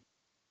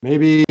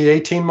 maybe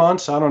 18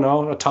 months. I don't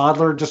know, a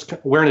toddler, just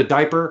wearing a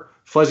diaper,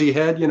 fuzzy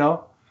head,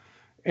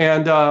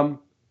 And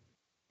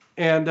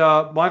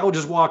Michael would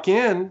just walk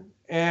in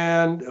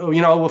and,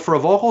 for a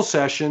vocal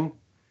session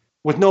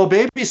with no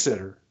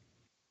babysitter.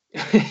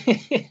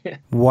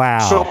 Wow.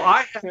 So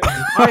I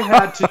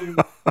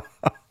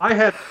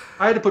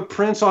had to put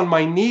Prince on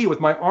my knee with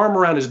my arm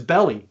around his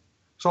belly.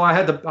 So I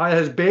had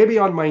his baby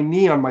on my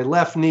knee, on my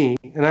left knee,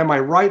 and I had my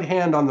right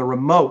hand on the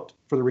remote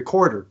for the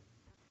recorder.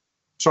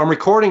 So I'm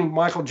recording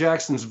Michael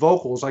Jackson's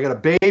vocals. I got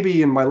a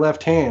baby in my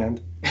left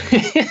hand.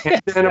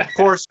 And then, of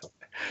course,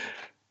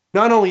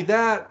 not only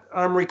that,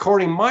 I'm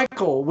recording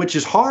Michael, which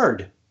is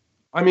hard.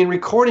 I mean,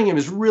 recording him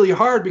is really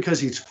hard because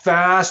he's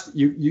fast.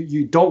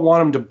 You don't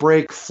want him to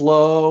break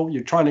flow.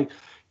 You're trying to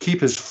keep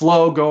his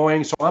flow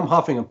going. So I'm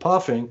huffing and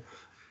puffing.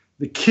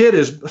 The kid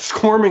is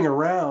squirming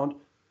around.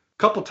 A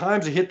couple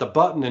times he hit the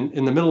button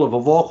in the middle of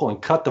a vocal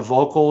and cut the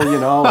vocal,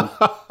 And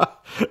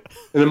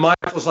then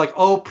Michael's like,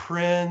 "Oh,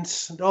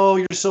 Prince, oh,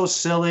 you're so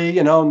silly,"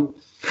 I'm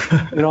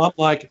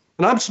like,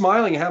 and I'm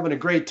smiling, having a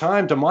great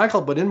time to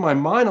Michael, but in my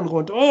mind, I'm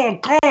going, "Oh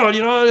God, how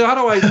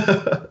do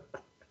I?"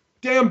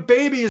 Damn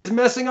baby is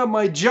messing up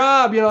my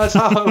job. That's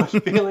how I was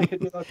feeling at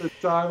the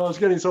time. I was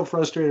getting so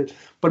frustrated.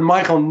 But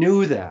Michael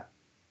knew that.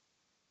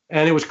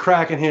 And it was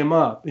cracking him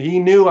up. He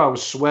knew I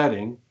was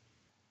sweating,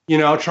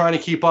 trying to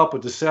keep up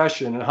with the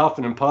session and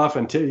huffing and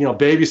puffing,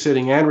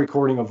 babysitting and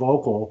recording a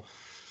vocal.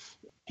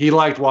 He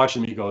liked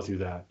watching me go through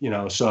that,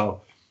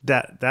 so.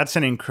 That's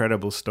an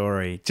incredible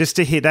story. Just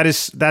to hear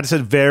that's a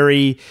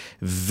very,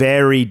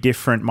 very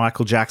different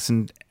Michael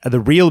Jackson,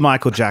 the real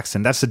Michael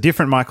Jackson. That's a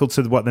different Michael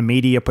to what the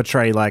media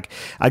portray, like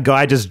a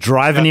guy just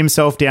driving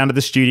himself down to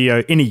the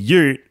studio in a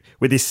ute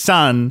with his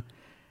son.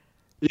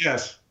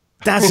 Yes.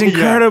 That's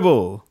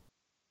incredible.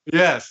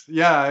 Yes.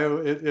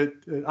 Yeah.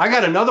 I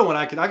got another one.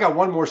 I got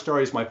one more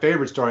story. It's my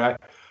favorite story.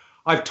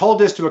 I've told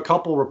this to a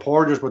couple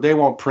reporters, but they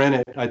won't print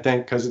it, I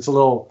think, because it's a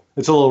little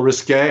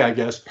risque, I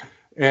guess.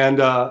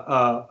 And I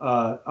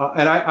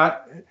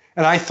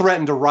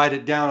threaten to write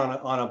it down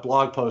on a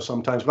blog post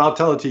sometimes, but I'll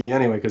tell it to you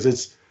anyway because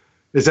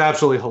it's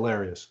absolutely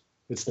hilarious.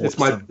 It's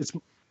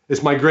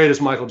my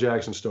greatest Michael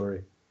Jackson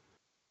story,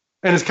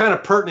 and it's kind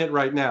of pertinent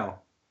right now.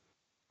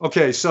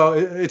 Okay, so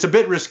it's a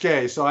bit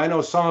risque. So I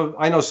know some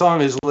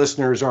of his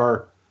listeners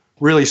are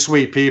really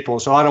sweet people,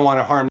 so I don't want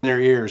to harm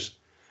their ears.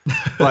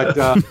 But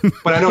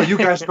I know you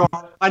guys are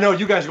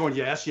going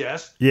yes.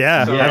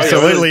 Yeah, so,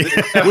 absolutely.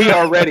 We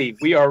are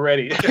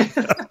ready.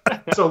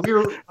 So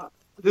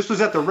this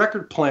was at the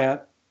record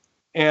plant,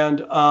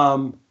 and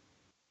I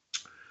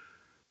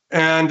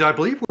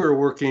believe we were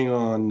working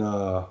on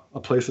A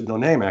Place with No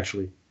Name,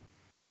 actually.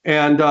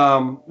 And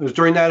it was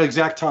during that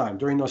exact time,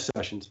 during those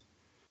sessions.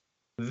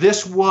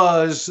 This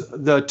was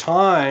the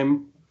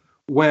time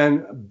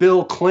when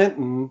Bill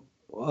Clinton,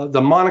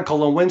 the Monica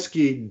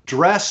Lewinsky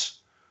dress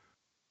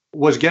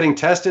was getting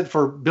tested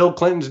for Bill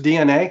Clinton's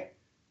DNA.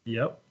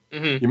 Yep.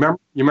 Mm-hmm. You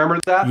remember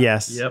that?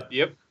 Yes.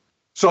 Yep.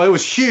 So it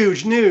was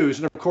huge news.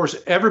 And of course,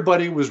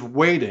 everybody was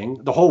waiting.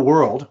 The whole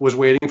world was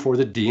waiting for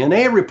the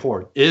DNA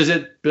report. Is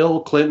it Bill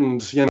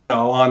Clinton's,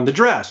 on the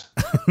dress?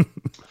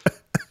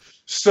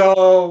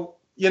 So,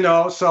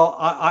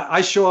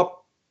 I show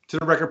up to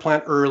the record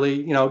plant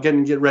early,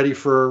 get ready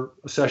for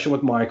a session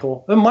with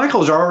Michael. And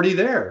Michael's already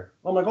there.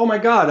 I'm like, oh my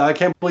God, I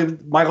can't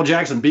believe Michael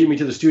Jackson beat me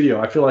to the studio.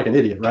 I feel like an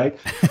idiot, right?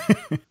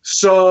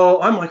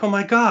 So I'm like, oh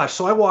my gosh.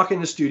 So I walk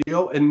in the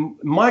studio and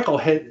Michael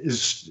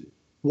is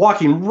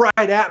walking right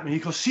at me. He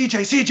goes,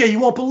 CJ, you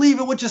won't believe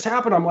it. What just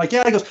happened? I'm like,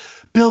 yeah. He goes,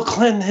 Bill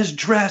Clinton, his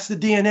dress, the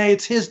DNA,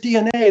 it's his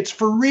DNA. It's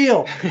for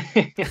real.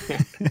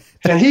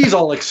 And he's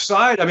all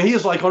excited. I mean,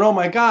 he's like, oh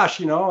my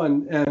gosh,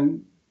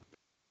 and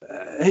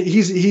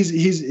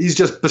he's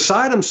just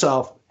beside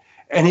himself.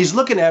 And he's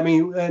looking at me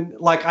and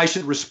like I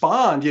should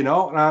respond, and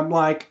I'm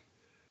like,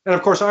 and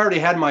of course I already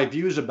had my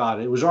views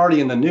about it. It was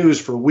already in the news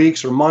for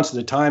weeks or months at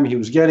a time. He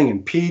was getting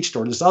impeached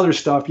or this other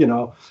stuff,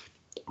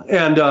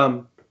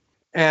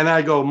 and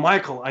I go,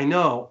 Michael, I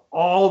know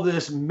all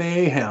this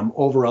mayhem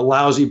over a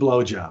lousy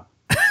blowjob.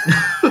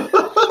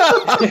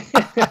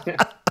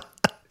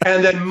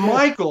 And then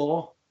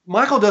Michael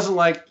doesn't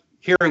like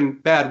hearing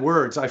bad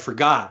words. I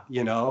forgot,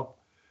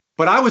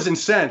 but I was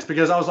incensed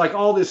because I was like,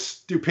 all this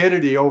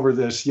stupidity over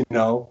this,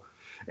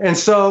 And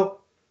so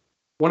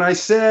when I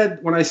said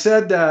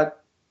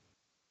that,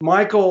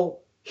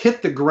 Michael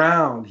hit the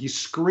ground. He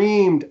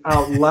screamed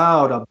out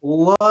loud, a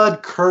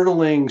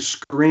blood-curdling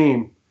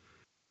scream.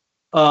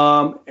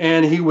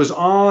 And he was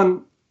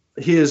on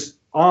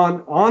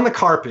the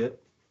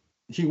carpet.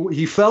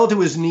 He fell to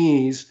his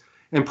knees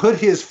and put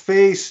his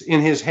face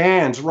in his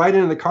hands right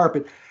into the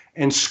carpet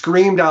and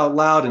screamed out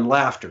loud in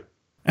laughter.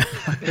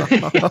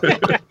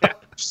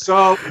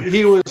 So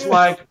he was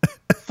like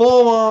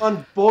full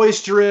on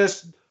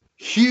boisterous,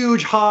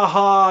 huge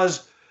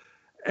ha-has.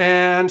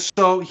 And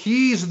so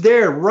he's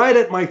there right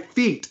at my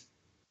feet,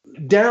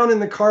 down in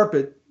the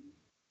carpet,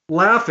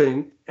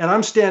 laughing. And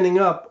I'm standing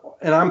up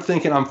and I'm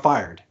thinking I'm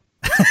fired.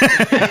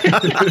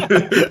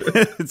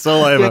 It's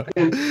all over.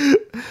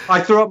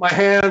 I throw up my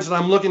hands and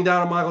I'm looking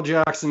down at Michael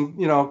Jackson,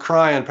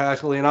 crying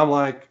practically. And I'm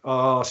like,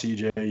 oh,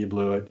 CJ, you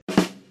blew it.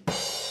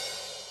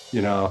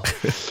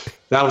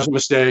 That was a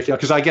mistake.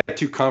 Because I get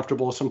too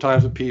comfortable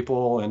sometimes with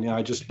people. And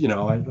I just,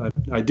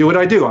 I do what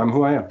I do. I'm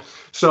who I am.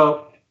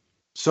 So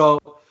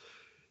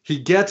he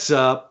gets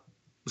up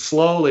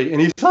slowly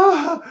and he's,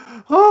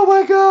 oh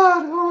my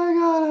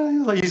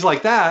God. He's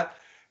like that.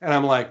 And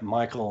I'm like,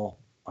 Michael,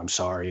 I'm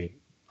sorry.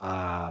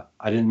 I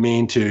didn't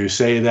mean to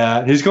say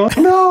that. And he's going,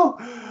 no,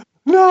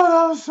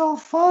 that was so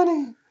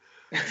funny.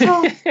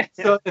 So,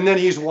 and then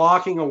he's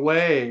walking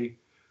away,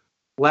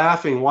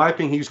 laughing,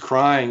 wiping. He was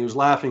crying. He was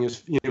laughing,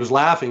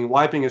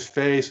 wiping his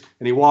face.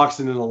 And he walks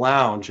into the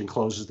lounge and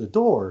closes the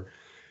door.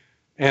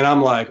 And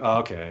I'm like,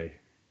 okay.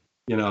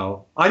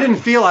 I didn't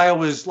feel I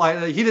was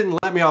like, he didn't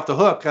let me off the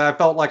hook. I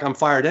felt like I'm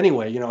fired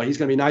anyway. He's going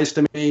to be nice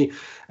to me.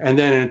 And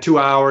then in 2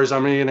 hours,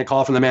 I'm going to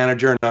call from the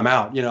manager and I'm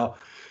out,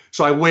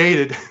 So I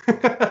waited.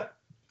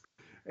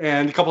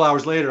 And a couple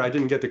hours later, I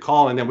didn't get the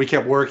call. And then we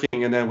kept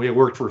working. And then we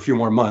worked for a few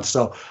more months.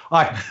 So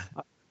I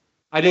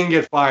didn't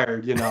get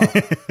fired,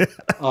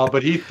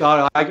 But he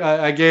thought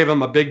I gave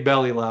him a big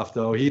belly laugh,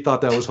 though. He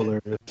thought that was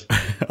hilarious.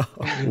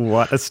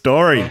 What a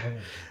story.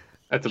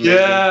 That's amazing.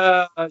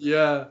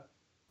 Yeah.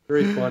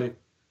 Very funny.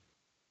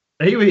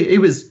 He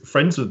was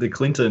friends with the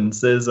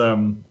Clintons. There's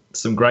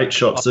some great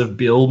shots of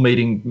Bill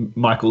meeting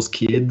Michael's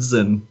kids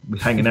and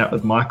hanging out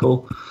with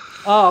Michael.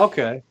 Oh,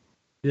 okay.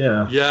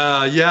 Yeah.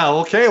 Yeah.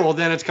 Okay. Well,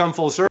 then it's come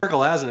full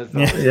circle, hasn't it,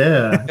 Phil?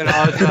 Yeah.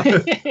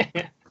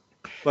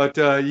 But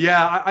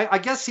I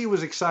guess he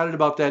was excited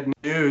about that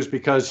news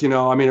because,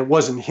 it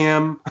wasn't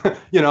him, and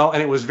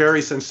it was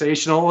very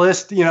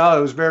sensationalist, it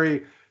was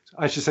very,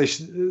 I should say,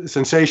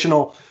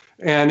 sensational.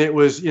 And it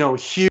was,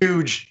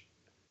 huge,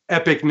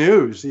 epic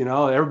news.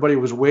 Everybody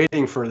was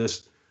waiting for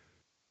this.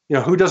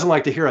 Who doesn't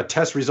like to hear a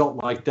test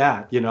result like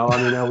that?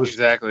 That was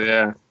exactly,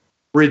 yeah.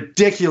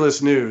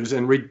 Ridiculous news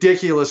and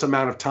ridiculous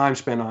amount of time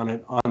spent on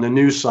it on the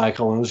news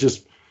cycle. And it was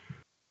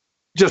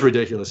just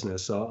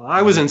ridiculousness. So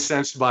I was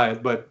incensed by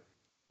it, but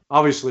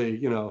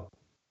obviously,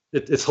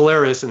 it's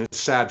hilarious and it's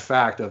a sad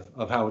fact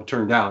of how it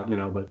turned out,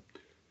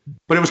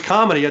 but it was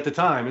comedy at the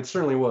time. It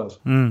certainly was.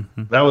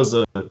 Mm-hmm. That was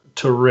a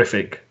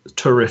terrific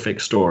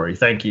story.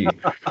 Thank you.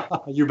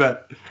 You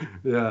bet.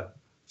 Yeah.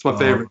 It's my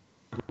favorite.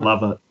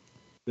 Love it.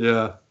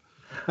 Yeah.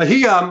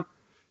 Other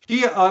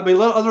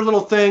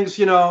little things,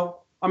 he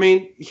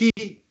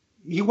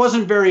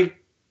wasn't very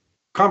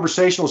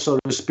conversational, so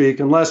to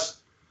speak, unless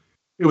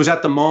it was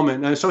at the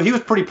moment. And so he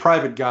was a pretty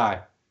private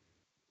guy.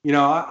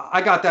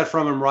 I got that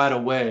from him right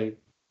away.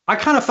 I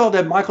kind of felt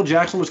that Michael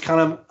Jackson was kind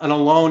of an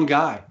alone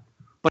guy,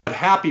 but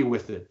happy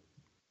with it.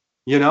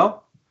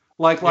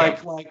 Like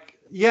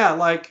yeah,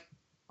 like,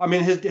 I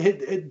mean, his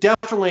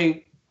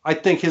definitely, I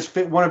think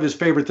one of his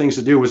favorite things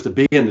to do was to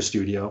be in the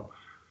studio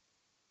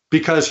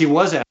because he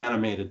was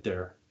animated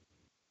there.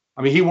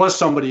 I mean, he was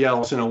somebody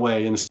else in a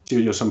way in the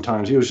studio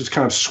sometimes. He was just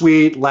kind of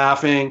sweet,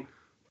 laughing,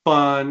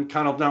 fun,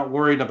 kind of not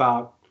worried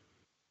about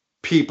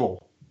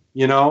people,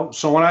 you know?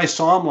 So when I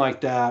saw him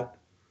like that,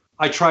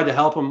 I tried to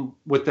help him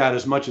with that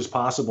as much as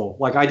possible.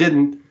 Like I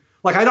don't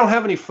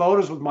have any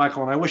photos with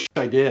Michael, and I wish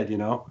I did, you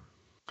know?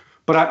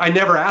 But I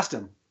never asked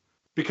him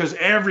because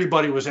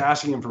everybody was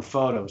asking him for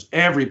photos.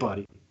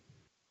 Everybody.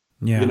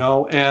 Yeah. You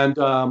know, and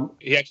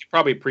he actually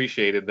probably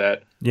appreciated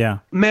that. Yeah.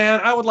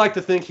 Man, I would like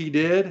to think he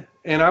did.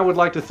 And I would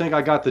like to think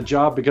I got the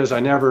job because I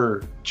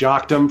never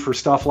jocked him for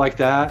stuff like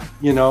that,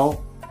 you know.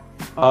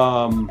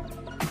 But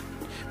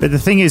the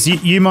thing is,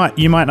 you might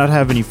not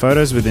have any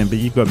photos with him, but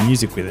you've got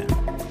music with him.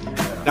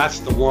 That's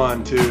the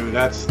one too.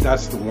 That's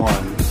the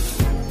one.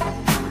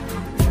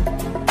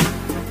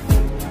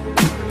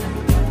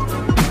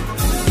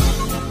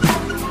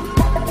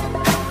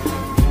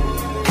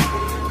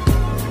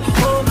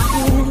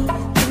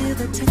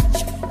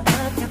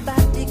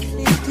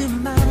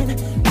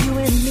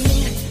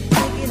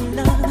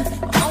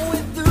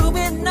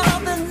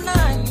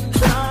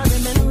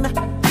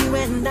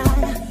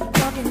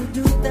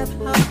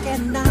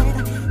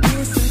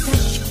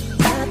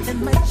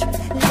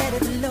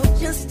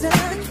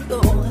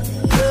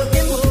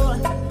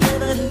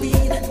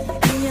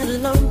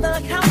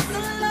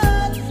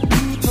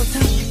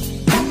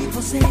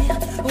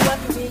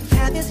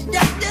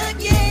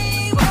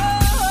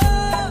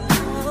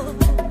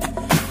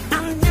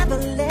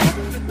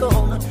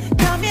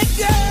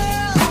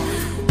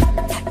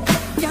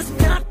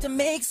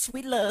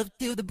 Sweet love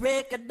till the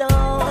break of dawn.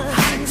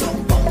 I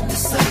don't want the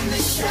sun to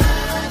shine.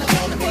 I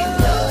wanna be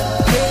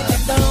loved. Break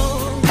of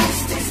dawn.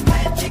 There's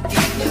magic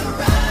in your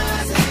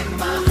eyes and in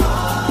my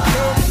heart.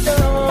 Break of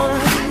dawn.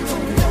 I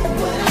don't know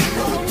what I'm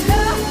gonna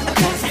do. I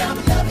can't stop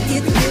loving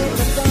you. Break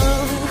of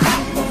dawn. I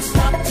won't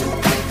stop till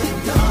break of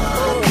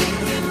dawn.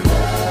 Making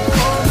love.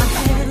 Hold my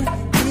hand,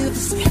 feel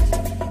the sweat.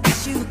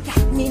 'Cause you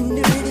got me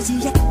nervous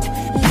yet.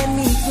 Let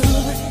me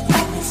groove,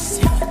 let me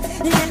sip,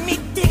 let me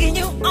dig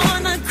you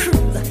on a cruise.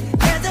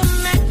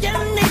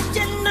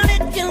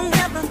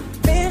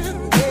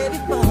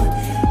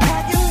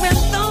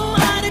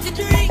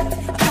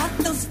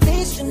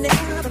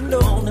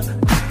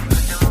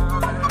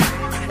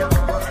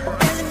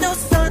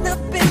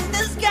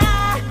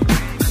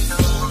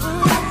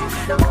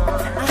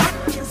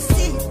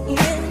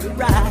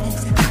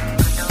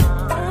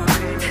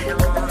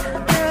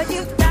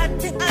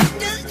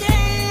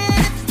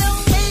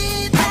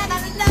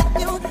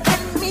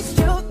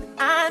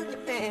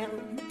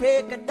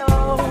 Break of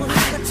dawn.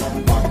 I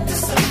don't want the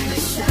sun to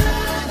shine.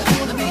 I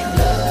wanna be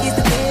loved. It's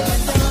the break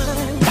of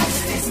dawn.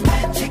 There's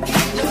magic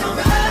in your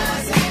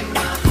eyes and in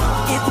my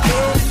heart. It's the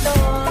break of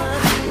dawn.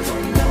 I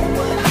don't know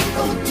what I'm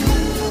gonna do,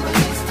 but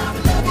can't stop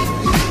loving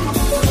you.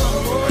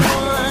 I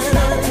won't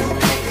stop till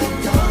break of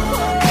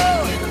dawn.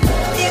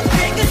 It's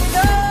break of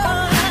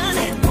dawn.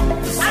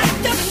 I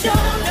just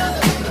don't know.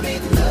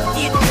 It's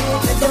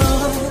break of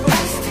dawn.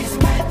 There's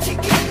magic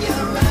in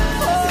your eyes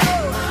and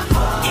in my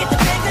heart. It's the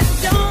break of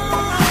dawn.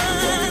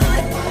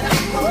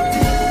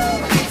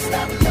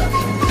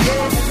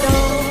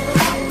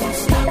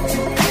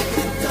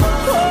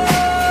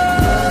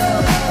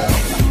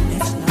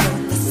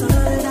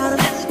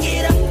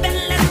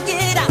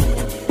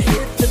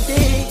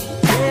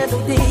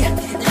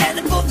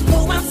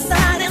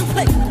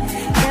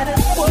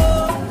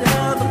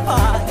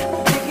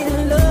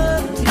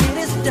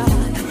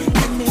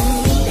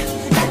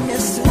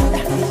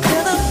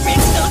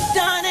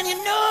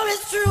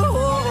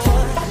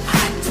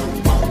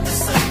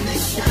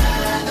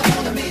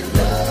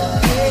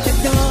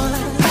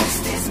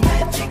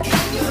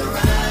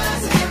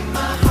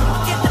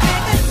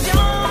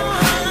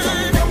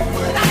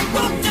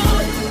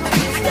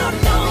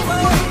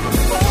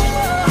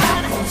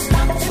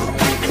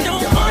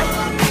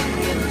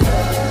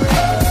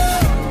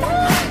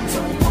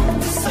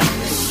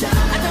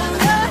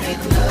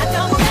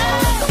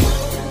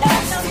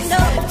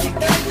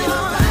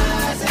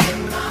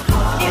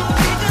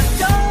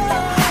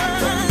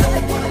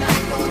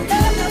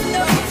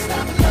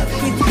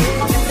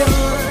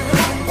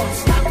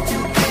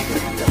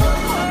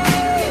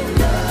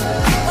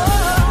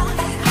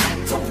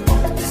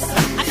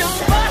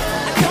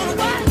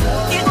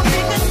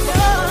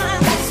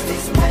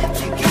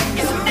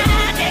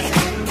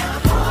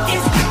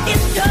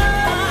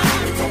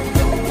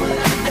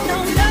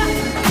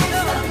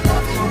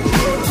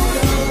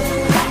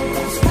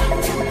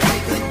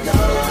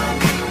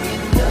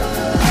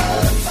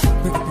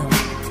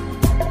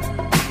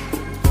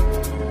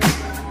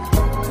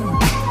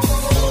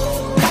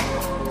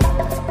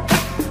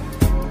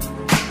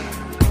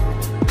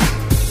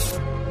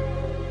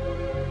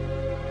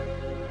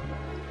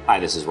 Hi,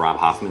 this is Rob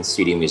Hoffman,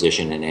 studio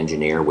musician and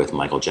engineer with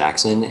Michael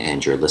Jackson,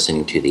 and you're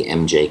listening to the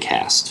MJ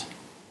Cast.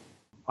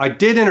 I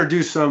did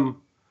introduce one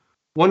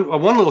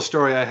little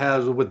story I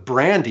had with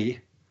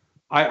Brandy.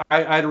 I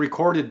had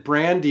recorded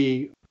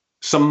Brandy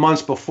some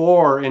months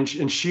before, and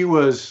she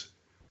was.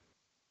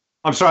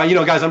 I'm sorry,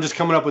 guys. I'm just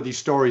coming up with these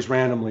stories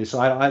randomly, so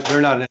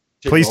they're not.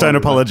 Please don't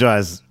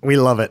apologize. We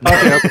love it.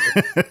 Okay.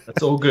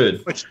 That's all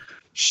good. But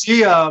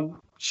I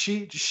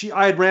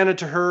had ran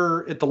into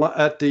her at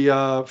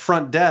the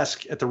front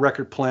desk at the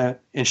record plant,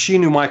 and she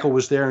knew Michael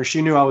was there, and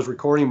she knew I was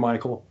recording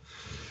Michael,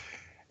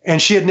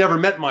 and she had never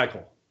met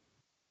Michael,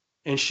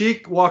 and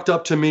she walked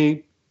up to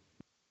me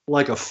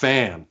like a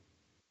fan,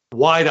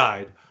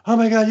 wide-eyed. Oh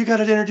my God, you got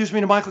to introduce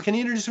me to Michael. Can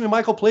you introduce me to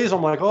Michael, please?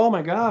 I'm like, oh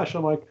my gosh.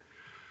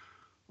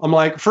 I'm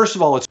like, first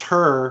of all, it's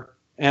her,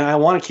 and I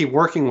want to keep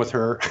working with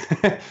her.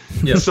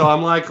 Yep. So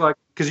I'm like,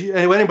 because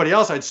anybody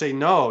else, I'd say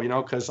no,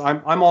 because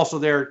I'm also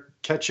there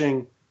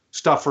catching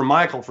stuff for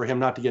Michael for him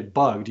not to get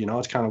bugged.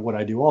 It's kind of what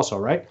I do also,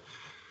 right?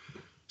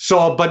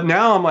 So, but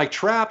now I'm like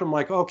trapped. I'm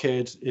like, okay,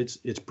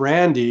 it's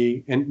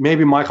Brandy, and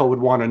maybe Michael would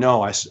want to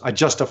know. I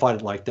justified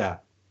it like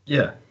that.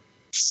 Yeah.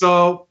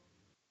 So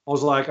I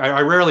was like, I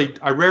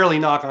rarely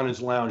knock on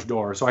his lounge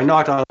door. So I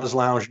knocked on his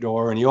lounge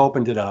door, and he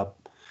opened it up.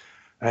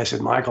 And I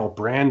said, Michael,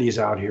 Brandy's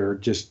out here,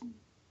 just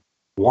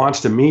wants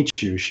to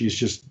meet you. She's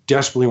just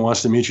desperately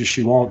wants to meet you.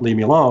 She won't leave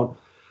me alone.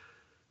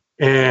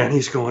 And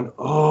he's going,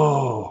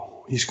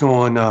 oh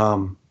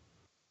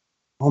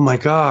my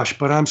gosh,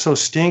 but I'm so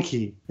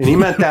stinky. And he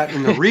meant that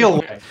in the real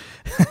way.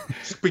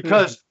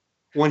 Because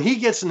when he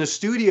gets in the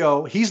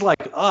studio, he's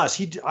like us.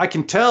 I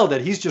can tell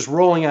that he's just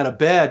rolling out of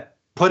bed,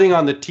 putting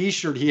on the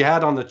T-shirt he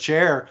had on the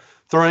chair,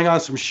 throwing on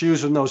some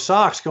shoes with no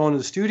socks, going to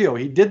the studio.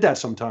 He did that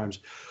sometimes.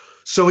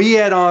 So he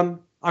had on,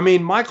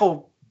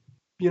 Michael,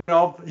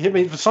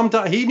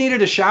 sometimes he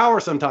needed a shower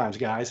sometimes,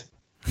 guys.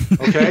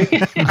 Okay.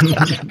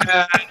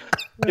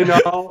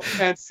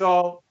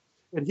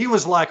 And he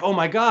was like, oh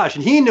my gosh.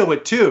 And he knew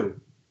it too.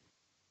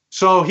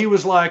 So he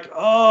was like,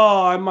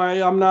 oh, I'm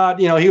not,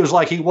 he was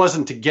like, he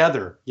wasn't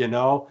together,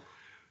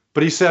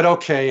 but he said,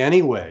 okay,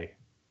 anyway,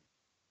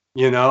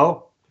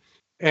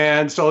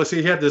 and so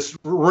he had this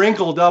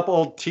wrinkled up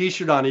old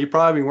T-shirt on. He'd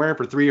probably been wearing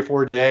for 3 or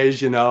 4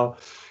 days,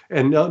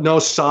 and no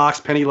socks,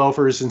 penny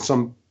loafers, and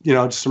some,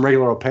 just some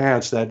regular old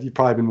pants that he'd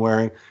probably been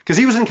wearing because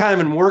he was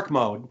in work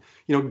mode.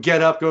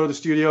 Get up, go to the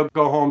studio,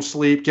 go home,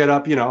 sleep, get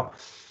up. You know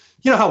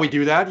how we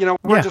do that.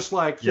 We're just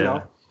like, you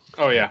know.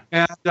 Oh yeah.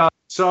 And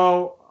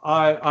so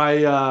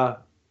I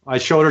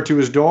showed her to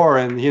his door,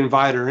 and he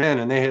invited her in,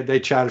 and they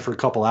chatted for a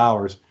couple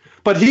hours.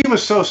 But he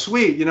was so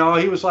sweet, he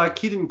was like,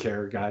 he didn't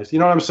care, guys. You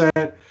know what I'm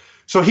saying?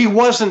 So he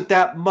wasn't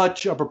that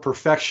much of a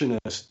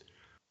perfectionist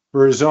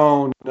for his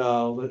own.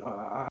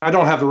 I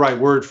don't have the right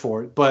word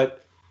for it,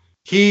 but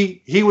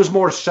he was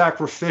more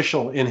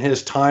sacrificial in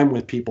his time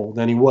with people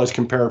than he was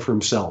compared for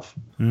himself.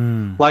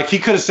 Like he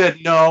could have said,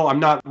 no, I'm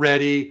not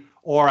ready,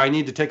 or I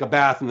need to take a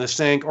bath in the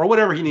sink, or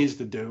whatever he needs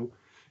to do.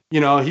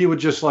 He would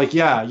just like,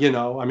 yeah,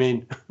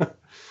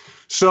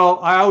 so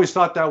I always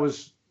thought that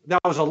was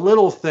a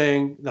little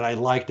thing that I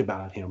liked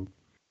about him,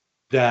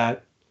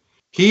 that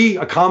he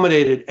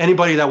accommodated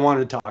anybody that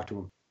wanted to talk to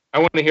him. I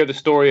want to hear the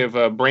story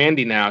of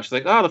Brandy now. She's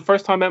like, oh, the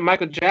first time I met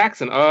Michael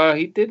Jackson,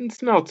 he didn't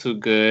smell too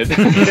good.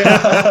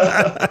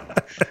 I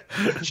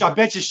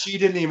bet you she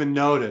didn't even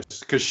notice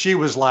because she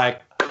was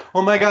like,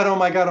 oh my God, oh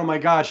my God, oh my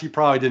God. She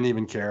probably didn't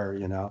even care,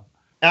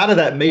 Out of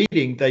that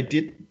meeting, they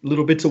did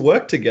little bits of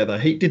work together.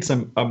 He did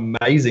some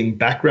amazing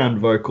background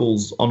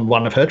vocals on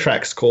one of her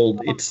tracks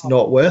called It's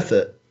Not Worth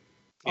It.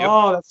 Yep.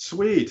 Oh, that's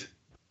sweet.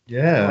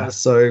 Yeah,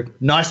 so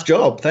nice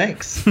job.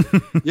 Thanks.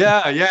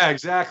 Yeah,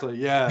 exactly.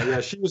 Yeah.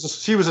 She was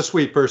a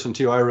sweet person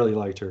too. I really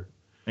liked her.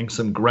 And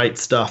some great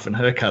stuff in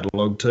her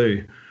catalog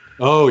too.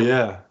 Oh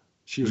yeah,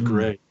 she was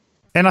great.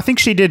 And I think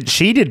she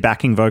did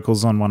backing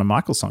vocals on one of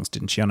Michael's songs,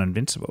 didn't she? On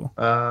Invincible.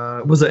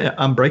 Was it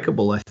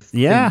Unbreakable? I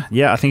think.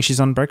 Yeah. I think she's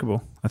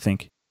Unbreakable. I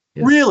think.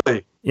 Yeah.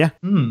 Really? Yeah.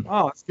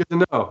 Oh, that's good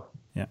to know.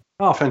 Yeah.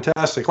 Oh,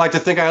 fantastic. Like to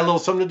think I had a little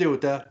something to do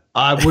with that.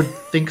 I would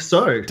think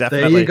so.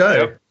 Definitely. There you go.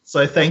 Yep.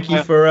 So thank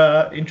you for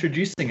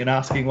introducing and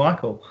asking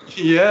Michael.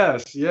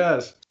 Yes.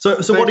 So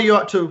what are you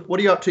up to? What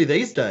are you up to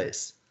these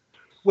days?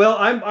 Well,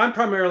 I'm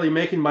primarily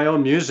making my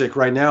own music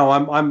right now.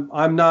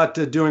 I'm not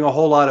doing a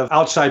whole lot of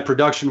outside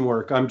production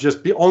work. I'm just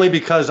only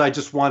because I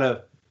just want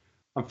to.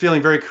 I'm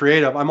feeling very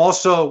creative. I'm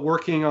also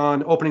working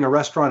on opening a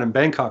restaurant in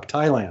Bangkok,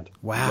 Thailand.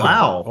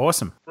 Wow.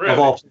 Awesome. Really? Of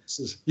all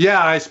places.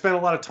 Yeah, I spent a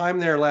lot of time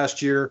there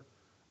last year,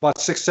 about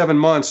 6-7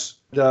 months.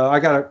 I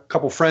got a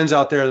couple friends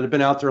out there that have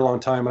been out there a long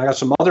time. I got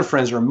some other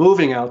friends that are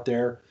moving out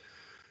there,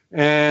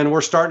 and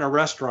we're starting a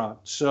restaurant.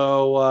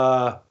 So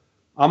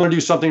I'm going to do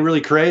something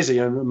really crazy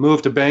and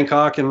move to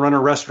Bangkok and run a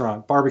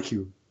restaurant,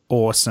 barbecue.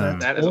 Awesome.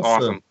 That is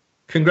awesome.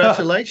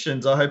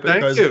 Congratulations. I hope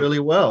it goes really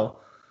well.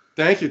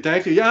 Thank you.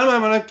 Yeah,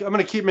 I'm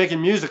gonna keep making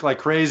music like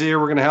crazy.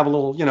 We're gonna have a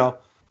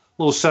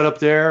little setup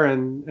there,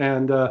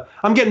 and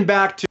I'm getting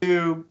back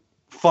to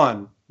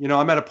fun.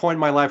 I'm at a point in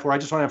my life where I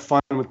just want to have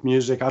fun with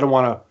music. I don't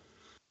want to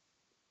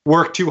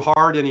work too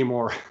hard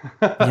anymore.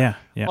 Yeah.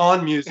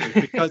 On music,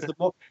 because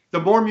the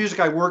more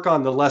music I work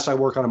on, the less I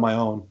work on my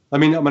own. I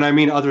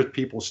mean other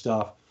people's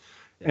stuff.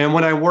 And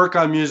when I work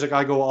on music,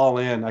 I go all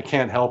in. I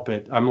can't help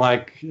it.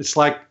 It's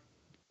like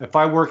if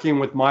I'm working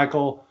with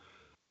Michael,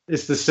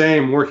 it's the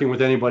same working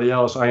with anybody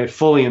else. I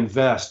fully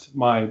invest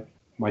my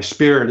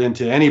spirit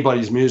into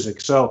anybody's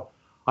music. So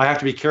I have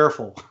to be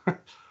careful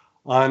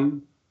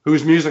on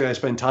whose music I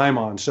spend time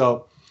on.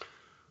 So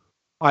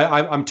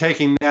I'm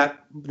taking that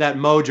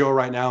mojo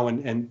right now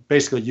and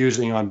basically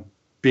using on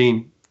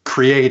being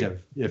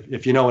creative,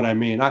 if you know what I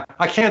mean.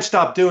 I can't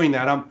stop doing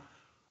that.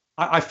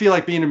 I feel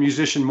like being a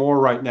musician more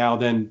right now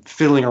than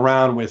fiddling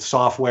around with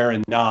software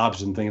and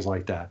knobs and things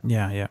like that.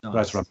 Yeah.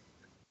 That's what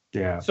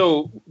yeah.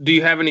 So do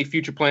you have any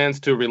future plans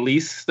to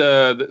release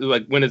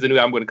like when is the new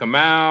album going to come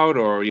out,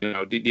 or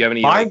do you have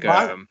any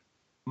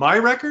my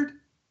record?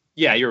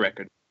 Yeah, your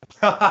record.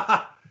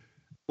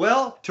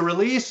 Well, to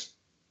release,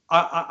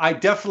 I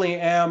definitely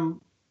am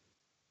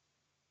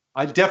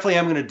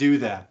going to do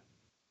that.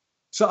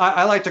 So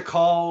I like to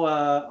call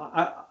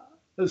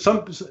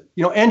some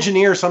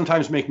engineers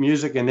sometimes make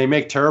music and they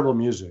make terrible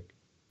music.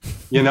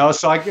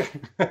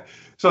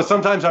 So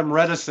sometimes I'm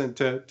reticent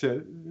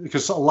to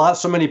because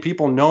so many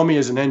people know me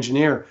as an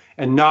engineer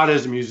and not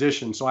as a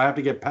musician. So I have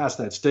to get past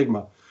that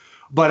stigma.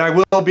 But I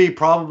will be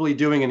probably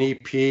doing an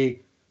EP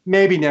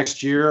maybe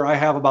next year. I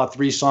have about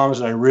 3 songs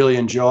that I really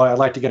enjoy. I'd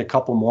like to get a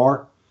couple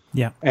more.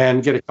 Yeah.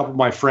 And get a couple of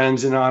my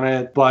friends in on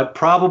it. But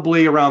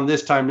probably around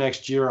this time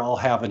next year, I'll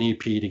have an EP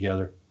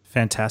together.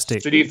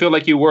 Fantastic. So do you feel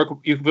like you work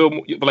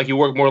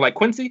more like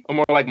Quincy or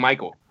more like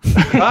Michael?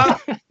 I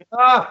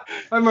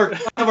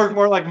work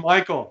more like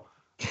Michael.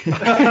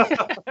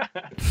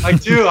 I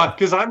do,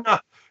 because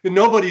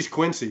nobody's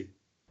Quincy.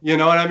 You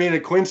know what I mean?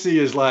 And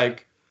Quincy's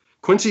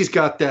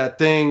got that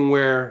thing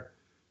where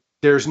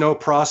there's no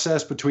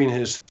process between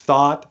his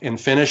thought and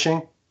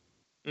finishing.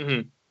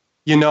 Mm-hmm.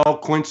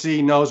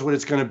 Quincy knows what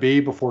it's going to be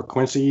before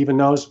Quincy even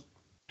knows.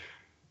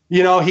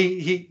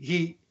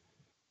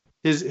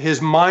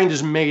 His mind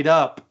is made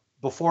up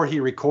before he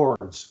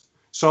records.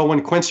 So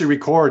when Quincy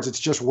records, it's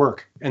just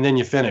work, and then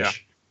you finish. Yeah.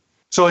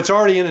 So it's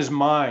already in his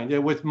mind.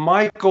 With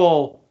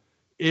Michael,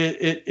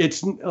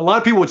 it's a lot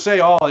of people would say,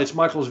 "Oh, it's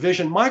Michael's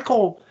vision."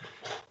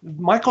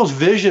 Michael's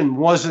vision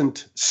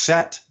wasn't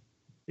set.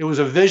 It was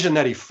a vision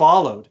that he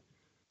followed.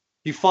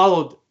 He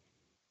followed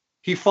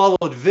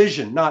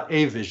vision, not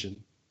a vision.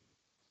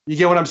 You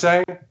get what I'm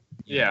saying?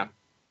 Yeah.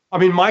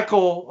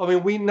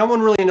 No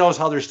one really knows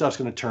how their stuff's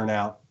going to turn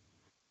out.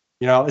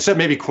 Except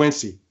maybe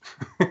Quincy.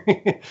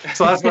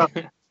 So that's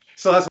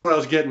what I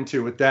was getting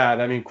to with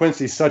that. I mean,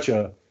 Quincy's such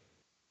a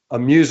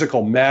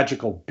musical,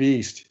 magical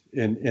beast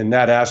in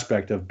that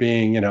aspect of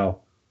being,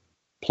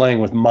 playing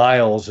with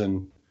Miles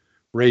and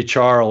Ray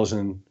Charles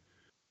and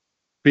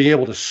being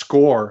able to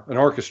score an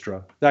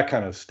orchestra, that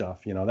kind of stuff,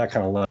 that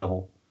kind of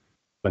level.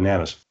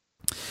 Bananas.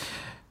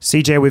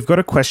 CJ, we've got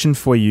a question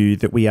for you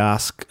that we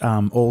ask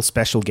all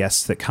special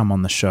guests that come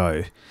on the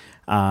show.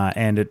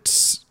 And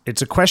it's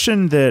a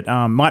question that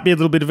might be a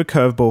little bit of a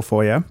curveball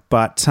for you,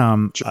 but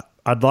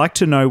I'd like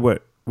to know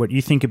what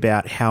you think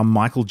about how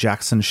Michael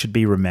Jackson should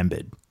be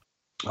remembered.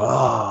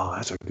 Oh,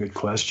 that's a good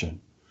question.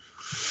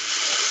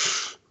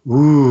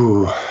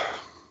 Ooh.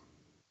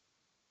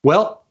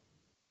 Well,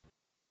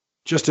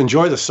 just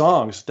enjoy the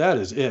songs. That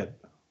is it.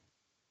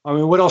 I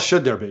mean, what else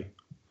should there be?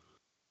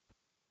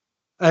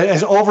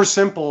 As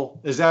oversimple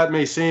as that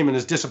may seem and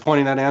as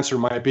disappointing that answer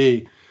might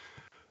be,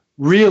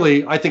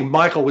 really, I think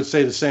Michael would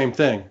say the same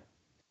thing.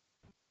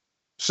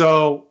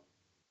 So,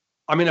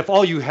 I mean, if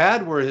all you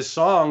had were his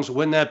songs,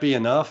 wouldn't that be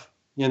enough?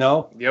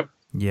 Yep.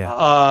 Yeah.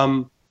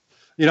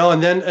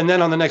 And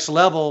then on the next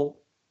level,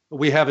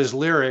 we have his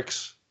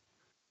lyrics.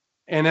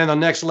 And then the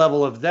next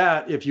level of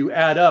that, if you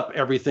add up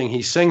everything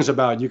he sings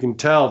about, you can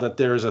tell that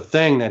there's a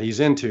thing that he's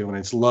into, and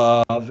it's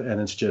love, and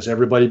it's just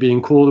everybody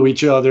being cool to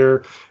each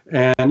other.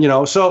 And,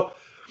 so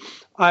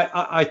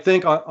I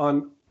think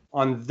on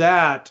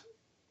that,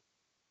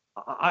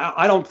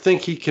 I don't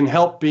think he can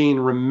help being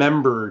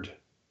remembered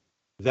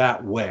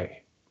that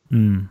way.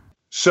 Mm.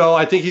 So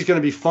I think he's going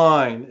to be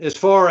fine. As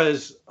far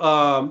as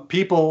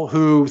people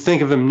who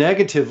think of him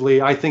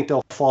negatively, I think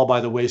they'll fall by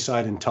the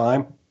wayside in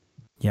time.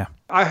 Yeah.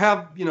 I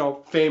have,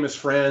 famous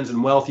friends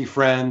and wealthy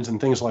friends and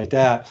things like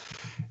that.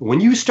 When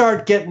you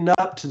start getting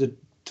up to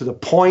the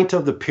point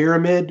of the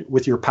pyramid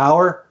with your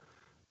power,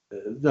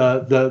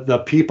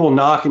 the people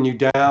knocking you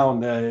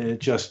down, it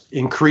just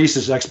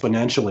increases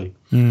exponentially.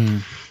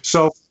 Mm.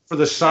 So for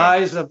the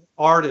size of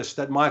artist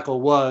that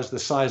Michael was, the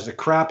size of the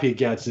crap he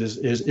gets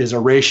is a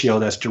ratio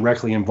that's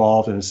directly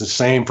involved, and it's the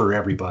same for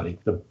everybody.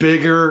 The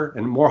bigger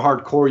and more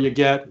hardcore you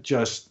get,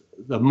 just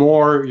the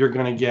more you're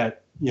going to get,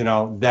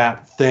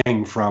 that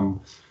thing from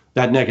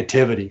that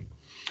negativity.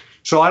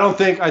 So I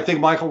think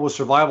Michael will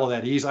survive all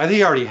that easy. I think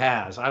he already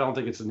has. I don't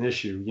think it's an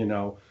issue,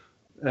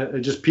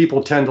 just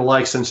people tend to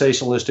like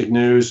sensationalistic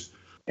news.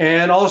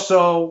 And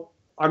also,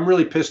 I'm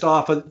really pissed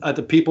off at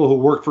the people who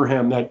work for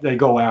him that they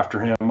go after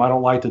him. I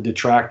don't like the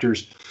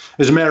detractors.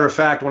 As a matter of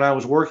fact, when I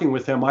was working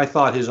with him, I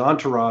thought his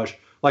entourage,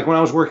 like when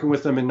I was working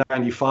with him in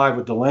 '95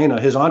 with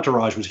Delana, his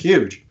entourage was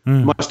huge.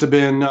 Must have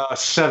been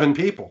 7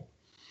 people.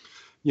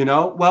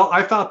 Well,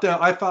 I felt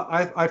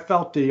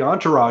the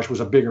entourage was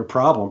a bigger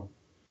problem.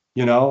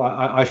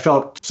 I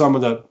felt some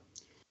of the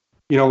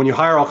when you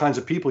hire all kinds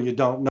of people you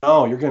don't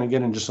know, you're going to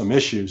get into some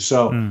issues.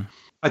 So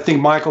I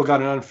think Michael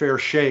got an unfair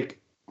shake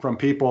from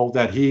people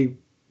that he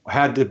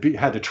had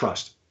to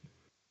trust.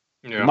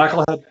 Yeah.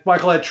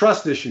 Michael had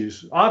trust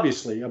issues,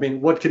 obviously. I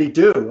mean, what could he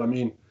do? I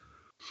mean,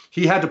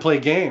 he had to play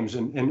games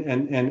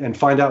and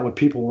find out what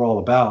people were all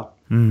about.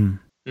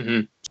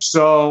 Mm-hmm.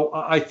 So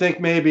I think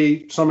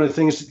maybe some of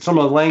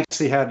the lengths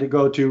he had to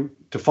go to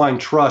find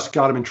trust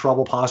got him in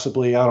trouble,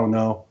 possibly. I don't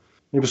know.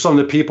 Maybe some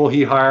of the people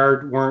he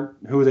hired weren't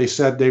who they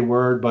said they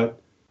were, but,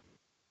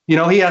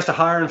 he has to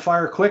hire and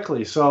fire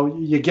quickly. So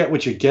you get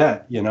what you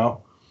get,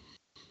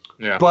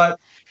 Yeah.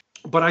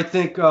 But I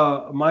think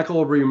Michael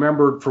will be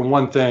remembered for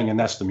one thing, and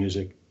that's the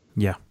music.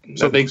 Yeah.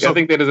 So I think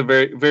that is a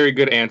very, very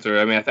good answer.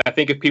 I mean, I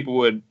think if people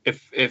would,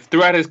 if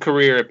throughout his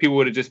career, if people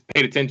would have just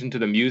paid attention to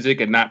the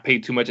music and not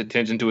paid too much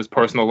attention to his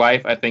personal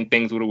life, I think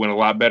things would have went a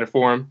lot better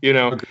for him,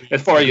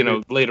 as far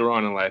as, later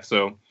on in life.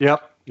 So,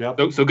 Yep.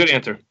 So good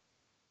answer.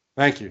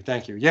 Thank you.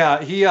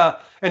 Yeah.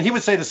 He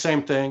would say the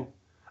same thing.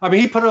 I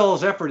mean, he put all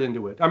his effort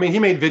into it. I mean, he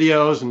made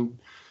videos and,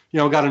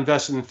 got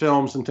invested in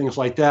films and things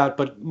like that.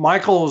 But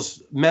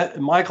Michael's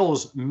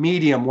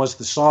medium was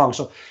the song.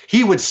 So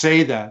he would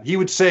say that. He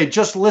would say,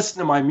 just listen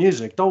to my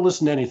music. Don't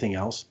listen to anything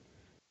else.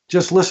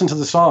 Just listen to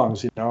the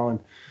songs, and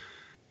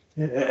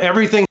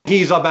everything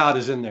he's about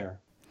is in there.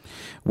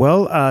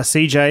 Well,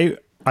 CJ,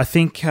 I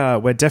think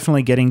we're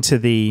definitely getting to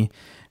the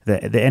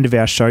end of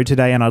our show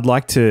today, and I'd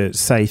like to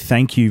say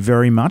thank you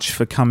very much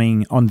for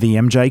coming on the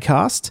MJ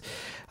Cast.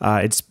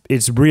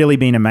 It's really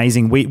been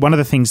amazing. One of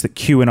the things that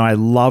Q and I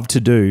love to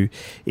do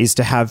is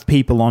to have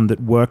people on that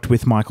worked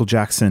with Michael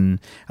Jackson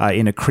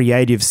in a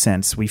creative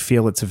sense. We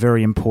feel it's a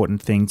very important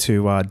thing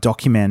to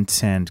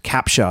document and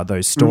capture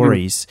those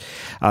stories.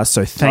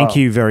 So thank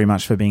you very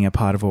much for being a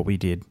part of what we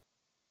did.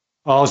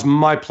 Oh, it was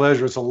my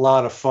pleasure. It's a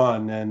lot of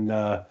fun, and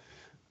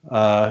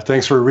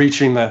thanks for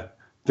reaching the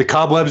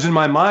cobwebs in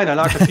my mind. I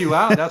knocked a few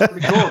out. That's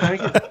pretty cool.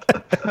 Thank you.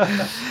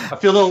 I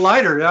feel a little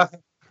lighter. Yeah.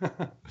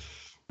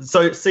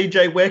 So,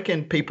 CJ, where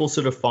can people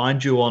sort of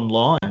find you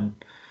online?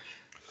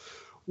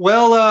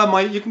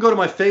 Well, you can go to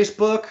my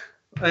Facebook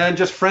and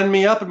just friend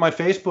me up at my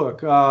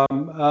Facebook.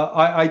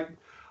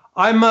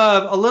 I'm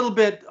a little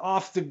bit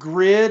off the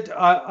grid.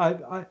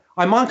 I'm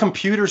on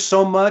computers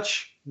so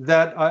much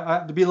that I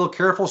have to be a little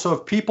careful. So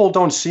if people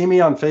don't see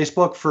me on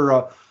Facebook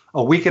for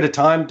a week at a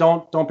time,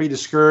 don't be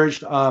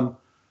discouraged.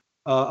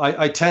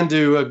 I tend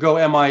to go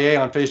MIA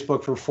on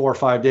Facebook for 4 or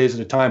 5 days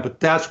at a time, but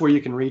that's where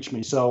you can reach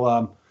me.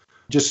 So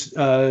just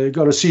go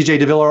to CJ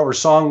DeVillar or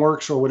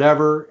Songworks or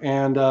whatever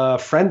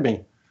and friend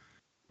me.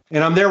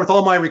 And I'm there with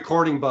all my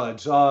recording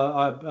buds.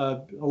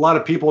 A lot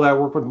of people that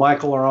work with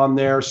Michael are on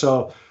there.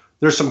 So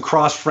there's some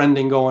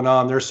cross-friending going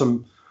on. There's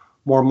some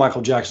more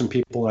Michael Jackson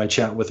people that I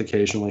chat with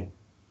occasionally.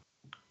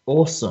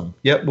 Awesome.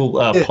 Yep, we'll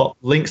pop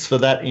links for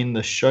that in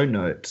the show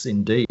notes,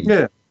 indeed.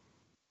 Yeah,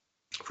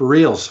 for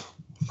reals.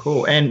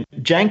 Cool. And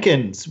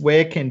Jenkins,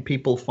 where can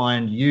people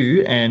find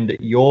you and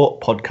your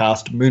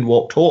podcast,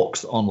 Moonwalk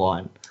Talks,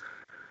 online?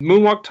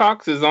 Moonwalk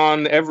Talks is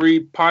on every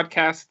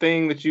podcast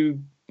thing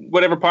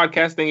whatever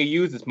podcast thing you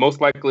use, it's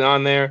most likely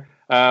on there.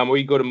 Or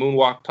you go to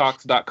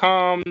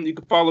moonwalktalks.com. You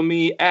can follow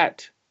me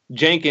at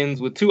Jenkins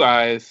with 2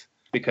 eyes,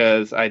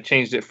 because I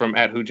changed it from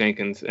at Who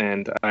Jenkins,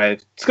 and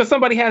it's because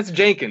somebody has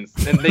Jenkins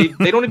and they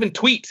don't even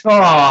tweet. They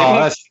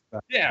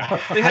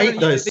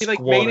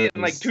made it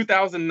in like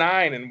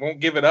 2009 and won't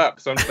give it up.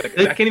 So I'm just like,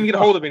 I can't even get a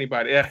hold of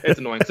anybody. Yeah, it's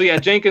annoying. So yeah,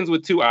 Jenkins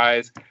with 2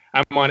 eyes.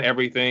 I'm on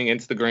everything: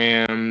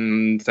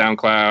 Instagram,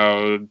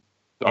 SoundCloud,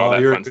 all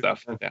that fun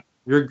stuff. Yeah,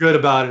 you're good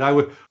about it.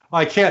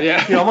 I can't.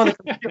 Yeah.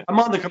 I'm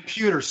on the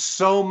computer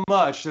so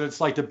much that it's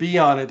like to be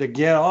on it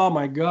again. Oh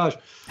my gosh,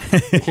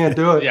 I can't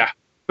do it. Yeah.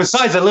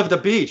 Besides, I live at the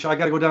beach. I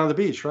got to go down to the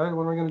beach, right?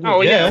 What am I going to do?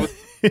 Oh yeah.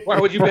 Why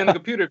would you be on the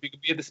computer if you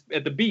could be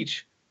at the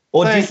beach?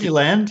 Or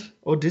Disneyland.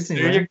 Or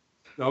Disneyland.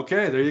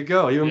 Okay, there you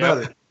go. Even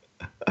better.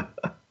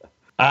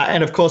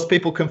 And of course,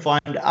 people can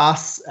find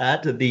us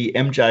at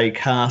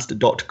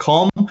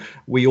themjcast.com.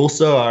 We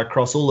also are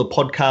across all the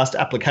podcast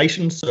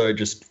applications. So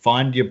just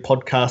find your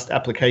podcast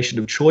application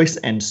of choice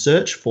and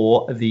search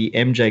for the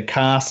MJ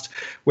Cast.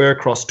 We're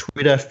across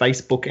Twitter,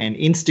 Facebook, and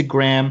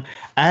Instagram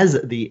as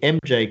the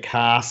MJ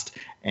Cast.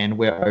 And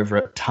we're over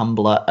at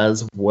Tumblr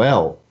as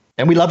well.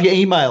 And we love your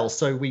emails.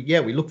 So we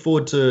look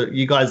forward to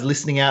you guys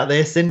listening out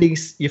there, sending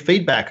your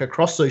feedback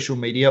across social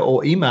media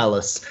or email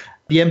us.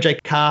 The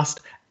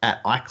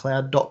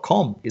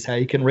mjcast@icloud.com is how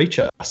you can reach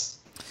us.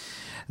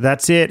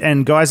 That's it.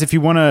 And guys, if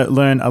you want to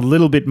learn a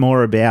little bit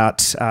more about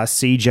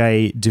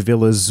CJ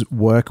DeVillar's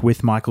work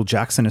with Michael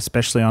Jackson,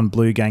 especially on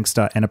Blue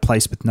Gangster and A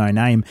Place With No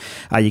Name,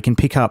 you can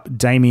pick up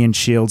Damien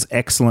Shields'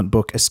 excellent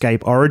book,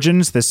 Escape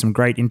Origins. There's some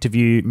great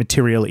interview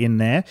material in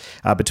there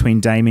between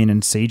Damien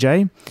and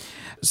CJ.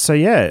 So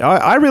yeah,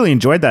 I really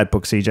enjoyed that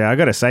book, CJ. I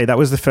got to say, that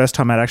was the first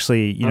time I'd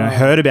actually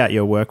heard about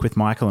your work with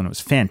Michael, and it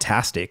was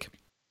fantastic.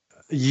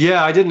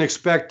 Yeah, I didn't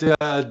expect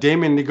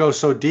Damien to go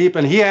so deep,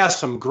 and he asked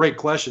some great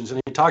questions,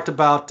 and he talked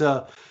about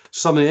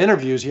some of the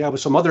interviews he had with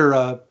some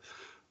other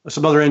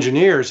some other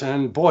engineers,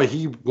 and boy,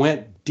 he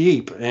went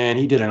deep and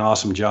he did an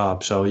awesome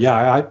job. So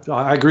yeah,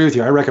 I agree with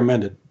you. I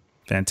recommend it.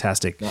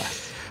 Fantastic.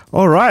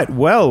 All right.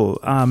 Well,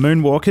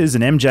 Moonwalkers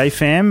and MJ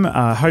fam,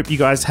 hope you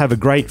guys have a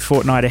great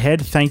fortnight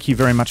ahead. Thank you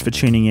very much for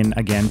tuning in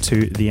again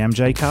to the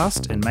MJ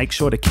Cast, and make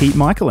sure to keep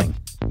Michaeling.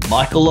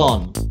 Michael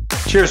on.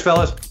 Cheers,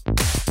 fellas.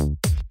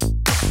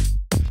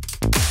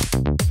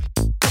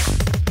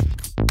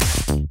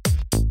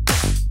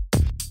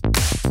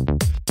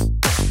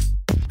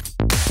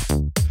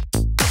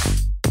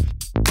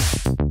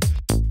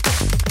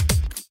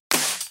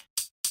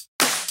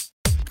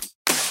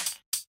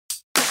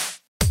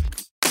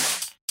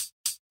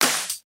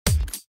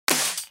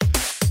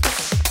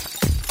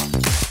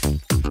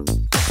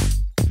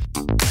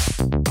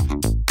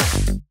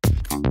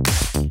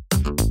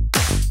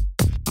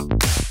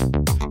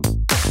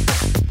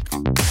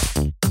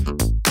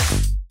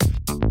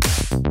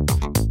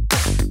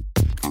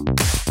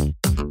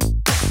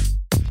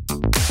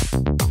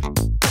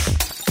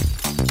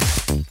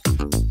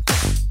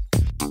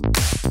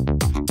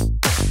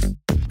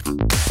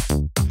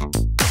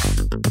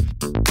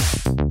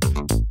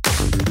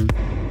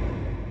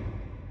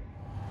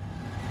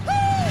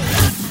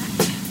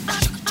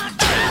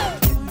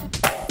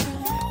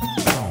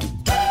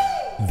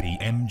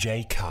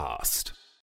 MJ Cast.